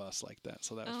ridden on a bus like that,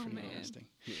 so that was Oh, pretty man. interesting.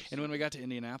 And when we got to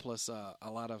Indianapolis, a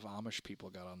lot of Amish people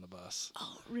got on the bus.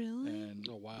 Oh, really? And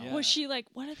Oh, wow. yeah. Was she like,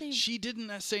 what are they? She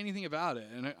didn't say anything about it,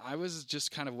 and I was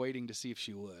just kind of waiting to see if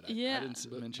she would. I Yeah. didn't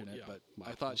But, mention it, yeah, but wow,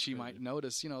 I thought that's she crazy. might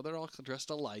notice. They're all dressed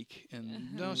alike,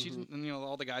 and no, she didn't. And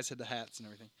all the guys had the hats and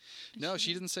everything. No,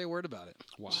 she didn't say a word about it.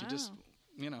 Wow. She just,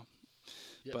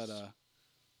 Yes. But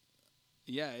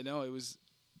yeah, it was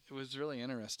really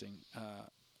interesting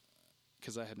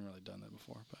because I hadn't really done that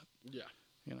before. But Yeah.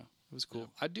 it was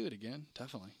cool. I'd do it again,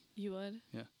 definitely. You would?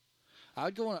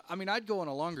 I'd go on. I mean, I'd go on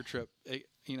a longer trip.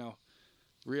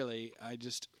 Really, I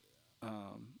just,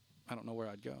 I don't know where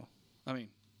I'd go. I mean,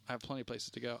 I have plenty of places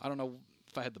to go. I don't know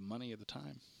if I had the money at the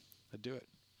time. I'd do it.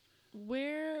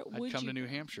 Where I'd would come you to New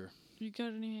go? Hampshire. You go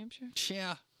to New Hampshire?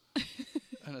 Yeah.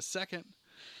 In a second.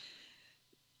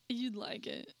 You'd like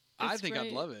it. I It's think I'd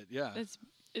great. love it. Yeah.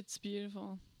 It's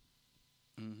beautiful.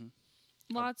 Mm-hmm.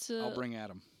 Lots of. I'll bring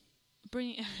Adam.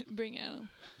 bring Adam.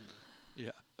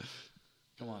 Yeah.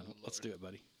 Come on, let's do it,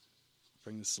 buddy.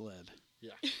 Bring the sled.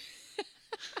 Yeah.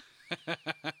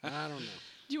 I don't know.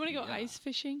 Do you want to go Yeah. ice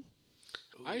fishing?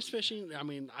 Ice fishing. I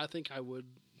mean, I think I would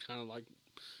kind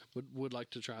of would like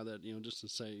to try that. Just to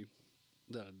say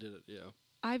that I did it.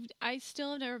 Yeah. I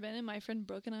still have never been, and my friend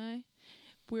Brooke and I,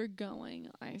 we're going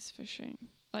ice fishing.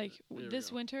 Like There we this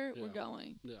go. winter, we're Yeah.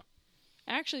 going. Yeah.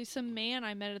 Actually, some man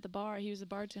I met at the bar, he was a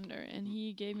bartender, and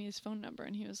he gave me his phone number,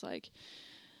 and he was like,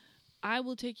 "I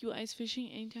will take you ice fishing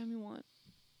anytime you want."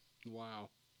 Wow.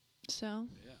 So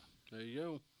Yeah. There you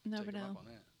go. never Take him know. up on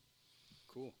that.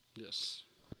 Cool. Yes.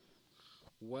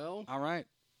 Well. All right.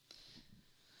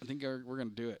 I think we're going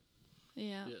to do it.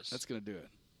 Yeah. Yes. That's going to do it.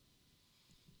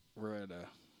 We're at at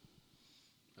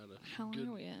a How long good,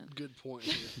 are we at? good point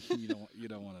here. you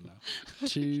don't want to know.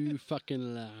 Too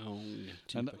fucking long.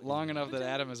 Long enough that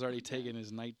Adam has already taken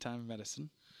his nighttime medicine.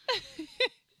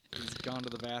 He's gone to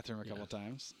the bathroom a couple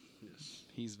times. Yes.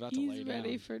 He's about to lay He's down.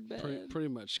 ready for bed. Pretty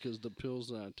much, because the pills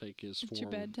that I take is It's your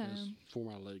bedtime. for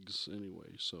my legs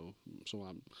anyway. So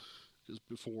I'm because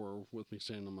before with me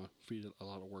standing on my feet a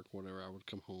lot of work, whatever, I would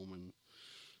come home and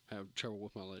have trouble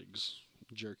with my legs,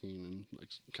 jerking and like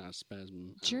kind of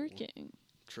spasming. Jerking.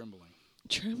 Trembling.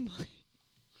 Trembling.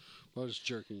 Well, just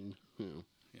jerking.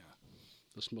 Yeah.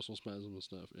 This muscle spasm and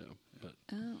stuff. Yeah. But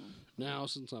Oh. now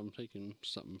since I'm taking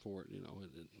something for it,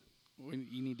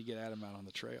 You need to get Adam out on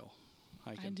the trail.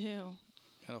 Hiking. I do.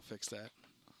 That'll fix that.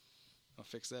 I'll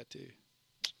fix that too.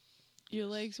 Your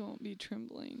legs won't be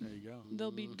trembling. There you go.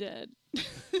 They'll be dead.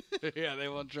 Yeah, they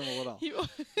won't tremble at all. You-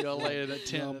 You'll lay it at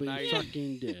 10 I'll at be night.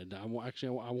 fucking dead. I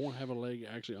won't have a leg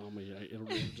actually on me. It'll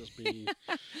just be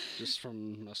just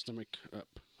from my stomach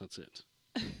up. That's it.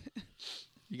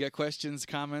 You got questions,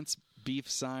 comments?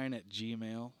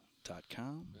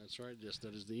 beefsign@gmail.com. That's right. Yes,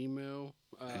 that is the email.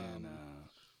 And God,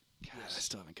 yes. I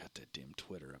still haven't got that damn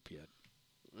Twitter up yet.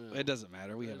 Well, It doesn't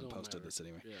matter. We it haven't don't posted matter. this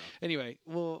anyway. Yeah. Anyway,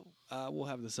 we'll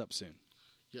have this up soon.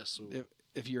 Yes. So,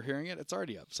 If you're hearing it, it's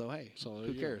already up. So hey, so there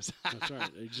who you go. cares? That's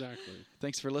right. Exactly.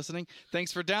 Thanks for listening.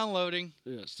 Thanks for downloading.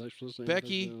 Yes. Thanks for listening.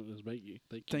 Becky. Becky.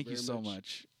 Thank you. Thank you very so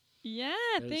much. Yeah,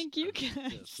 It's- thank you guys.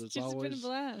 yes, it's it's been a always-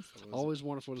 blast. Always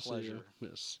wonderful to see pleasure. you.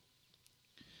 Yes.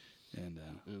 And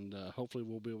And hopefully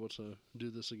we'll be able to do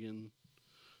this again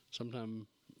sometime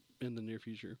in the near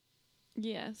future.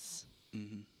 Yes.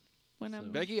 mhm. When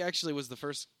I'm Becky actually was the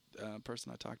first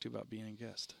person I talked to about being a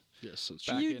guest. Yes. It's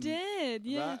Back you in- did,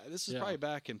 yeah. This was Yeah. probably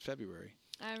back in February.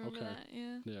 I remember Okay. that,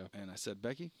 yeah. Yeah. And I said,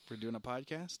 Becky, we're doing a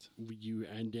podcast,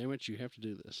 And damn it, you have to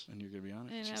do this. and you're going to be on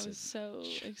it. And She I said, was so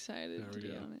excited There to we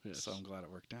be go. on it. Yes. So I'm glad it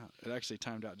worked out. It actually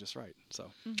timed out just right.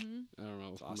 So Mm-hmm. I don't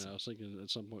know. It's I mean, awesome. I was thinking at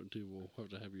some point too we'll have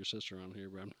to have your sister on here,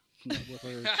 but I'm not with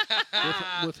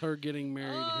her. with her getting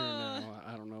married here now,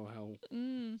 I don't know how.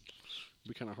 Mm. It'd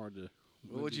be kind of hard to.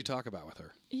 what would you talk about with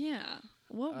her? Yeah.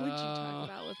 What would you talk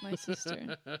about with my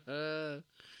sister?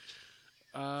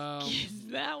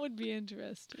 That would be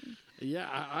interesting. Yeah,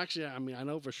 I mean, I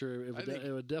know for sure it I would, think-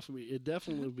 it would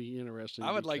definitely be interesting.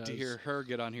 I would like to because- hear her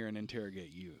get on here and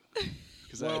interrogate you.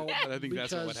 Because Well, I think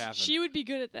that's what would because happen. She would be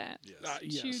good at that. yes. She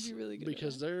would yes, be really good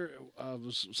because at that. there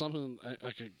was something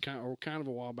like a kind of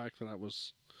a while back that I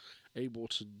was able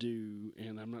to do,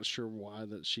 and I'm not sure why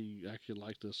that she actually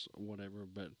liked this or whatever,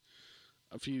 but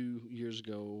a few years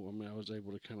ago, I mean, I was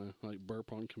able to kind of like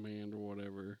burp on command or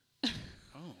whatever.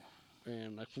 Oh.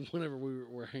 And like whenever we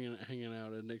were hanging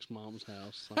out at Nick's mom's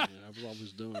house, I mean, I was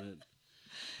always doing it,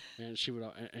 and she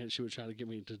would try to get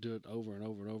me to do it over and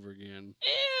over and over again.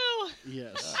 Ew! No.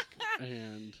 Yes.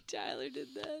 And Tyler did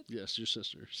that. yes, your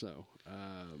sister. So,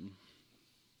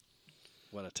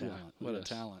 What a talent! Yeah, What a yes.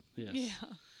 talent! yes.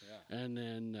 Yeah. And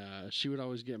then she would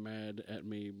always get mad at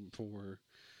me for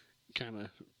kind of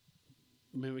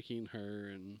mimicking her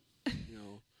and, you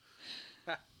know,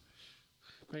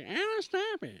 like, Anna,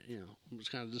 stop it. You know, it was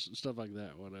kind of just stuff like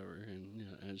that, whatever. And, you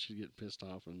know, and she'd get pissed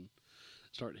off and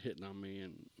start hitting on me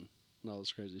and all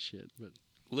this crazy shit. But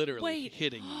Literally Wait.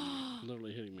 hitting.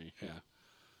 literally hitting me. Yeah.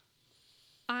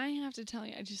 I have to tell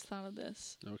you, I just thought of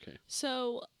this. Okay.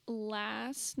 So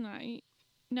last night,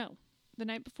 no, the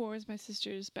night before was my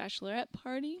sister's bachelorette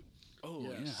party. Oh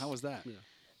Yes. yeah. How was that? Yeah.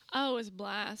 Oh, it was a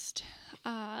blast.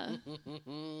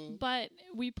 But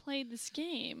we played this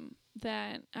game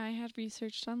that I had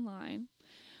researched online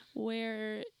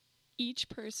where each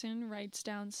person writes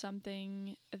down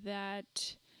something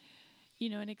that, you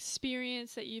know, an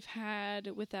experience that you've had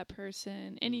with that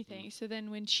person, anything. So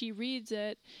then when she reads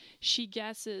it, she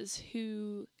guesses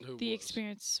who Who the was.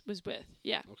 experience was with.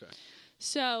 Yeah. Okay.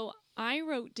 So I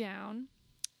wrote down,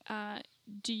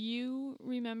 do you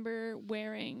remember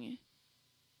wearing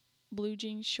blue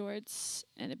jean shorts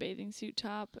and a bathing suit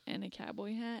top and a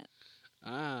cowboy hat?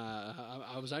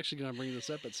 I was actually going to bring this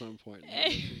up at some point,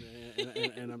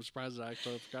 and I'm surprised that I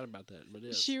totally forgot about that. But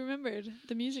yes, She remembered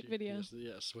the music video.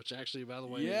 Yes, which actually, by the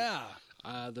way, Yeah.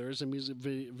 there is a music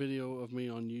video of me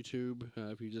on YouTube.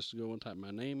 If you just go and type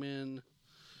my name in,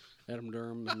 Adam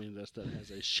Durham, I mean that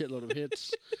has a shitload of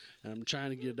hits, and I'm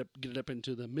trying to get it up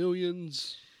into the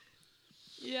millions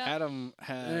Yeah. Adam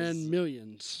has and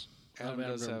millions Adam of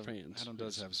Adam does Durham have fans. Adam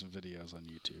does have some videos on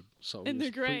YouTube. So And they're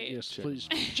yes, great. Yes, Check please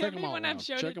them check them all Everyone I've out.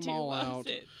 showed Check it them to all loves out.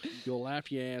 it. You'll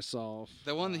laugh your ass off.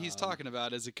 The one that he's talking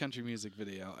about is a country music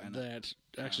video, and That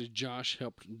actually Josh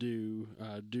helped do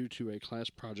due to a class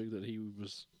project that he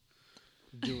was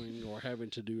doing or having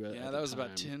to do at yeah, the that was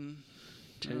about time.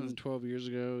 10, 10, 12 years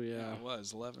ago. Yeah. it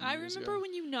was 11. I years remember ago.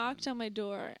 when you knocked on my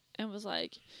door and was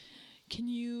like, "Can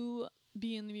you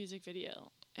be in the music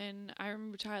video?" And I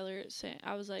remember Tyler saying,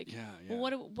 "I was like, Yeah, well,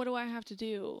 yeah. what do I have to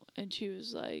do?" And she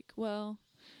was like, "Well,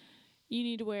 you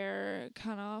need to wear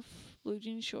cut off blue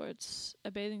jean shorts,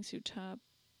 a bathing suit top,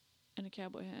 and a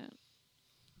cowboy hat."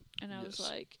 And I was Yes.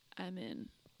 like, "I'm in."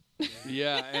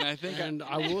 Yeah, and I think And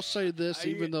I will say this, I-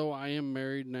 even though I am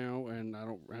married now, and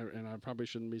I probably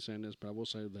shouldn't be saying this, but I will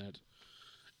say that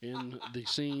in the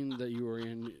scene that you were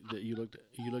in, that you looked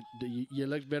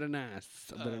very nice,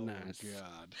 very oh, nice.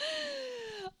 God,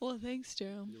 Well, thanks,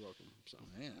 Joe. You're welcome. So,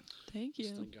 man. Thank just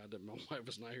you. thank God that my wife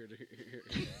was not here to hear.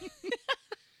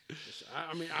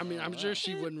 I mean, I'm sure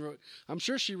she wouldn't. I'm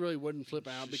sure she really wouldn't flip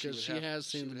out because she has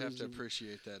seen She the would have to music.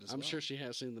 appreciate that as I'm well. sure she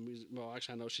has seen the music. Well,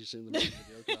 actually, I know she's seen the music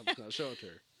video because I was going to show it to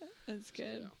her. That's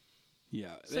good. Yeah.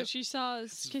 Yeah. So she saw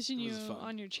us kissing it you was fun.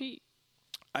 on your cheek.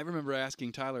 I remember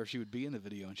asking Tyler if she would be in the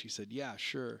video, and she said, "Yeah,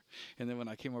 sure." And then when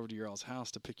I came over to your all's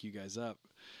house to pick you guys up,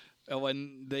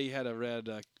 and they had a red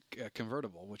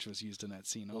convertible, which was used in that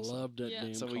scene also. Loved that Yeah.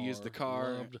 damn So car. we used the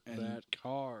car Loved and- that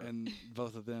car. And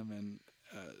both of them, and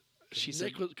she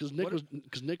said, because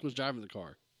Nick was driving the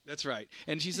car. "That's right."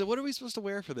 And she said, "What are we supposed to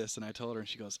wear for this?" And I told her, and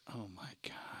she goes, "Oh my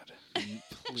God,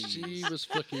 please." She was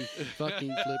fucking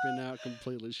flipping out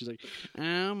completely. She's like,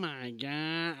 "Oh my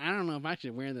God, I don't know if I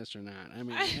should wear this or not. I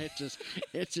mean,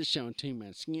 it's just showing too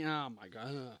much. Oh my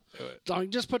God, so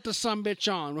just put the sumbitch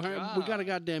on. We got a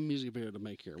goddamn music video to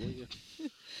make here. We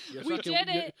did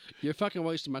it. You're fucking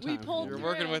wasting my We time. pulled here. You're through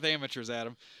working it. with amateurs,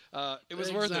 Adam. It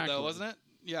was worth it, Exactly. though, wasn't it?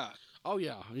 Yeah. Oh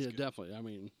yeah, definitely. I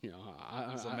mean,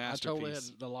 I was a I totally had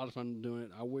masterpiece. a lot of fun doing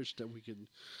it. I wish that we could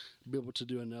be able to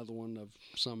do another one of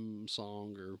some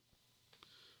song or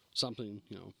something,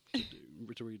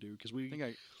 to redo. Because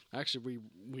I think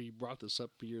we brought this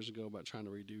up years ago about trying to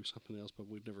redo something else, but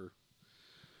we've never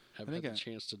had think the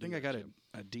chance to do. I think I that got yet.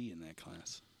 a D in that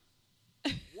class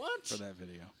What? for that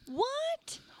video.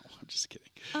 What? No, I'm just kidding.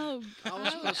 Oh, I was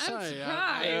going I'm to say. surprised.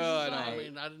 I know. I Like,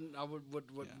 mean, I didn't. I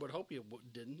would hope you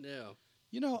didn't. Yeah.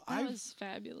 You know, that was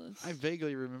fabulous. I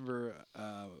vaguely remember.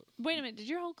 Wait a minute. Did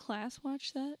your whole class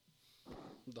watch that?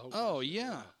 The whole Oh class.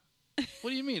 yeah. What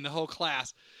do you mean the whole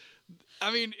class?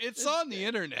 I mean, it's on the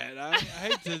internet. I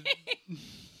hate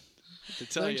to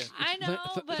tell you, I know,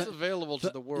 it's but available to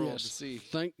the world Yes. to see.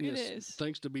 It Yes. is.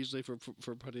 Thanks to Beasley for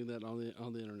putting that on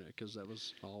the internet because that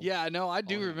was all. Yeah, no, I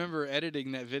do Oh, yeah. remember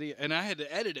editing that video, and I had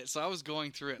to edit it, so I was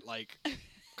going through it like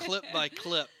clip by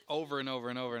clip, over and over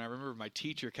and over. And I remember my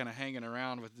teacher kind of hanging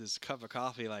around with this cup of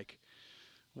coffee, like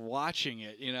watching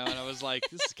it, and I was like,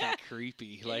 "This is kind of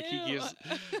creepy." Like he Ew. gives,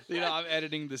 I'm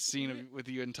editing the scene with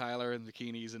you and Tyler in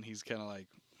bikinis, and he's kind of like,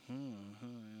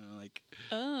 like.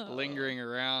 Oh. lingering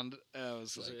around. I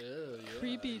was like,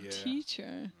 Creepy yeah.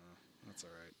 teacher. that's all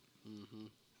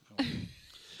right.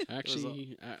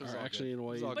 Actually, was all actually, good. in a way,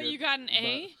 It was all But good. you got an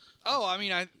A? Oh, I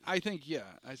mean, I think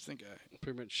I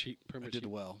pretty much did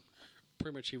well.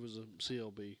 Pretty much, he was a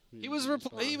CLB. He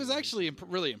was actually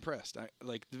really impressed.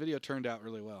 Like the video turned out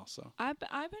really well, so I bet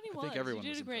he was. think everyone You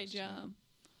did was a great impressed, job.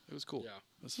 it was cool. Yeah.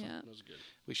 It was fun. Yeah. That was good.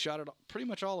 We shot it pretty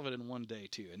much all of it in one day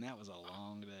too, and that was a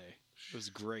long day. It was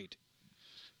great.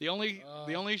 The only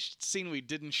scene we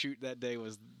didn't shoot that day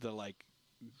was the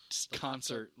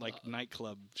concert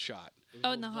nightclub shot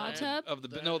Oh, in the hot tub? of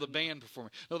the band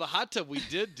performing. No, the hot tub we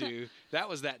did do. That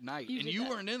was that night, You and did you that.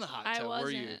 weren't in the hot I tub, wasn't.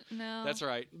 were you? No. That's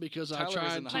right. Because Tyler I was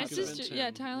tried in the to My hot tub. convince sister, him.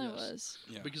 yeah, Tyler Yes. was.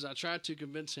 Yeah. Because I tried to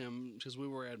convince him because we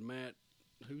were at Matt,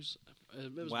 it was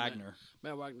Wagner.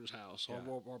 Matt Wagner's house, Yeah.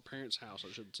 or parents' house,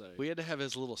 I should say. We had to have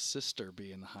his little sister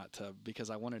be in the hot tub because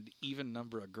I wanted an even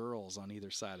number of girls on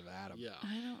either side of Adam. Yeah. I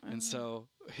don't remember. And so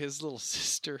his little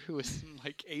sister, who was in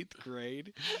 8th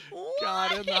grade,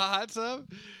 got in the hot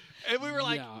tub. And we were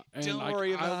like, Yeah, and, don't like,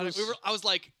 worry about it. I was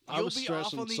like, I you'll was be off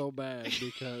stressing on the... so bad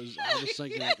because I was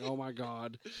thinking, oh my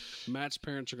God, Matt's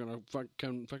parents are gonna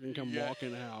fucking come Yeah.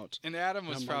 walking out. And Adam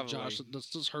was And I'm probably... like, Josh,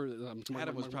 let's just hurry.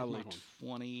 Adam was probably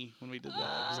 20 when we did that.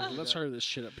 I was like, let's hurry this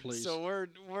shit up, please. So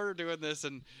we're doing this,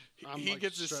 and I'm, he like,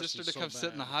 gets his stressing sister to so come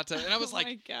sit in the bad. hot tub, and I was Oh my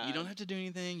like, God. "You don't have to do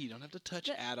anything. You don't have to touch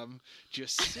That- Adam.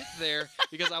 Just sit there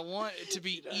because I want it to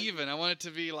be even. I want it to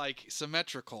be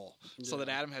symmetrical, so that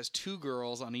Yeah. Adam has 2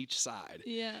 girls on each side."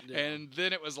 Yeah. Yeah. And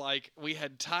then it was like we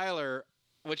had Tyler,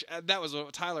 which that was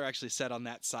what Tyler actually said on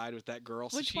that side with that girl.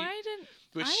 So Which she, why didn't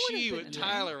but I would've she, been in there.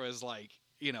 Tyler was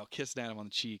kissing Adam on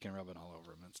the cheek and rubbing all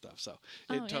over him and stuff. So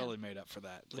Oh, it yeah. totally made up for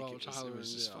that. Well, It Tyler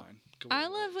was just yeah. fine. Come I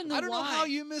on. love when the I don't know how wife-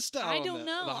 you missed out. I on don't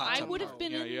know. The hot I tub would have part.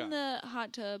 been Yeah, in yeah. the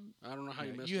hot tub. I don't know how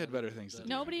you Yeah, missed you had that. better things to do.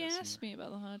 Nobody I guess, asked me about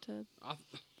the hot tub.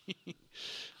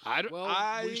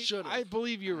 Well, we should've. I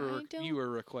believe you were I don't- you were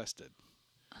requested.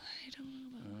 I don't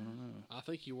know about that. I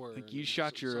think you were. I think you and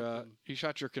shot your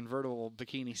something- convertible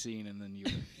bikini scene, and then you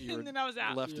were And then I was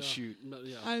out. left Yeah, to shoot. but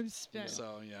yeah. I'm spent.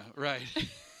 So yeah, right.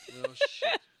 Oh,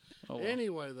 shit. Oh, well.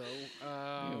 Anyway, though,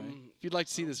 Anyway, if you'd like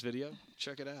to see this video,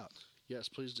 check it out. yes,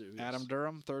 please do. Yes. Adam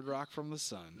Durham, Third Rock from the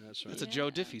Sun. That's right. It's a Joe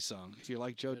Yeah. Diffie song. If you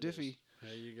like Joe It is. Diffie,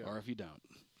 There you go. or if you don't,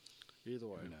 Either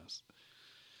way. who knows?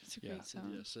 It's a Yeah. great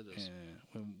song. Yes, it is.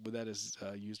 But that is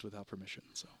used without permission,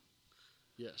 so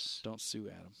Yes. don't sue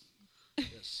Adam.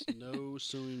 Yes. No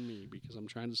suing me because I'm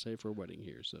trying to save for a wedding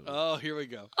here. So. Oh, here we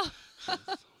go.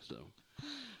 So.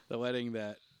 The wedding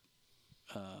that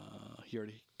he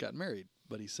already got married,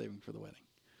 but he's saving for the wedding.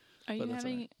 Are But you that's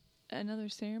having another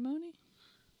ceremony?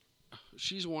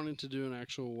 She's wanting to do an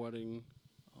actual wedding.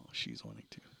 Oh, she's wanting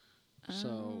to. So,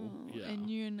 Oh, yeah. And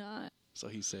you're not. So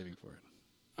he's saving for it.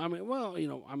 I mean, well,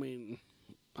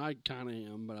 I kind of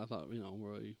am, but I thought,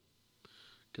 really,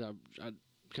 because I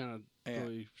kind of Yeah.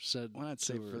 really said. Why not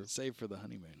to her, save for the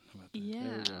honeymoon? How about that? There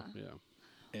Yeah. we go.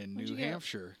 Yeah. In Where'd New you go?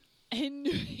 Hampshire. In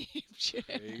New Hampshire.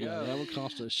 There you Yeah, go. that would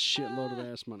cost a shitload of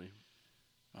ass money.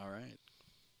 All right.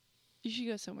 You should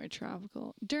go somewhere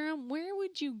tropical. Durham, where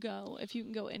would you go if you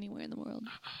can go anywhere in the world?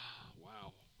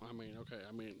 Wow. I mean, okay.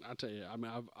 I mean, I tell you. I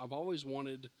mean, I've always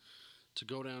wanted to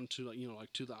go down to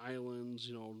to the islands.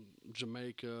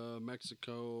 Jamaica,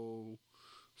 Mexico,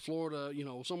 Florida.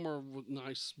 Somewhere with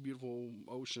nice, beautiful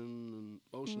ocean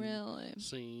Really?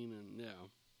 scene, and yeah.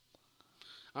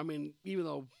 I mean, even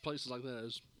though places like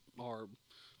that are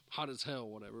hot as hell,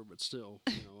 whatever, but still,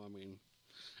 I mean,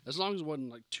 as long as it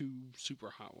wasn't too super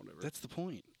hot, whatever. That's the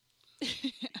point.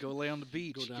 Go lay on the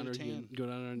beach. go down get there, a tan. go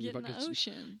down there, and Get you in the fucking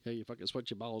ocean. yeah, you fucking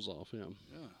sweat your balls off. Yeah,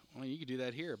 Yeah. Well, you could do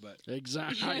that here, but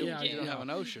exactly. Yeah, Yeah, you you don't yeah. have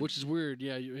an ocean. Which is weird.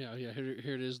 Yeah, yeah.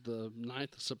 Here it is, the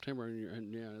 9th of September,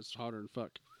 and yeah, it's hotter than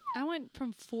fuck. I went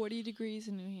from 40 degrees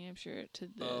in New Hampshire to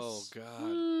this. Oh God.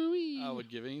 Ooh-wee. I would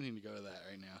give anything to go to that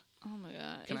right now. Oh my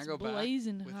God. Can I it's go back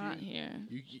blazing with hot you? here.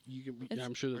 You can. It's-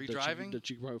 I'm sure Are that, you that driving? you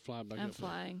can probably fly back. I'm up.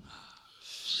 flying.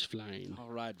 She's flying. I'll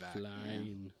ride back.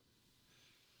 Flying.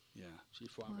 Yeah. She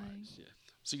fly Flying. rides. Yeah.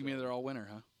 So you can be there all winter,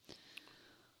 huh?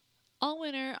 All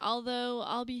winter, although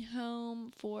I'll be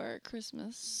home for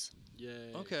Christmas. Yeah.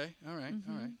 Okay. All right.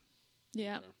 All right.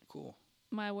 Yeah. Okay. Cool.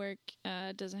 My work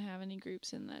doesn't have any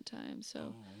groups in that time, so Oh,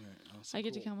 all right. Oh, so I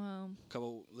get cool. to come home. a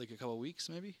couple weeks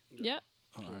maybe. Yep.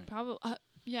 All right. Probably.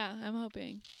 Yeah, I'm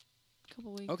hoping. A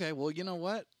couple weeks. Okay. Well, you know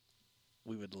what?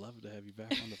 We would love to have you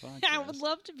back on the podcast. I would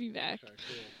love to be back. Okay.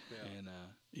 Cool. Yeah. And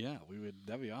yeah, we would.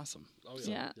 That'd be awesome. Oh yeah.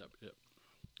 Yeah. Yep. Yep.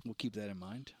 We'll keep that in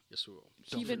mind. Yes, we will.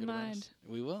 Don't Keep it in forget about mind. us.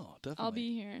 We will definitely. I'll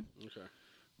be here.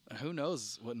 Okay. Who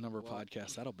knows what number Well-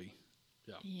 podcast that'll be?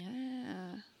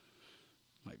 Yeah.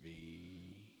 Might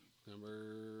be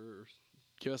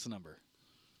Give us a number.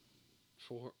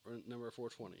 Number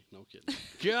 420. No kidding.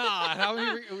 God, how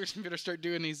many? We're gonna start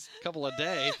doing these couple a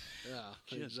day. Yeah.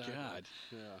 Good Exactly. God.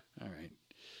 Yeah. All right.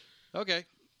 Okay.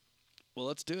 Well,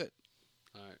 let's do it.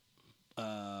 All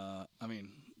right.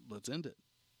 Let's end it.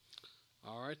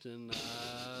 All right, then.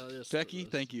 Yes, Becky,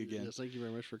 thank you again. Yes, thank you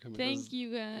very much for coming. Thank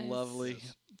you guys. Lovely.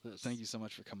 Yes. Thank you so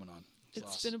much for coming on.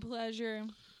 It's been a pleasure.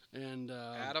 And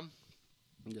Adam.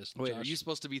 Yes. Wait, Josh, are you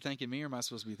supposed to be thanking me, or am I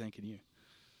supposed to be thanking you?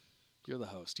 You're the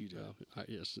host. You do.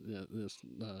 Yes. Yeah. Yes.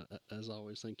 As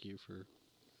always, thank you for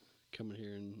coming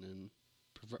here and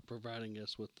providing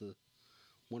us with the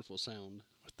wonderful sound.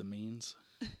 With the means.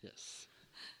 Yes.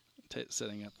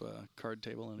 Setting up a card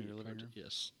table in your living room.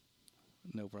 Yes.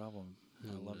 No problem.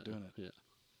 I love doing it. Yeah.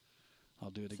 I'll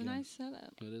do it It's again. a nice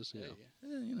setup. It is. Yeah.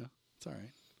 It's all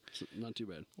right. It's not too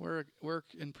bad. We're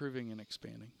improving and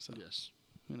expanding. So Yes.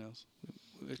 who knows?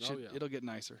 Oh, yeah. It'll get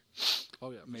nicer. Oh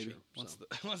yeah. For Maybe sure.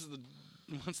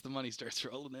 once the money starts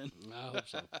rolling in. I hope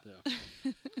so.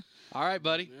 Yeah. All right,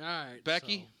 buddy. All right,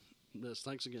 Becky. So, yes.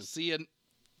 Thanks again. See you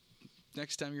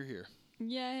next time you're here. Yay.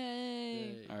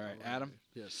 Yay. All right, Adam.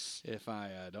 Yes. If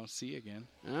I don't see you again.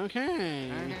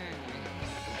 Okay.